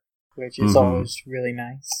their work, which is always really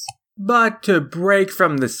nice. But to break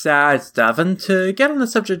from the sad stuff and to get on the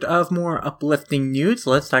subject of more uplifting news,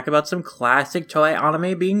 let's talk about some classic Toei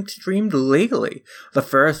anime being streamed legally. The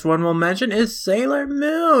first one we'll mention is Sailor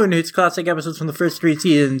Moon, whose classic episodes from the first 3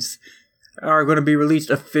 seasons are going to be released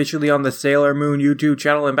officially on the Sailor Moon YouTube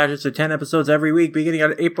channel in batches of 10 episodes every week, beginning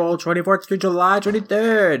on April 24th through July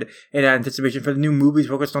 23rd, in anticipation for the new movies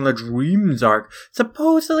focused on the Dreams arc,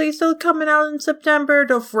 supposedly still coming out in September,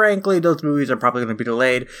 though frankly those movies are probably going to be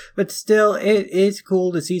delayed, but still, it is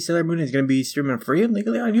cool to see Sailor Moon is going to be streaming free and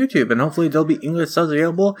legally on YouTube, and hopefully there'll be English subs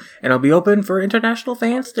available, and it'll be open for international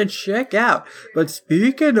fans to check out. But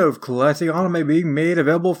speaking of classic anime being made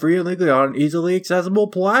available free and legally on an easily accessible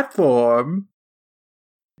platform,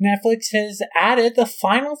 Netflix has added the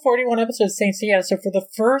final 41 episodes of Saint Seiya, so for the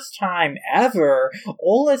first time ever,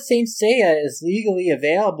 all of Saint Seiya is legally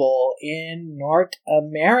available in North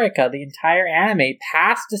America. The entire anime,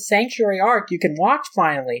 past the Sanctuary arc, you can watch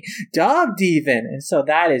finally, dubbed even, and so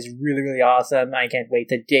that is really, really awesome. I can't wait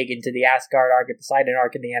to dig into the Asgard arc and Poseidon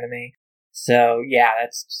arc in the anime. So yeah,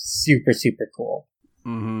 that's super, super cool.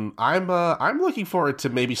 Mm-hmm. I'm looking forward to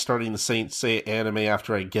maybe starting the Saint Seiya anime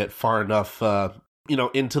after I get far enough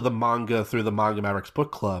into the manga through the Manga Mavericks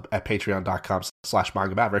book club at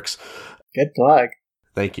patreon.com/Manga Mavericks. Good plug.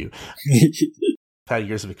 Thank you. I've had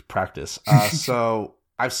years of practice. So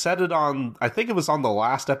I've said it on, I think it was on the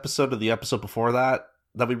last episode of the episode before that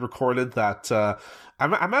we recorded, that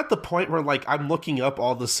I'm at the point where like I'm looking up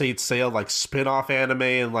all the Saint Seiya like spin-off anime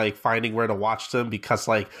and like finding where to watch them, because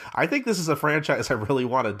like I think this is a franchise I really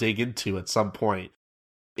want to dig into at some point,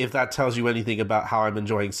 if that tells you anything about how I'm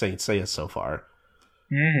enjoying Saint Seiya so far.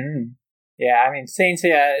 Mm-hmm. Yeah, I mean, Saint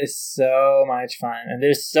Seiya is so much fun, and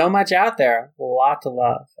there's so much out there, a lot to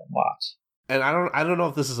love and watch. And I don't know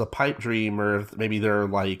if this is a pipe dream or if maybe there are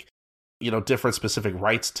like, different specific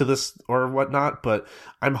rights to this or whatnot, but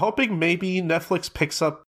I'm hoping maybe Netflix picks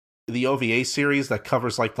up the OVA series that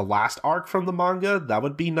covers like the last arc from the manga. That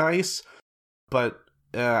would be nice, but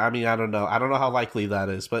I mean, I don't know how likely that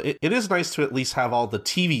is, but it is nice to at least have all the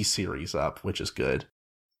TV series up, which is good.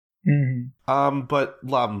 Mm-hmm. But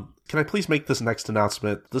can I please make this next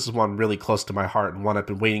announcement? This is one really close to my heart and one I've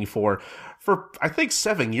been waiting for I think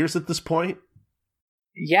 7 years at this point.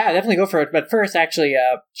 Yeah, definitely go for it. But first, actually,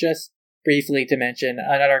 just briefly to mention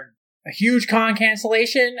another huge con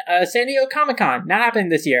cancellation, San Diego Comic-Con, not happening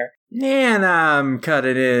this year. And I'm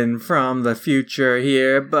cutting in from the future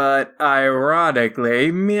here, but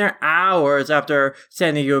ironically, mere hours after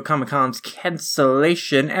San Diego Comic-Con's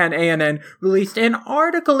cancellation, and ANN released an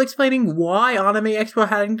article explaining why Anime Expo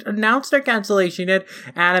hadn't announced their cancellation yet,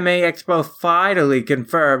 Anime Expo finally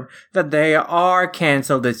confirmed that they are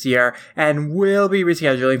canceled this year and will be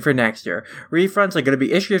rescheduling for next year. Refunds are going to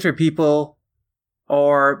be issued for people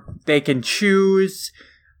or they can choose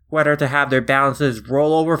whether to have their balances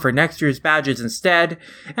roll over for next year's badges instead,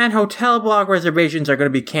 and hotel block reservations are going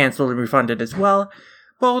to be cancelled and refunded as well.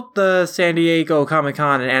 Both the San Diego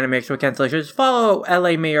Comic-Con and Anime Expo cancellations follow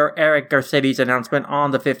LA Mayor Eric Garcetti's announcement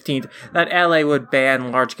on the 15th that LA would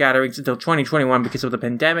ban large gatherings until 2021 because of the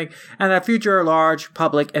pandemic, and that future large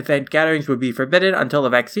public event gatherings would be forbidden until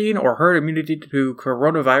a vaccine or herd immunity to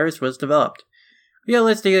coronavirus was developed.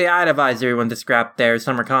 Realistically, I'd advise everyone to scrap their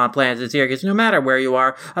summer con plans this year, because no matter where you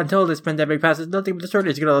are, until this pandemic passes, nothing but the sort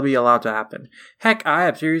is going to be allowed to happen. Heck, I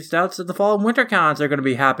have serious doubts that the fall and winter cons are going to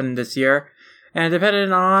be happening this year. And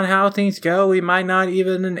depending on how things go, we might not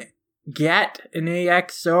even get an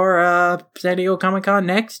AX or a San Diego Comic-Con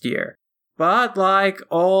next year. But like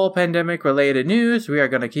all pandemic-related news, we are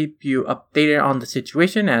going to keep you updated on the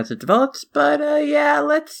situation as it develops. But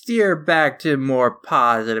let's steer back to more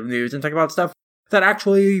positive news and talk about stuff that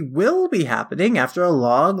actually will be happening after a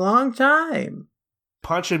long, long time.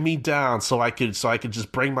 Punching me down so I could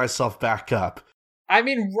just bring myself back up. I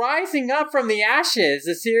mean, Rising Up from the Ashes,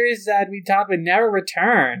 a series that we thought would never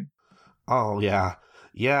return. Oh, yeah.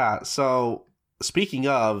 Yeah, so, speaking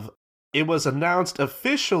of, it was announced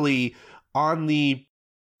officially on the,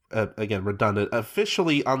 again, redundant,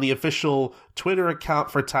 officially on the official Twitter account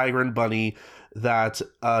for Tiger and Bunny that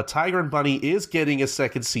Tiger and Bunny is getting a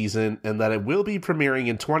second season and that it will be premiering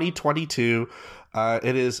in 2022.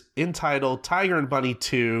 It is entitled Tiger and Bunny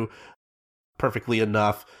 2, perfectly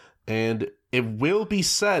enough, and it will be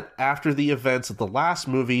set after the events of the last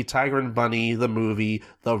movie, Tiger and Bunny, the movie,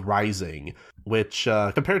 The Rising, which,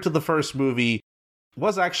 compared to the first movie,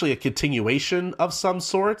 was actually a continuation of some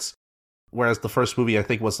sorts, whereas the first movie, I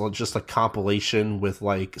think, was just a compilation with,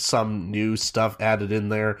 like, some new stuff added in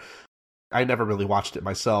there. I never really watched it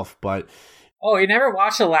myself, but... Oh, you never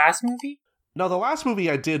watched the last movie? No, the last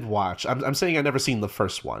movie I did watch. I'm saying I never seen the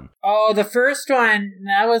first one. Oh, the first one,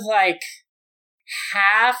 that was, like,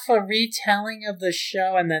 half a retelling of the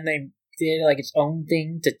show, and then they did like its own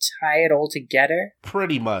thing to tie it all together.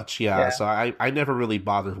 Pretty much, yeah. So I never really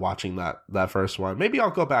bothered watching that first one. Maybe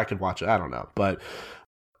I'll go back and watch it. I don't know, but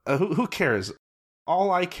who cares?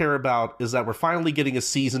 All I care about is that we're finally getting a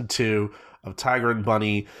season 2 of Tiger and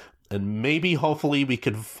Bunny, and maybe hopefully we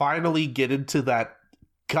can finally get into that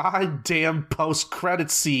goddamn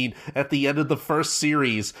post-credit scene at the end of the first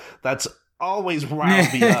series. That's always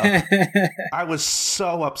riled me up. I was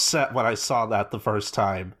so upset when I saw that the first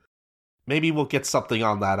time. Maybe we'll get something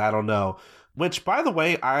on that, I don't know. Which, by the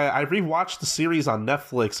way, I rewatched the series on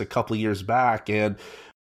Netflix a couple years back, and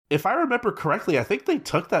if I remember correctly, I think they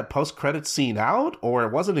took that post-credit scene out, or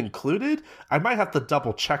it wasn't included. I might have to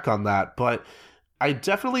double check on that, but I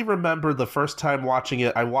definitely remember the first time watching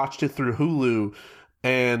it, I watched it through Hulu,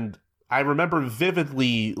 and I remember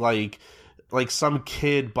vividly, like some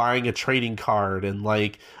kid buying a trading card, and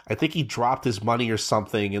like I think he dropped his money or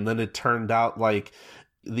something, and then it turned out like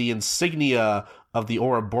the insignia of the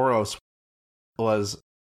Ouroboros was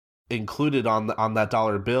included on that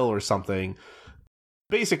dollar bill or something,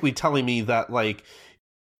 basically telling me that like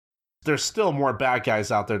there's still more bad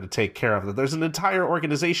guys out there to take care of. That there's an entire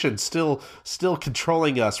organization still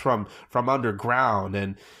controlling us from underground.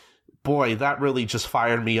 And boy, that really just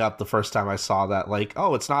fired me up the first time I saw that. Like,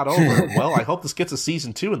 oh, it's not over. Well, I hope this gets a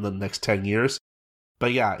season 2 in the next 10 years.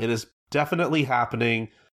 But yeah, it is definitely happening.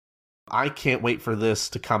 I can't wait for this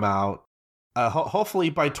to come out. Hopefully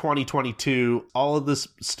by 2022, all of this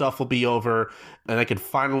stuff will be over, and I can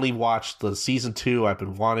finally watch the season 2 I've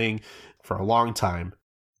been wanting for a long time.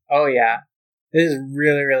 Oh yeah, this is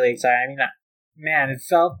really, really exciting. I mean, man, it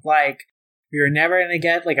felt like we were never going to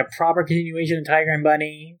get like a proper continuation of Tiger and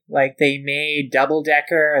Bunny. Like they made Double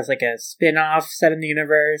Decker as like a spin-off set in the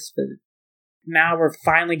universe, but now we're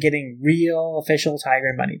finally getting real official Tiger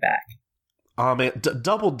and Bunny back. Oh man,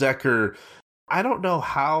 Double Decker, I don't know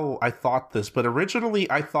how I thought this, but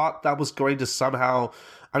originally I thought that was going to somehow,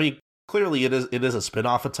 I mean, clearly it is a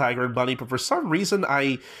spin-off of Tiger and Bunny, but for some reason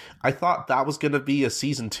I thought that was going to be a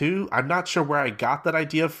season 2. I'm not sure where I got that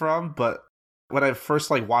idea from, but when I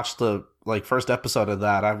first like watched the like first episode of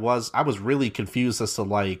that, I was really confused as to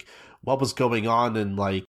like what was going on, and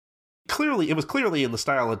like it was clearly in the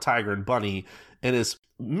style of Tiger and Bunny, and is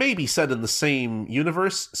maybe set in the same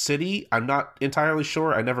universe, city. I'm not entirely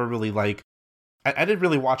sure. I never really I didn't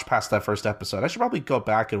really watch past that first episode. I should probably go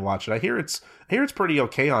back and watch it. I hear it's pretty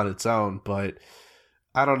okay on its own, but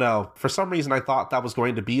I don't know. For some reason, I thought that was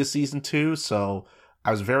going to be a season 2, so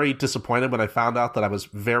I was very disappointed when I found out that I was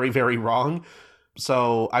very, very wrong.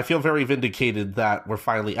 So I feel very vindicated that we're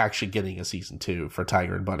finally actually getting a season 2 for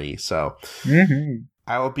Tiger and Bunny. So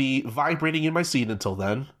I will be vibrating in my seat until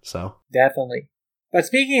then. So definitely. But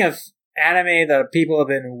speaking of anime that people have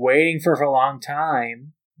been waiting for a long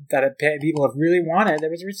time, that people have really wanted, there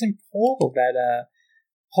was a recent poll that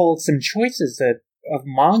holds some choices of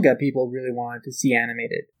manga people really wanted to see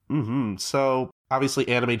animated. So obviously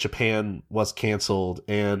Anime Japan was canceled,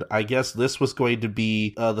 and I guess this was going to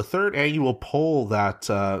be the third annual poll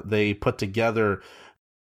that they put together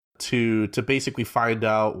to basically find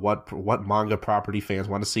out what manga property fans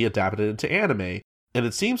want to see adapted into anime. And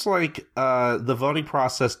it seems like the voting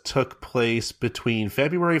process took place between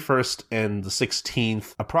February 1st and the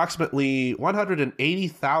 16th. Approximately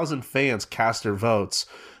 180,000 fans cast their votes.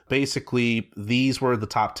 Basically, these were the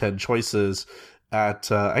top 10 choices.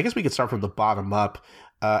 I guess we could start from the bottom up.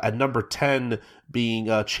 At number 10 being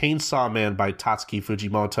Chainsaw Man by Tatsuki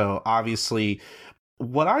Fujimoto. Obviously,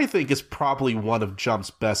 what I think is probably one of Jump's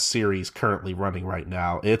best series currently running right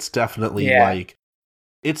now. It's definitely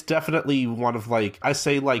It's definitely one of, I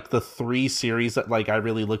say, the three series that, I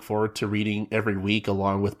really look forward to reading every week,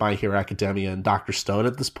 along with My Hero Academia and Dr. Stone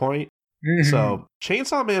at this point. Mm-hmm. So,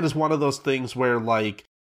 Chainsaw Man is one of those things where,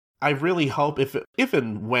 I really hope if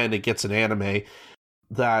and when it gets an anime,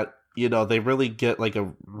 that, they really get,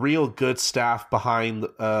 a real good staff behind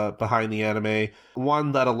the anime.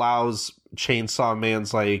 One that allows Chainsaw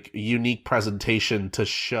Man's, unique presentation to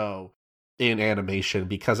show in animation,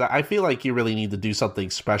 because I feel like you really need to do something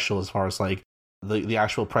special as far as the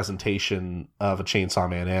actual presentation of a Chainsaw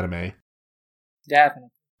Man anime. Definitely.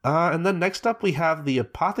 And then next up we have The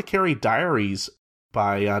Apothecary Diaries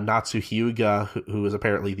by Natsu Hyuga, who is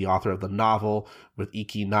apparently the author of the novel, with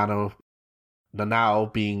Iki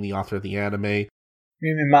Nanao being the author of the anime. You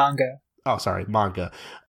mean manga? Oh, sorry, manga.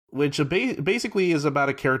 Which basically is about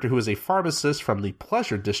a character who is a pharmacist from the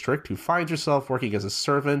Pleasure District who finds herself working as a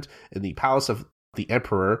servant in the palace of the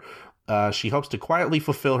Emperor. She hopes to quietly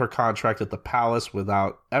fulfill her contract at the palace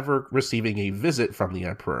without ever receiving a visit from the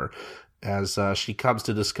Emperor, as she comes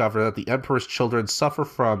to discover that the Emperor's children suffer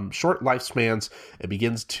from short lifespans and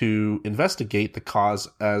begins to investigate the cause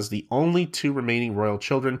as the only two remaining royal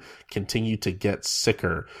children continue to get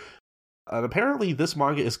sicker. And apparently this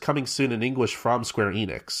manga is coming soon in English from Square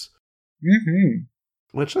Enix. Mm-hmm.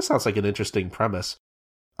 Which just sounds like an interesting premise.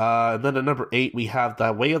 And then at number 8, we have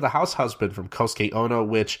The Way of the House Husband from Kosuke Ono,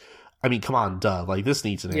 which, come on, duh. This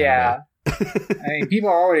needs an anime. Yeah. People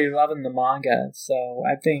are already loving the manga, so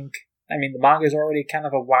I think, the manga is already kind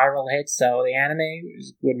of a viral hit, so the anime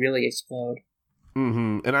would really explode.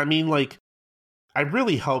 Mm-hmm. And I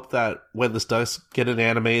really hope that when this does get an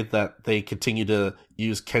anime, that they continue to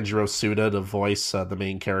use Kenjiro Suda to voice the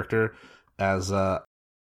main character, as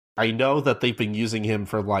I know that they've been using him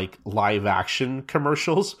for live action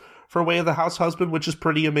commercials for Way of the House Husband, which is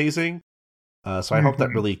pretty amazing. So I hope that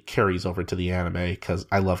really carries over to the anime, because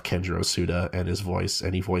I love Kenjiro Suda and his voice,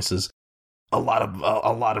 and he voices a lot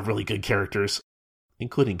of really good characters,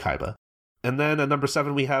 including Kaiba. And then at number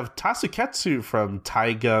 7, we have Tasuketsu from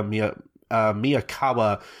Taiga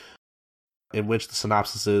Miyakawa, in which the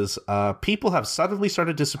synopsis is, people have suddenly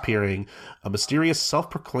started disappearing. A mysterious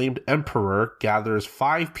self-proclaimed emperor gathers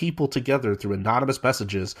 5 people together through anonymous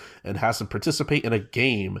messages and has them participate in a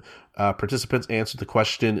game. Participants answer the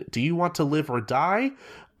question, do you want to live or die?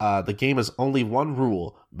 The game has only one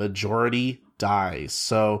rule, majority dies.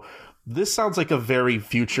 So this sounds like a very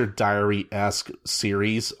Future Diary-esque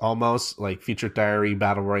series, almost, like Future Diary,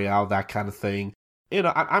 Battle Royale, that kind of thing.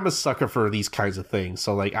 I'm a sucker for these kinds of things,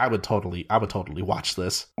 so I would totally watch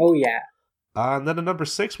this. Oh yeah. And then at number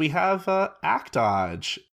 6 we have Act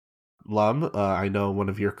Dodge. Lum, I know one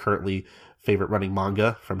of your currently favorite running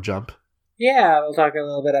manga from Jump. Yeah, we'll talk a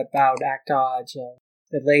little bit about Act Dodge a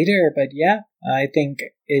bit later, but yeah, I think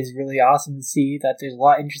it's really awesome to see that there's a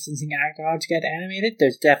lot of interest in seeing Act Dodge get animated.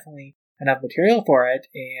 There's definitely enough material for it,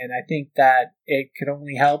 and I think that it could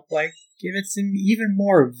only help give it some even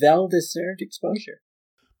more well-deserved exposure.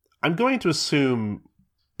 I'm going to assume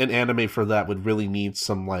an anime for that would really need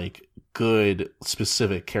some good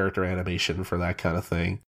specific character animation for that kind of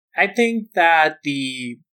thing. I think that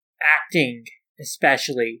the acting,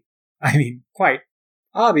 especially, quite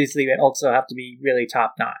obviously, would also have to be really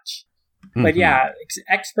top-notch. Mm-hmm. But yeah,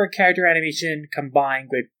 expert character animation combined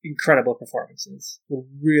with incredible performances will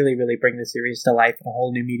really, really bring the series to life in a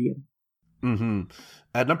whole new medium. Mm-hmm.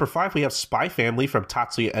 At number 5, we have Spy Family from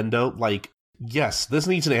Tatsuya Endo. Yes, this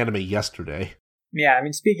needs an anime yesterday. Yeah,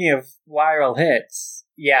 speaking of viral hits,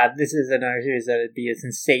 yeah, this is another series that would be a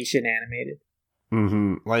sensation animated.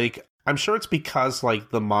 Mm-hmm. I'm sure it's because,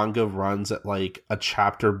 the manga runs at, a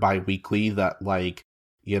chapter bi-weekly that,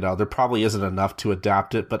 there probably isn't enough to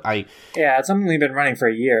adapt it, but Yeah, it's something we've been running for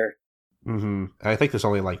a year. Mm-hmm. I think there's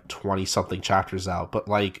only, 20-something chapters out, but,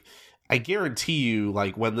 I guarantee you,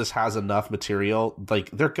 like, when this has enough material,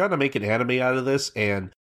 like, they're gonna make an anime out of this,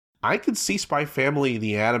 and I could see Spy Family,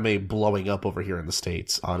 the anime, blowing up over here in the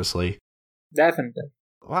States, honestly. Definitely.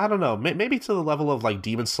 Well, I don't know. Maybe to the level of, like,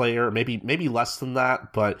 Demon Slayer, maybe less than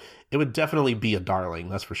that, but it would definitely be a darling,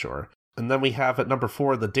 that's for sure. And then we have at number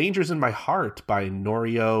 4, The Dangers in My Heart by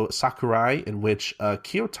Norio Sakurai, in which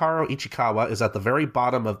Kiyotaro Ichikawa is at the very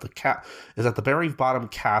bottom of the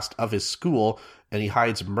cast of his school, and he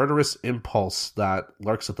hides murderous impulse that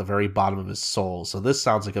lurks at the very bottom of his soul. So this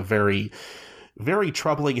sounds like a very, very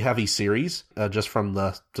troubling, heavy series, just from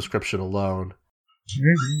the description alone.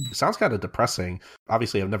 It sounds kind of depressing.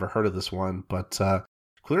 Obviously, I've never heard of this one, but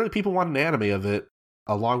clearly people want an anime of it,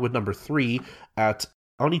 along with number 3 at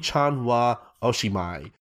Oni-chan wa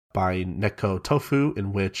Oshimai by Neko Tofu,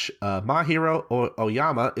 in which Mahiro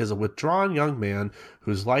Oyama is a withdrawn young man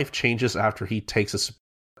whose life changes after he takes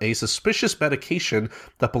a suspicious medication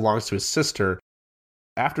that belongs to his sister.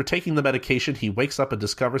 After taking the medication, he wakes up and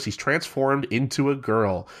discovers he's transformed into a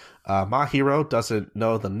girl. Mahiro doesn't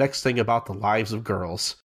know the next thing about the lives of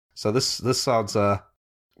girls. So this sounds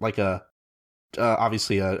like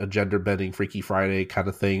obviously a gender-bending Freaky Friday kind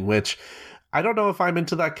of thing, which I don't know if I'm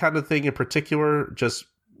into that kind of thing in particular, just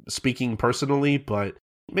speaking personally, but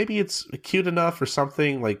maybe it's cute enough or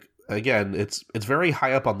something. Like, again, it's very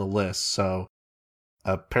high up on the list, so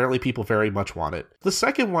apparently people very much want it. The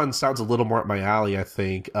second one sounds a little more up my alley, I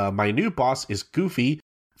think. My New Boss is Goofy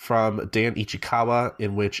from Dan Ichikawa,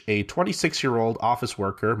 in which a 26-year-old office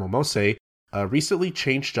worker, Momose, recently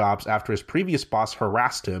changed jobs after his previous boss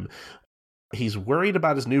harassed him. He's worried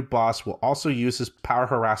about his new boss will also use his power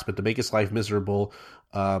harassment to make his life miserable.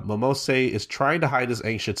 Momose is trying to hide his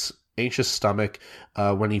anxious stomach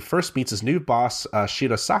when he first meets his new boss,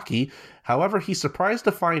 Shirasaki. However, he's surprised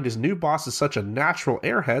to find his new boss is such a natural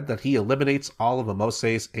airhead that he eliminates all of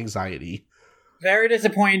Momose's anxiety. Very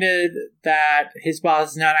disappointed that his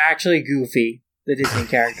boss is not actually Goofy, the Disney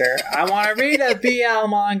character. I want to read a BL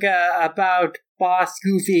manga about Boss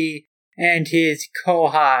Goofy and his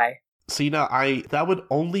kohai. See, now, that would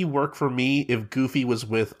only work for me if Goofy was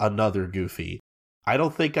with another Goofy. I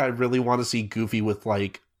don't think I really want to see Goofy with,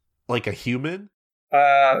 like a human.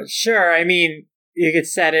 Sure. I mean, you could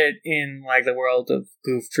set it in, like, the world of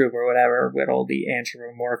Goof Troop or whatever, with all the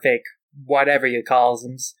anthropomorphic, whatever you call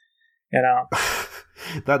them, you know.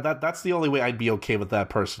 That's the only way I'd be okay with that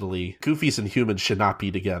personally. Goofies and humans should not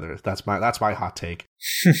be together. That's my hot take.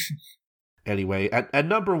 Anyway, at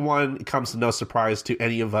number 1, it comes to no surprise to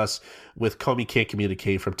any of us with Komi Can't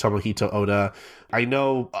Communicate from Tomohito Oda. I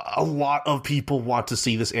know a lot of people want to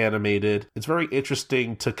see this animated. It's very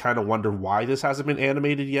interesting to kind of wonder why this hasn't been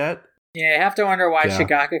animated yet. Yeah, I have to wonder why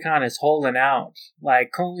Shigakkan is holding out. Like,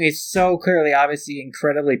 Komi is so clearly, obviously,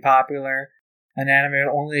 incredibly popular. An anime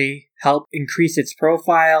would only help increase its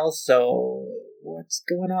profile, so what's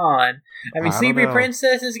going on? I mean, Sleepy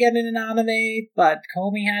Princess is getting an anime, but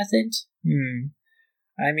Komi hasn't?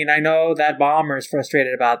 I mean, I know that Bomber is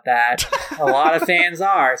frustrated about that. A lot of fans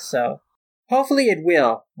are, so hopefully it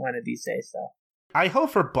will one of these days, though. I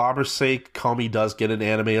hope for Bomber's sake, Komi does get an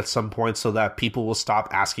anime at some point so that people will stop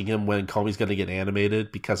asking him when Komi's going to get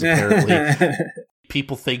animated, because apparently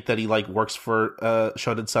people think that he, like, works for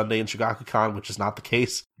Shonen Sunday and Shigakkan, which is not the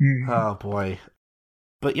case. Oh, boy.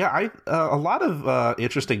 But yeah, a lot of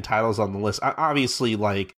interesting titles on the list. Obviously,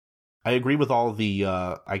 like, I agree with all the,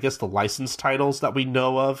 I guess, the licensed titles that we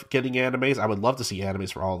know of getting animes. I would love to see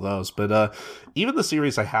animes for all of those. But even the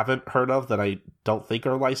series I haven't heard of that I don't think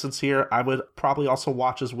are licensed here, I would probably also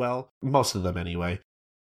watch as well. Most of them, anyway.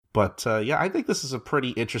 But yeah, I think this is a pretty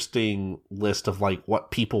interesting list of, like, what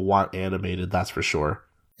people want animated, that's for sure.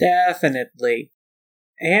 Definitely.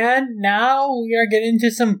 And now we are getting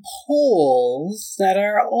to some polls that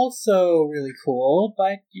are also really cool,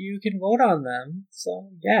 but you can vote on them. So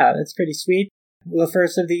yeah, that's pretty sweet. The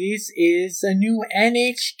first of these is a new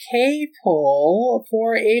NHK poll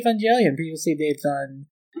for Evangelion. Previously they've done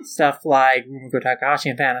stuff like Rumiko Takahashi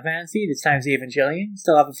and Final Fantasy. This time's Evangelion.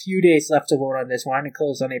 Still have a few days left to vote on this one. It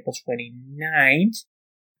closed on April 29th.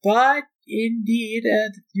 But indeed,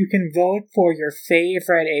 you can vote for your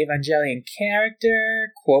favorite Evangelion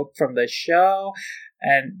character, quote from the show,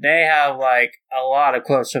 and they have, like, a lot of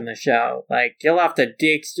quotes from the show. Like, you'll have to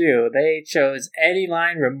dig through. They chose any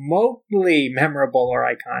line remotely memorable or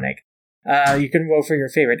iconic. You can vote for your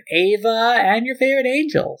favorite Ava and your favorite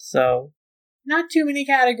Angel, so not too many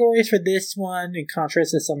categories for this one, in contrast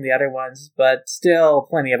to some of the other ones, but still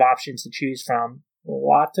plenty of options to choose from. A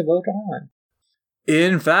lot to vote on.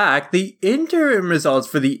 In fact, the interim results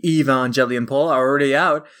for the Evangelion poll are already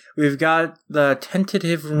out. We've got the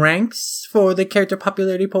tentative ranks for the character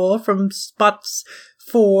popularity poll from spots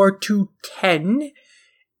 4 to 10,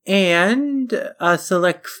 and a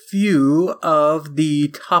select few of the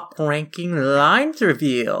top ranking lines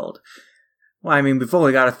revealed. Well, I mean, we've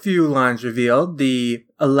only got a few lines revealed, the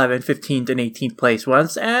 11th, 15th, and 18th place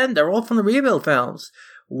ones, and they're all from the Rebuild films.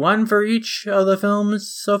 One for each of the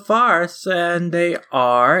films so far, and they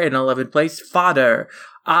are, in 11th place, Father,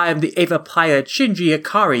 I am the Eva pilot Shinji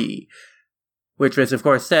Ikari, which was, of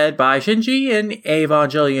course, said by Shinji in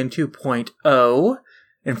Evangelion 2.0.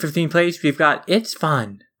 In 15th place, we've got It's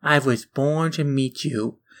Fun, I Was Born to Meet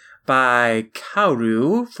You, by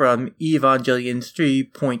Kaoru from Evangelion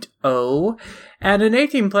 3.0. And in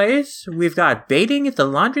 18th place, we've got Baiting is the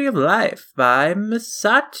Laundry of Life by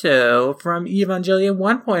Misato from Evangelion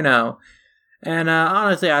 1.0. And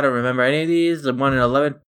honestly, I don't remember any of these. The one in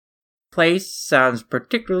 11th place sounds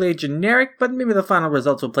particularly generic, but maybe the final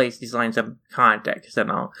results will place these lines in context,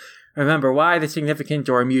 and I'll remember why they're significant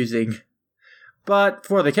or amusing. But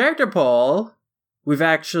for the character poll, we've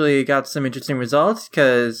actually got some interesting results,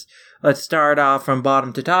 because let's start off from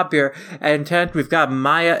bottom to top here. At 10th, we've got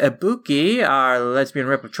Maya Ibuki, our lesbian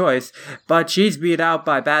rep of choice, but she's beat out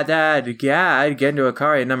by Bad Dad Gad, Gendo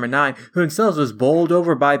Ikari at number 9, who himself was bowled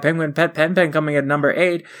over by Penguin Pet Pen Pen coming at number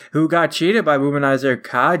 8, who got cheated by womanizer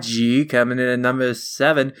Kaji coming in at number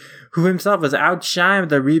 7, who himself was outshined with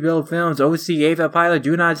the Rebuild films OC Ava Pilot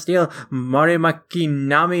Do Not Steal, Marimaki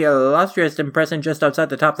Nami illustrious and present just outside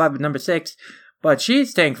the top 5 at number 6. But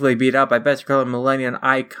she's thankfully beat out by Best Girl and Millennium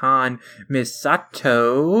icon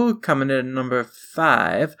Misato, coming in at number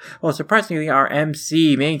 5. Well, surprisingly, our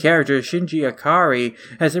MC, main character Shinji Ikari,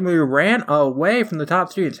 has simply ran away from the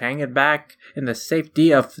top 3 and is hanging back in the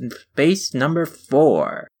safety of space number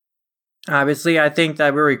 4. Obviously, I think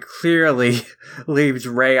that very clearly leaves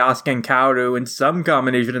Rei, Asuka, and Kaoru in some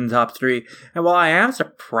combination in the top 3. And while I am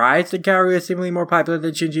surprised that Kaoru is seemingly more popular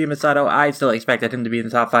than Shinji and Misato, I still expected him to be in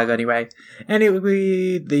the top 5 anyway.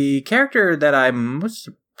 Anyway, the character that I'm most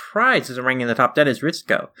surprised isn't ranking in the top 10 is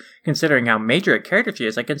Ritsuko. Considering how major a character she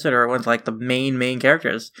is, I consider her one of like the main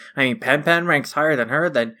characters. I mean, Pen Pen ranks higher than her,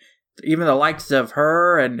 than even the likes of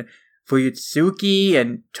her and Fuyutsuki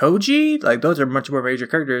and Toji, like, those are much more major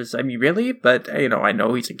characters. I mean, really? But, I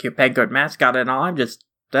know he's a cute penguin mascot and all. I'm just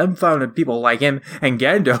dumbfounded people like him and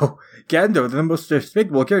Gendo. Gendo, the most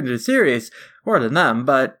despicable character in the series. More than them,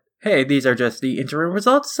 but hey, these are just the interim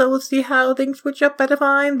results, so we'll see how things switch up by the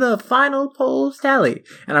time the final polls tally.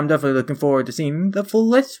 And I'm definitely looking forward to seeing the full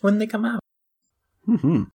list when they come out.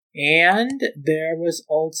 Mm-hmm. And there was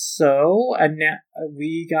also,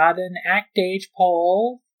 we got an Act Age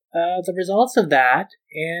poll. The results of that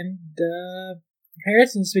and the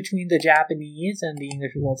comparisons between the Japanese and the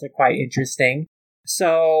English results are quite interesting.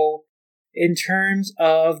 So, in terms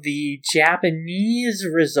of the Japanese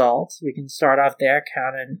results, we can start off there,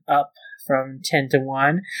 counting up from 10 to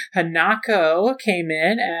 1. Hanako came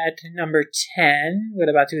in at number 10 with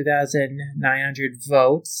about 2,900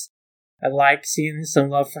 votes. I like seeing some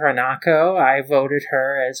love for Hanako. I voted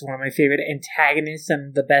her as one of my favorite antagonists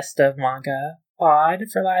in the Best of Manga pod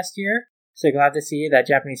for last year. So glad to see that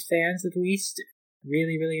Japanese fans, at least,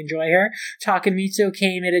 really enjoy her. Takemitsu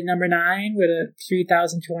came in at number 9 with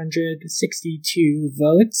 3,262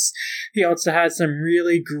 votes. He also had some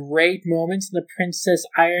really great moments in the Princess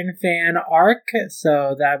Iron Fan arc,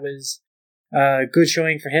 so that was a good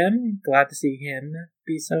showing for him. Glad to see him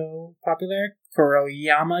be so popular.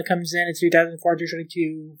 Kuroyama comes in at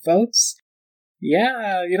 3,422 votes.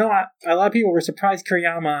 Yeah, a lot of people were surprised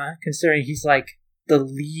Kuriyama, considering he's like the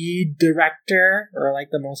lead director, or like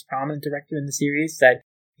the most prominent director in the series, that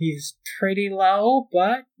he's pretty low,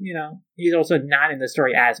 but, he's also not in the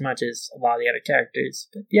story as much as a lot of the other characters.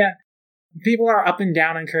 But yeah, people are up and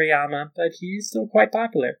down on Kuriyama, but he's still quite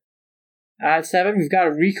popular. At 7, we've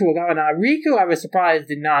got Riku Ogawa. Now, Riku, I was surprised,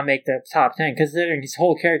 did not make the top 10, considering his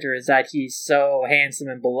whole character is that he's so handsome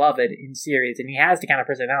and beloved in series, and he has the kind of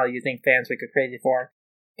personality you think fans would go crazy for.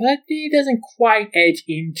 But he doesn't quite edge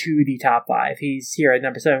into the top 5. He's here at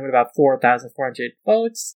number 7 with about 4,400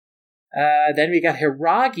 votes. Then we got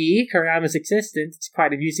Hiragi, Kuriyama's assistant. It's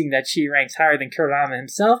quite amusing that she ranks higher than Kuriyama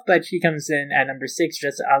himself, but she comes in at number 6,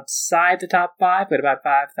 just outside the top 5, with about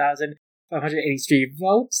 5,583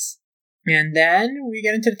 votes. And then we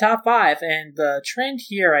get into the top 5, and the trend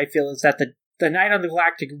here, I feel, is that the Night on the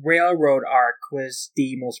Galactic Railroad arc was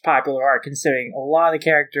the most popular arc, considering a lot of the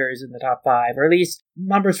characters in the top 5, or at least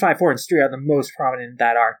numbers 5, 4, and 3 are the most prominent in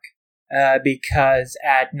that arc. Because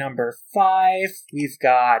at number 5, we've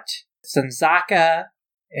got Sanzaka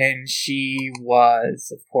And she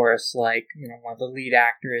was, of course, like, one of the lead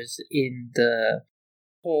actors in the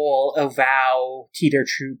whole Avow theater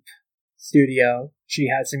troupe studio. She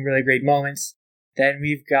had some really great moments. Then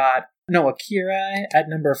we've got Akira at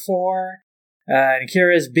number 4. And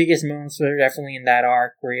Akira's biggest moments were definitely in that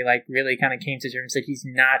arc where he really kind of came to terms that he's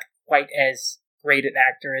not quite as great an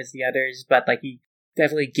actor as the others, but he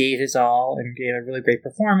definitely gave his all and gave a really great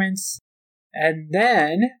performance. And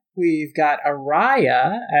then we've got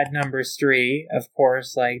Araya at number 3, of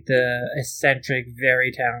course, the eccentric,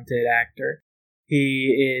 very talented actor.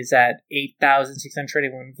 He is at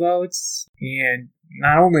 8,621 votes, and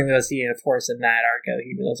not only was he, of course, in that arc,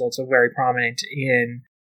 he was also very prominent in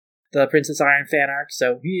the Princess Iron fan arc,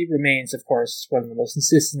 so he remains, of course, one of the most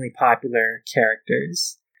consistently popular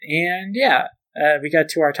characters. And yeah, we got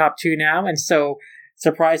to our top 2 now, and so,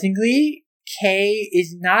 surprisingly, Kay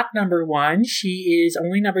is not number 1. She is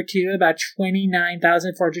only number 2, about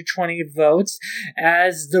 29,420 votes.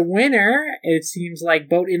 As the winner, it seems like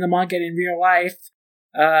both in the manga and in real life,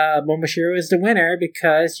 Momoshiro is the winner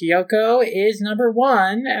because Chiyoko is number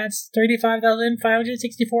 1 at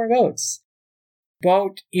 35,564 votes.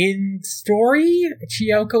 Both in story,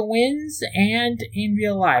 Chiyoko wins, and in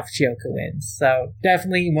real life, Chiyoko wins. So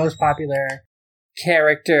definitely most popular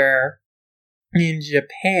character in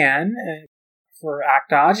Japan for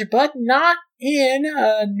ACTAJ, but not in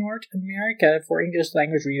North America for English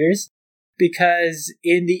language readers, because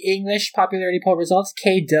in the English popularity poll results,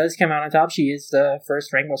 Kay does come out on top. She is the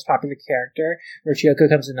first ranked most popular character, where Chiyoko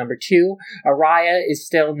comes in number 2. Araya is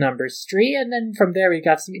still number 3, and then from there we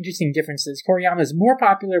got some interesting differences. Koriyama is more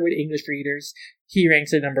popular with English readers. He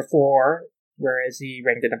ranks at number 4, whereas he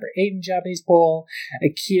ranked at number 8 in Japanese poll.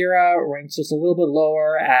 Akira ranks just a little bit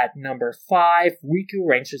lower at number 5. Riku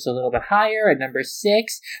ranks just a little bit higher at number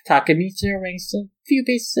 6. Takemitsu ranks a few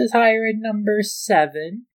places higher at number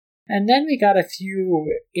 7. And then we got a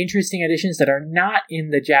few interesting additions that are not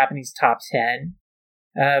in the Japanese top 10.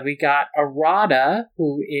 We got Arata,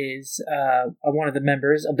 who is one of the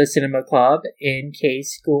members of the cinema club in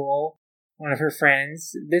Kay's school, one of her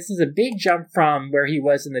friends. This is a big jump from where he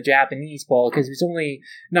was in the Japanese poll, because he was only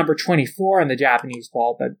number 24 in the Japanese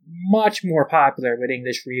poll, but much more popular with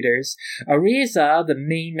English readers. Ariza, the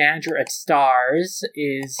main manager at Stars,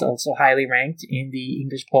 is also highly ranked in the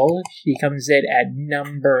English poll. She comes in at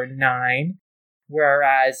number 9,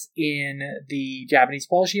 whereas in the Japanese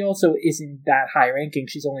poll, she also isn't that high ranking.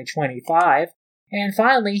 She's only 25. And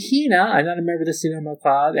finally, Hina, another member of the cinema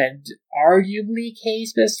club, and arguably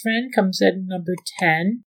Kay's best friend, comes in number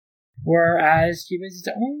 10, whereas she was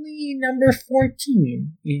only number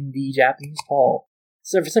 14 in the Japanese poll.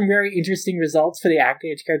 So for some very interesting results for the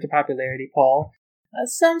ACTAJ character popularity poll,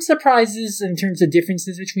 some surprises in terms of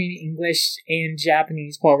differences between English and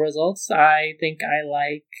Japanese poll results. I think I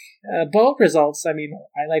like both results. I mean,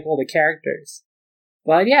 I like all the characters.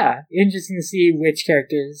 But yeah, interesting to see which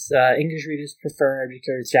characters English readers prefer,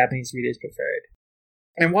 because Japanese readers preferred.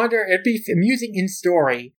 And wonder, it'd be amusing in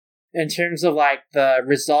story in terms of the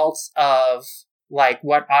results of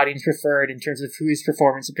what audience preferred in terms of whose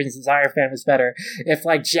performance of Princess Iron fan was better. If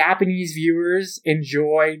Japanese viewers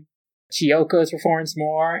enjoyed Chiyoko's performance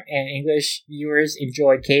more and English viewers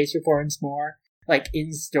enjoyed Kay's performance more,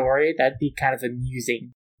 in story, that'd be kind of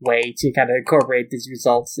amusing way to kind of incorporate these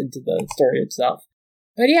results into the story itself.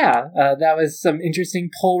 But yeah, that was some interesting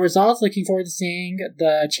poll results. Looking forward to seeing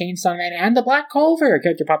the Chainsaw Man and the Black Clover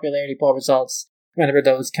character popularity poll results whenever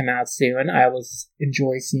those come out soon. I always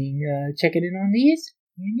enjoy checking in on these.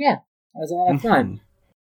 And yeah, that was a lot of fun.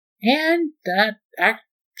 And that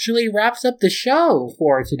actually wraps up the show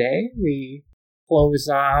for today. We closed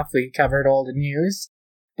off, we covered all the news.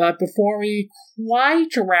 But before we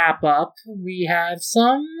quite wrap up, we have a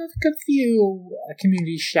few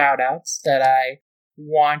community shout-outs that I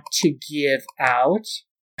want to give out.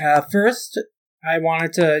 First, I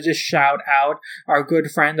wanted to just shout out our good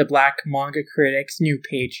friend, the Black Manga Critic's new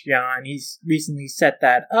Patreon. He's recently set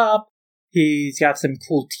that up. He's got some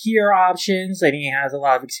cool tier options, and he has a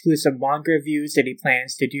lot of exclusive manga reviews that he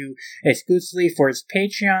plans to do exclusively for his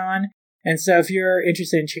Patreon. And so if you're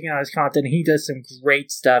interested in checking out his content, he does some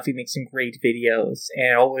great stuff. He makes some great videos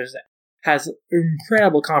and always has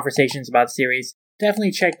incredible conversations about the series.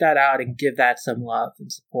 Definitely check that out and give that some love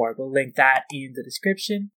and support. We'll link that in the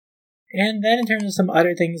description. And then in terms of some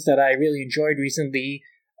other things that I really enjoyed recently,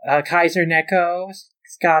 Kaiser Neko,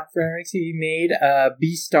 Scott Frericks, he made a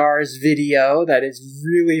Beastars video that is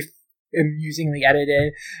really amusingly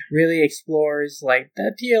edited, really explores like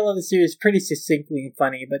the appeal of the series pretty succinctly and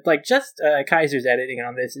funny. But like just Kaiser's editing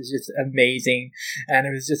on this is just amazing, and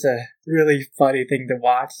it was just a really funny thing to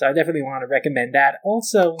watch. So I definitely want to recommend that.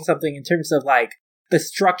 Also, something in terms of like the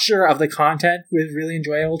structure of the content was really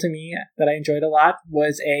enjoyable to me that I enjoyed a lot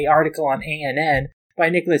was a article on ANN by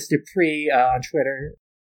Nicholas Dupree on Twitter.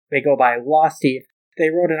 They go by Losty. They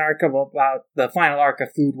wrote an article about the final arc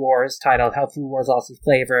of Food Wars titled How Food Wars Lost Its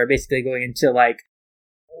Flavor, basically going into like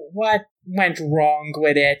what went wrong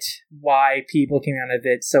with it, why people came out of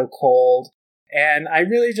it so cold. And I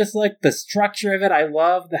really just like the structure of it. I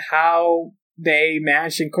loved how they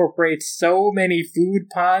managed to incorporate so many food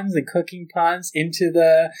puns and cooking puns into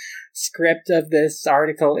the script of this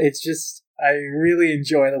article. It's just, I really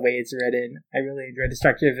enjoy the way it's written. I really enjoy the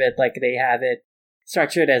structure of it. Like they have it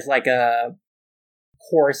structured as like a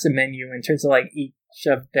course menu in terms of like each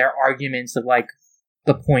of their arguments of like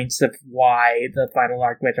the points of why the final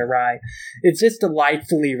arc went awry. It's just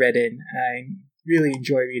delightfully written. I really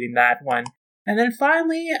enjoy reading that one. And then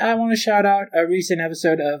finally, I want to shout out a recent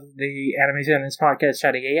episode of the Anime Feminist podcast,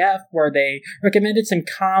 Shouting AF, where they recommended some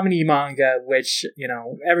comedy manga, which, you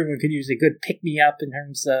know, everyone could use a good pick-me-up in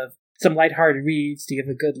terms of some lighthearted reads to give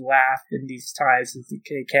a good laugh in these times.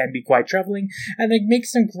 It can be quite troubling. And they make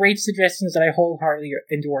some great suggestions that I wholeheartedly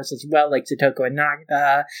endorse as well, like Totoko and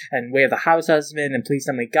Nagata, and Way of the House Husband, and Please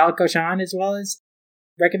Tell Me Galko-chan, as well as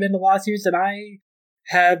recommend a lot of series that I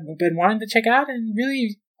have been wanting to check out and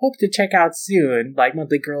really hope to check out soon, like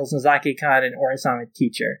Monthly Girls, Nozaki-kan, and Orasama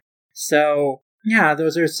Teacher. So, yeah,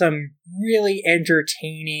 those are some really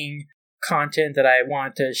entertaining content that I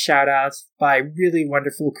want to shout out by really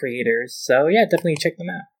wonderful creators. So yeah, definitely check them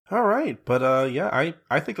out. All right, but I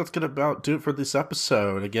think that's gonna about do it for this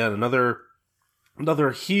episode. Again, another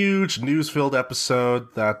huge news-filled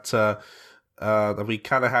episode that we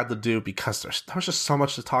kind of had to do because there's just so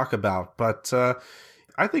much to talk about. But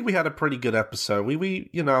I think we had a pretty good episode.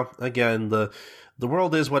 We you know, again, the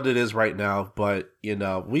world is what it is right now, but you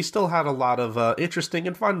know, we still had a lot of interesting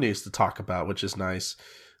and fun news to talk about, which is nice.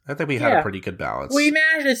 I think we had a pretty good balance. We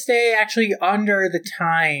managed to stay actually under the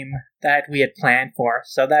time that we had planned for,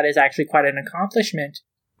 so that is actually quite an accomplishment.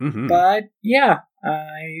 Mm-hmm. But yeah,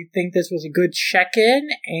 I think this was a good check-in,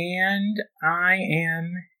 and I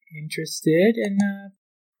am interested in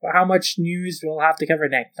how much news we'll have to cover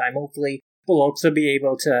next time. Hopefully, we'll also be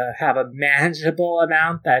able to have a manageable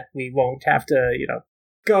amount that we won't have to, you know,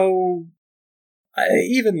 go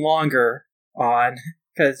even longer on.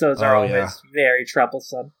 Because those are always very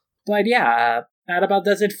troublesome. But yeah, that about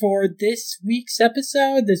does it for this week's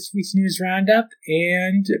episode, this week's news roundup,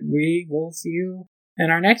 and we will see you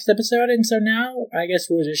in our next episode. And so now, I guess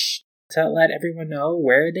we'll just let everyone know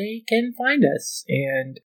where they can find us.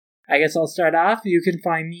 And I guess I'll start off. You can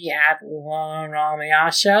find me at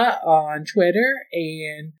Ramayasha on Twitter,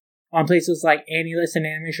 and on places like AniList and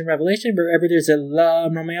Animation Revelation, wherever there's a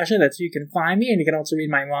Ramayasha, that's where you can find me. And you can also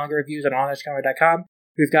read my manga reviews on allnetcomic.com.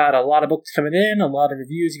 We've got a lot of books coming in, a lot of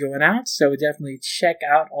reviews going out, so definitely check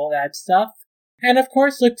out all that stuff. And of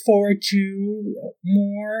course, look forward to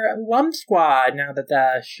more Lum Squad now that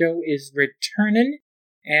the show is returning.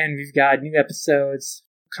 And we've got new episodes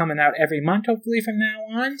coming out every month, hopefully, from now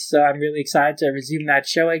on. So I'm really excited to resume that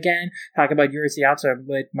show again, talk about Yurusei Yatsura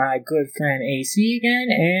with my good friend AC again.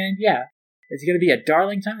 And yeah, it's going to be a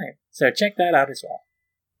darling time. So check that out as well.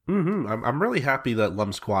 Mm-hmm. I'm really happy that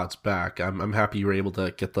Lum Squad's back. I'm happy you were able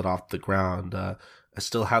to get that off the ground. I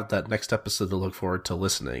still have that next episode to look forward to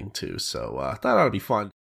listening to, so that ought to be fun.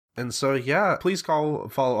 And so yeah, please follow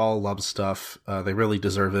all Lum stuff. They really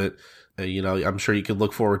deserve it. You know, I'm sure you can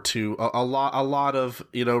look forward to a lot of,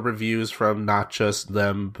 you know, reviews from not just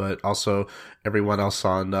them, but also everyone else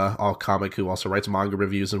on All Comic who also writes manga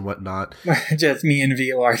reviews and whatnot. Just me and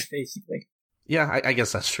VLR, basically. Yeah, I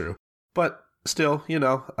guess that's true. But still, you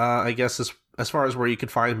know, I guess as far as where you can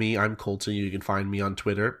find me, I'm Colton. You can find me on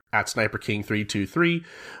Twitter at SniperKing323.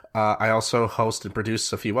 I also host and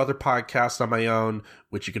produce a few other podcasts on my own,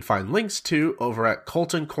 which you can find links to over at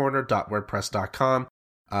coltoncorner.wordpress.com.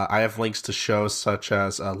 I have links to shows such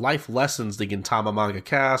as Life Lessons, the Gintama Manga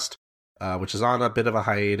Cast, which is on a bit of a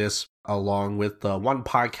hiatus, along with One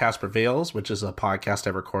Podcast Prevails, which is a podcast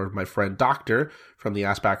I record with my friend Doctor from the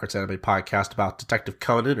Ass Backwards Anime Podcast about Detective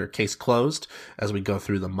Conan, or Case Closed, as we go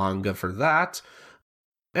through the manga for that.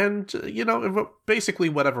 And, you know, basically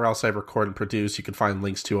whatever else I record and produce, you can find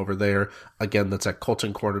links to over there. Again, that's at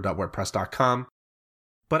coltoncorner.wordpress.com.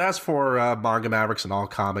 But as for Manga Mavericks and All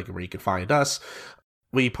Comic, where you can find us,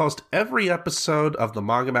 we post every episode of the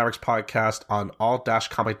Manga Mavericks podcast on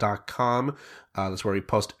all-comic.com. That's where we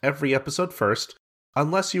post every episode first.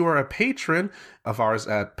 unless you are a patron of ours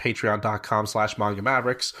at patreon.com/Manga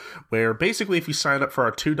Mavericks, where basically if you sign up for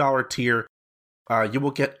our $2 tier, you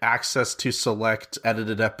will get access to select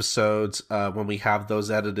edited episodes when we have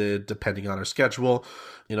those edited, depending on our schedule.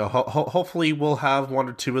 You know, hopefully we'll have 1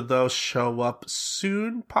 or 2 of those show up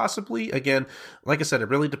soon, possibly. Again, like I said, it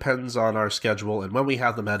really depends on our schedule and when we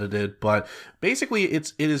have them edited. But basically,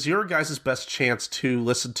 it is your guys' best chance to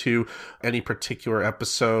listen to any particular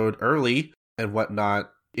episode early and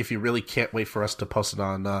whatnot, if you really can't wait for us to post it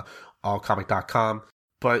on allcomic.com.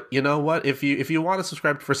 But you know what? If you want to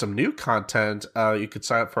subscribe for some new content, you could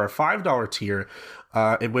sign up for our $5 tier,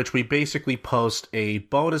 in which we basically post a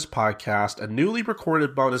bonus podcast, a newly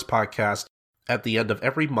recorded bonus podcast at the end of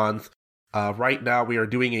every month. Right now, we are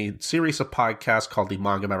doing a series of podcasts called the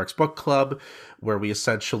Manga Mavericks Book Club, where we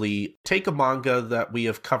essentially take a manga that we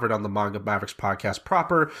have covered on the Manga Mavericks podcast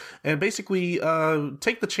proper, and basically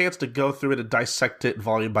take the chance to go through it and dissect it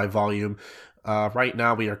volume by volume. Right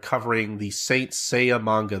now, we are covering the Saint Seiya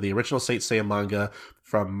manga, the original Saint Seiya manga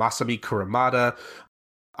from Masami Kurumada.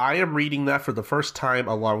 I am reading that for the first time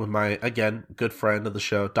along with my, again, good friend of the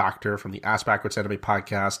show, Doctor, from the Ass Backwards Anime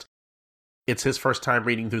podcast. It's his first time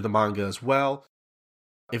reading through the manga as well.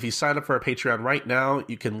 If you sign up for our Patreon right now,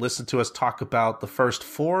 you can listen to us talk about the first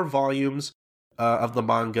 4 volumes of the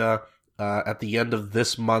manga at the end of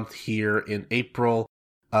this month here in April.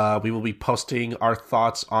 We will be posting our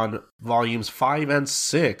thoughts on volumes 5 and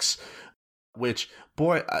 6, which,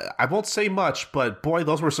 boy, I won't say much, but boy,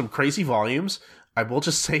 those were some crazy volumes. I will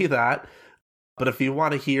just say that. But if you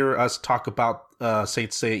want to hear us talk about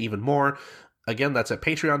Saint Seiya even more, again, that's at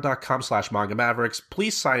patreon.com/Manga Mavericks.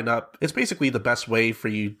 Please sign up. It's basically the best way for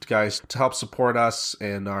you guys to help support us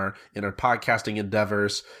in our podcasting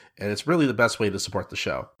endeavors, and it's really the best way to support the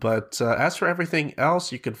show. But as for everything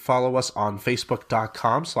else, you can follow us on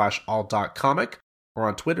facebook.com/all.comic or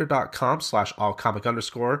on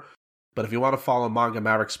twitter.com/allcomic_. But if you want to follow Manga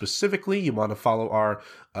Mavericks specifically, you want to follow our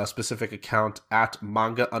specific account at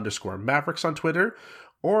manga_mavericks on Twitter,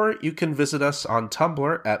 or you can visit us on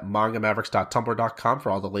Tumblr at mangamavericks.tumblr.com for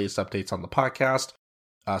all the latest updates on the podcast.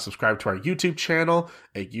 Subscribe to our YouTube channel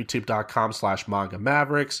at youtube.com/Manga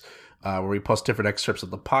Mavericks, where we post different excerpts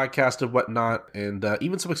of the podcast and whatnot, and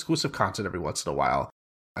even some exclusive content every once in a while.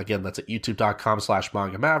 Again, that's at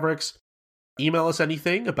youtube.com/Manga Mavericks. Email us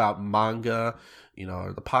anything about manga,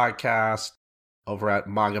 or the podcast, over at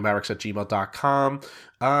mangamavericks@gmail.com.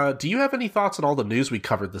 Do you have any thoughts on all the news we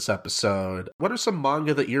covered this episode? What are some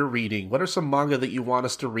manga that you're reading? What are some manga that you want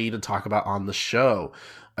us to read and talk about on the show?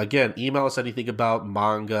 Again, email us anything about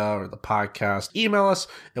manga or the podcast. Email us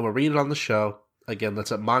and we'll read it on the show. Again,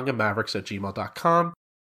 that's at mangamavericks@gmail.com.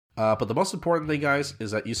 But the most important thing, guys,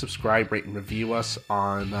 is that you subscribe, rate, and review us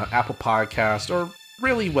on Apple Podcast, or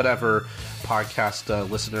really whatever podcast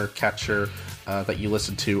listener catcher that you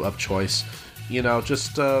listen to of choice.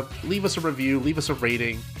 Just leave us a review, leave us a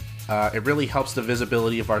rating. It really helps the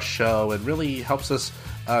visibility of our show and really helps us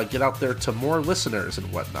get out there to more listeners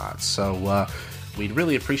and whatnot. So we'd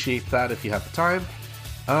really appreciate that if you have the time.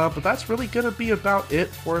 But that's really going to be about it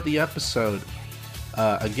for the episode.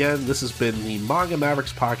 Again, this has been the Manga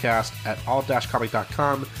Mavericks podcast at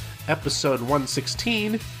all-comic.com, episode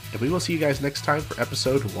 116. And we will see you guys next time for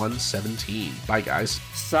episode 117. Bye, guys.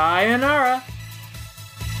 Sayonara!